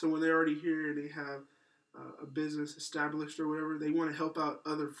 So when they're already here and they have a business established or whatever, they want to help out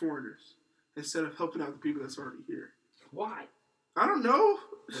other foreigners instead of helping out the people that's already here. Why? I don't know.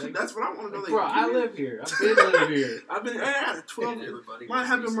 Like, That's what I want to know. Like, bro, I live here. I've been living here. I had 12 years. Everybody I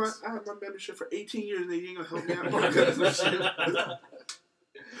had wants my membership for 18 years and they ain't going to help me out.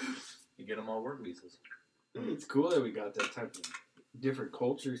 You get them all work visas. It's cool that we got that type of different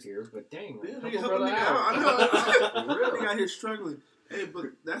cultures here, but dang, Yeah, help they a helping brother me out. out. I know. For real. They got here struggling. Hey, but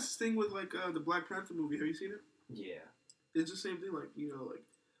that's the thing with, like, the Black Panther movie. Have you seen it? Yeah. It's the same thing. Like, you know, like,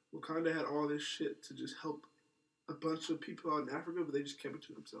 Wakanda had all this shit to just help a bunch of people out in Africa, but they just kept it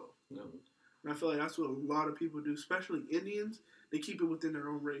to themselves. No. And I feel like that's what a lot of people do, especially Indians. They keep it within their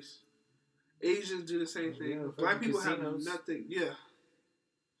own race. Asians do the same thing. Yeah, Black fucking people casinos. have nothing. Yeah.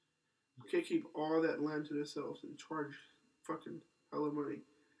 You can't keep all that land to themselves and charge fucking hella money.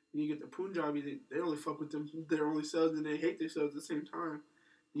 And you get the Punjabi, they only fuck with them, their only selves, and they hate themselves at the same time.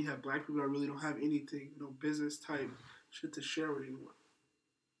 And you have black people that really don't have anything, no business type shit to share with anyone.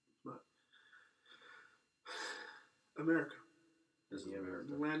 But America. This is The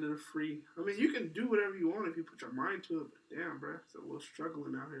America. land of the free. I mean, you can do whatever you want if you put your mind to it, but damn, bro, it's a little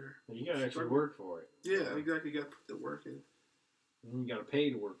struggling out here. You gotta actually work for it. Yeah, exactly. You gotta put the work in. And you gotta pay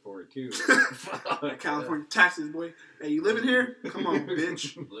to work for it too. California taxes, boy. Hey, you living here? Come on,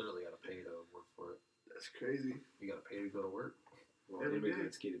 bitch. You literally gotta pay to work for it. That's crazy. You gotta pay to go to work. Well, Every day.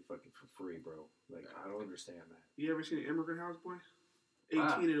 immigrants get it fucking for free, bro. Like, I don't understand that. You ever seen an immigrant house, boy? 18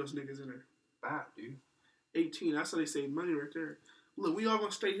 Wow. of those niggas in there. Bad, dude. 18. That's how they save money right there. Look, we all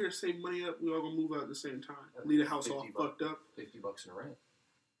gonna stay here, save money up. We all gonna move out at the same time. Leave the house all 50 fucked up. $50 in rent.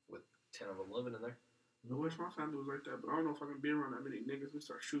 With 10 of them living in there. I wish my family was like that, but I don't know if I can be around that many niggas. We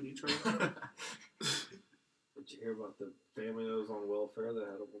start shooting each other. Did you hear about the family that was on welfare that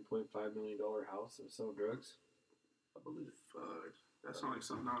had a $1.5 million house that was selling drugs? I believe it. Fuck. That sounds like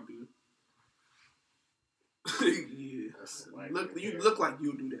something I'll do. Yeah. That's like Look, right you there. look like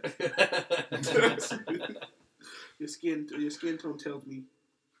you'll do that. Your skin tone tells me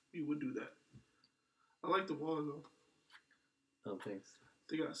you would do that. I like the walls though. Oh, thanks.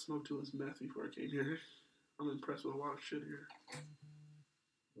 They got smoked till it's meth before I came here. I'm impressed with a lot of shit here.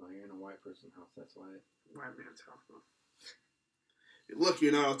 Well, you're in a white person's house, that's why. White man's house, bro. Hey, look,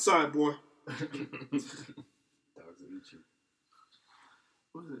 you're not outside, boy. Dogs will eat you.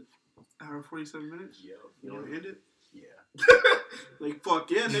 What is it? Hour 47 minutes? Yo. You want to end it? Yeah. Like, fuck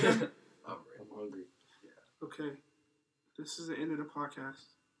yeah, nigga. I'm ready. I'm hungry. Okay. This is the end of the podcast.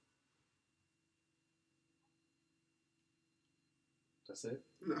 That's it?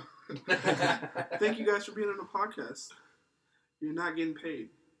 No. Thank you guys for being on the podcast. You're not getting paid.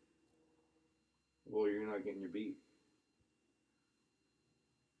 Well, you're not getting your beat.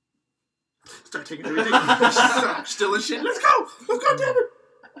 Start taking everything. Start stealing shit. Let's go. Let's go, damn it.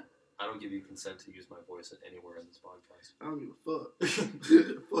 I don't give you consent to use my voice anywhere in this podcast. I don't give a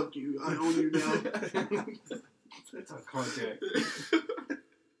fuck. Fuck you. I own you now. That's on contract.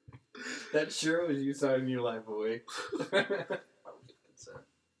 That sure was you signing your life away. I don't give consent.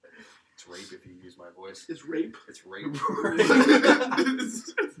 It's rape if you use my voice. It's rape. It's rape.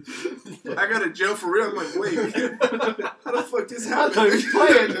 I got in jail for real. I'm like, wait, how the fuck this I happened? thought you were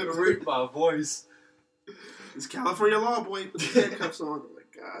playing to rape my voice. It's California law, boy. Put the handcuffs on. I'm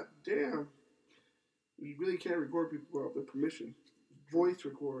like, god damn. You really can't record people without their permission. Voice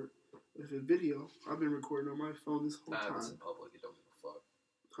record. If it's video, I've been recording on my phone this whole Nah, it's in time. public. It don't give a fuck.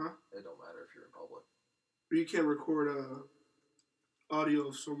 Huh? It don't matter if you're in public. Or you can't record audio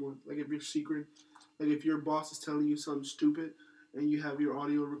of someone. Like if you're secret, like if your boss is telling you something stupid and you have your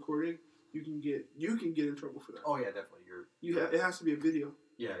audio recording, you can get in trouble for that. Oh yeah, definitely. It has to be a video.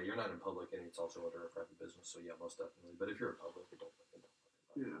 Yeah, you're not in public, and it's also under a private business. So yeah, most definitely. But if you're in public, it don't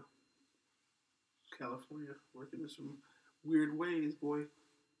Yeah. California working in some weird ways, boy.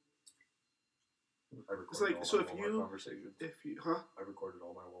 I recorded It's like, all so my if Walmart you- conversations. I recorded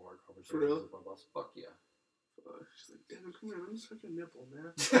all my Walmart conversations For real? with my boss. Fuck yeah. She's like, Devin, come here, let me suck your nipple,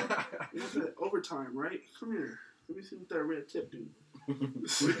 man. You want that overtime, right? Come here. Let me see what that red tip do.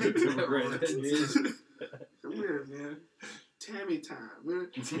 Come here, man. Tammy time. Man.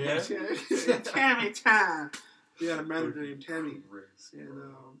 Yeah. Tammy time. We had a manager named Tammy. Riz. And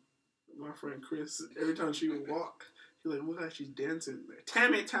my friend Chris, every time she would walk, he was like, look how she's dancing. Like,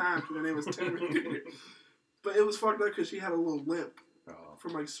 Tammy time. Her name was Tammy. But it was fucked up because she had a little limp Oh.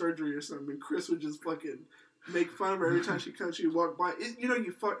 from like surgery or something. And Chris would just fucking make fun of her every time she walked by.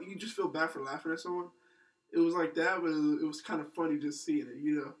 You just feel bad for laughing at someone. It was like that, but it was kind of funny just seeing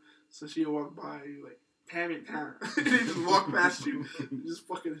it, So she'd walk by, and you're like, damn it, huh? And they just walk past you, and just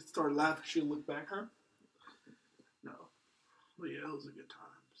fucking start laughing. She'll look back, huh? No. But yeah, those are good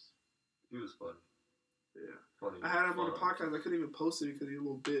times. He was funny. Yeah. Funny. I had him on the podcast. I couldn't even post it because he's a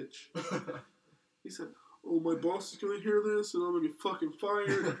little bitch. He said, "Oh, my boss is gonna hear this, and I'm gonna get fucking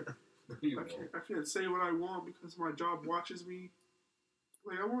fired. I can't say what I want because my job watches me.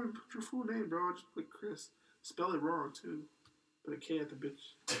 Like, I won't even put your full name, bro. I just put Chris. Spell it wrong too. Put a K at the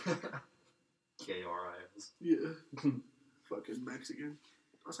bitch. K-R-I-S. Yeah. Fucking Mexican.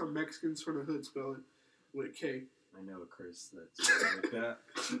 That's how Mexicans from the hood spell it with a K. I know a Chris that's like that.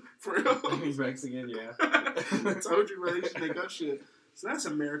 For real? He's Mexican, yeah. I told you, man. They just make up shit. So that's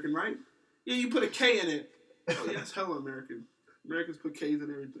American, right? Yeah, you put a K in it. Oh, yeah, it's hella American. Americans put K's in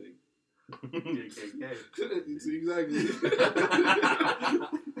everything. KKK. See, exactly.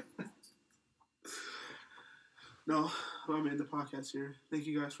 No, I'm in the podcast here. Thank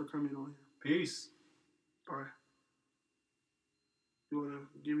you guys for coming on here. Peace. Bye. You want to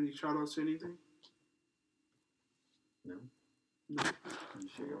give any shout-outs to anything? No. No. You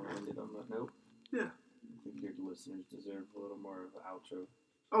sure you want to end it on that note? Yeah. I think your listeners deserve a little more of an outro.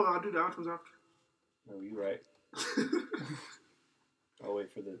 Oh, I'll do the outros after. Oh, you right. I'll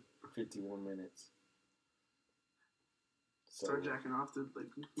wait for the 51 minutes. So, Start jacking off to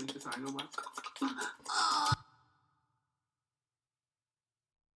make the time go by.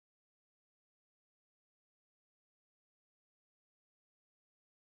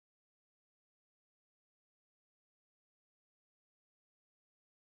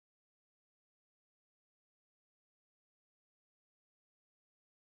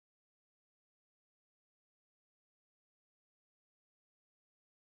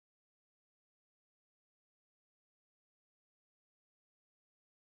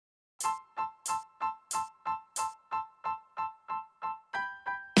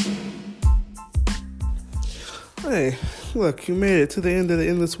 Hey, look, you made it to the end of the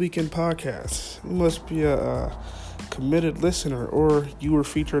Endless Weekend podcast. You must be a committed listener, or you were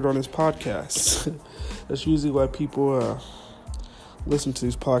featured on this podcast. That's usually why people listen to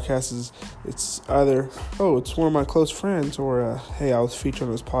these podcasts. It's either, oh, it's one of my close friends, or, hey, I was featured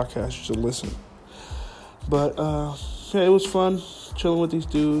on this podcast, you should listen. But, yeah, it was fun chilling with these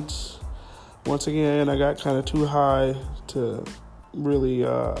dudes. Once again, I got kind of too high to really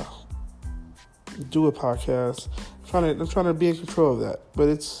do a podcast. I'm trying to be in control of that, but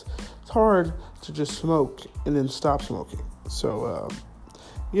it's hard to just smoke and then stop smoking. So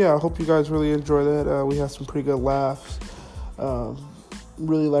yeah, I hope you guys really enjoy that. We had some pretty good laughs.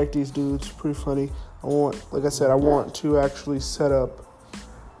 Really like these dudes, pretty funny. I want to actually set up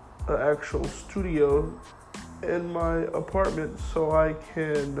an actual studio in my apartment so I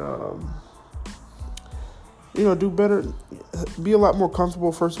can do better, be a lot more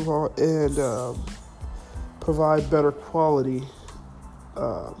comfortable, first of all, and provide better quality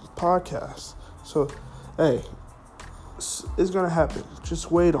podcasts. So, hey, it's going to happen.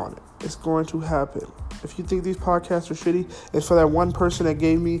 Just wait on it. It's going to happen. If you think these podcasts are shitty, and for that one person that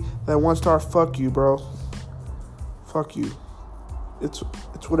gave me that 1-star, fuck you, bro. Fuck you. It's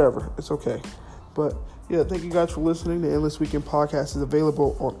whatever. It's okay. But, yeah, thank you guys for listening. The Endless Weekend podcast is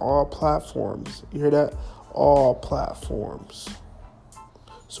available on all platforms. You hear that? All platforms.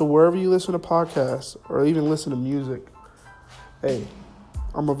 So wherever you listen to podcasts or even listen to music, hey,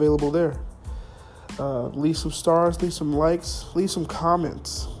 I'm available there. Leave some stars, leave some likes, leave some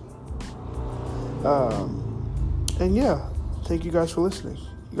comments. And yeah, thank you guys for listening.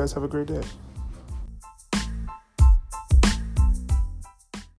 You guys have a great day.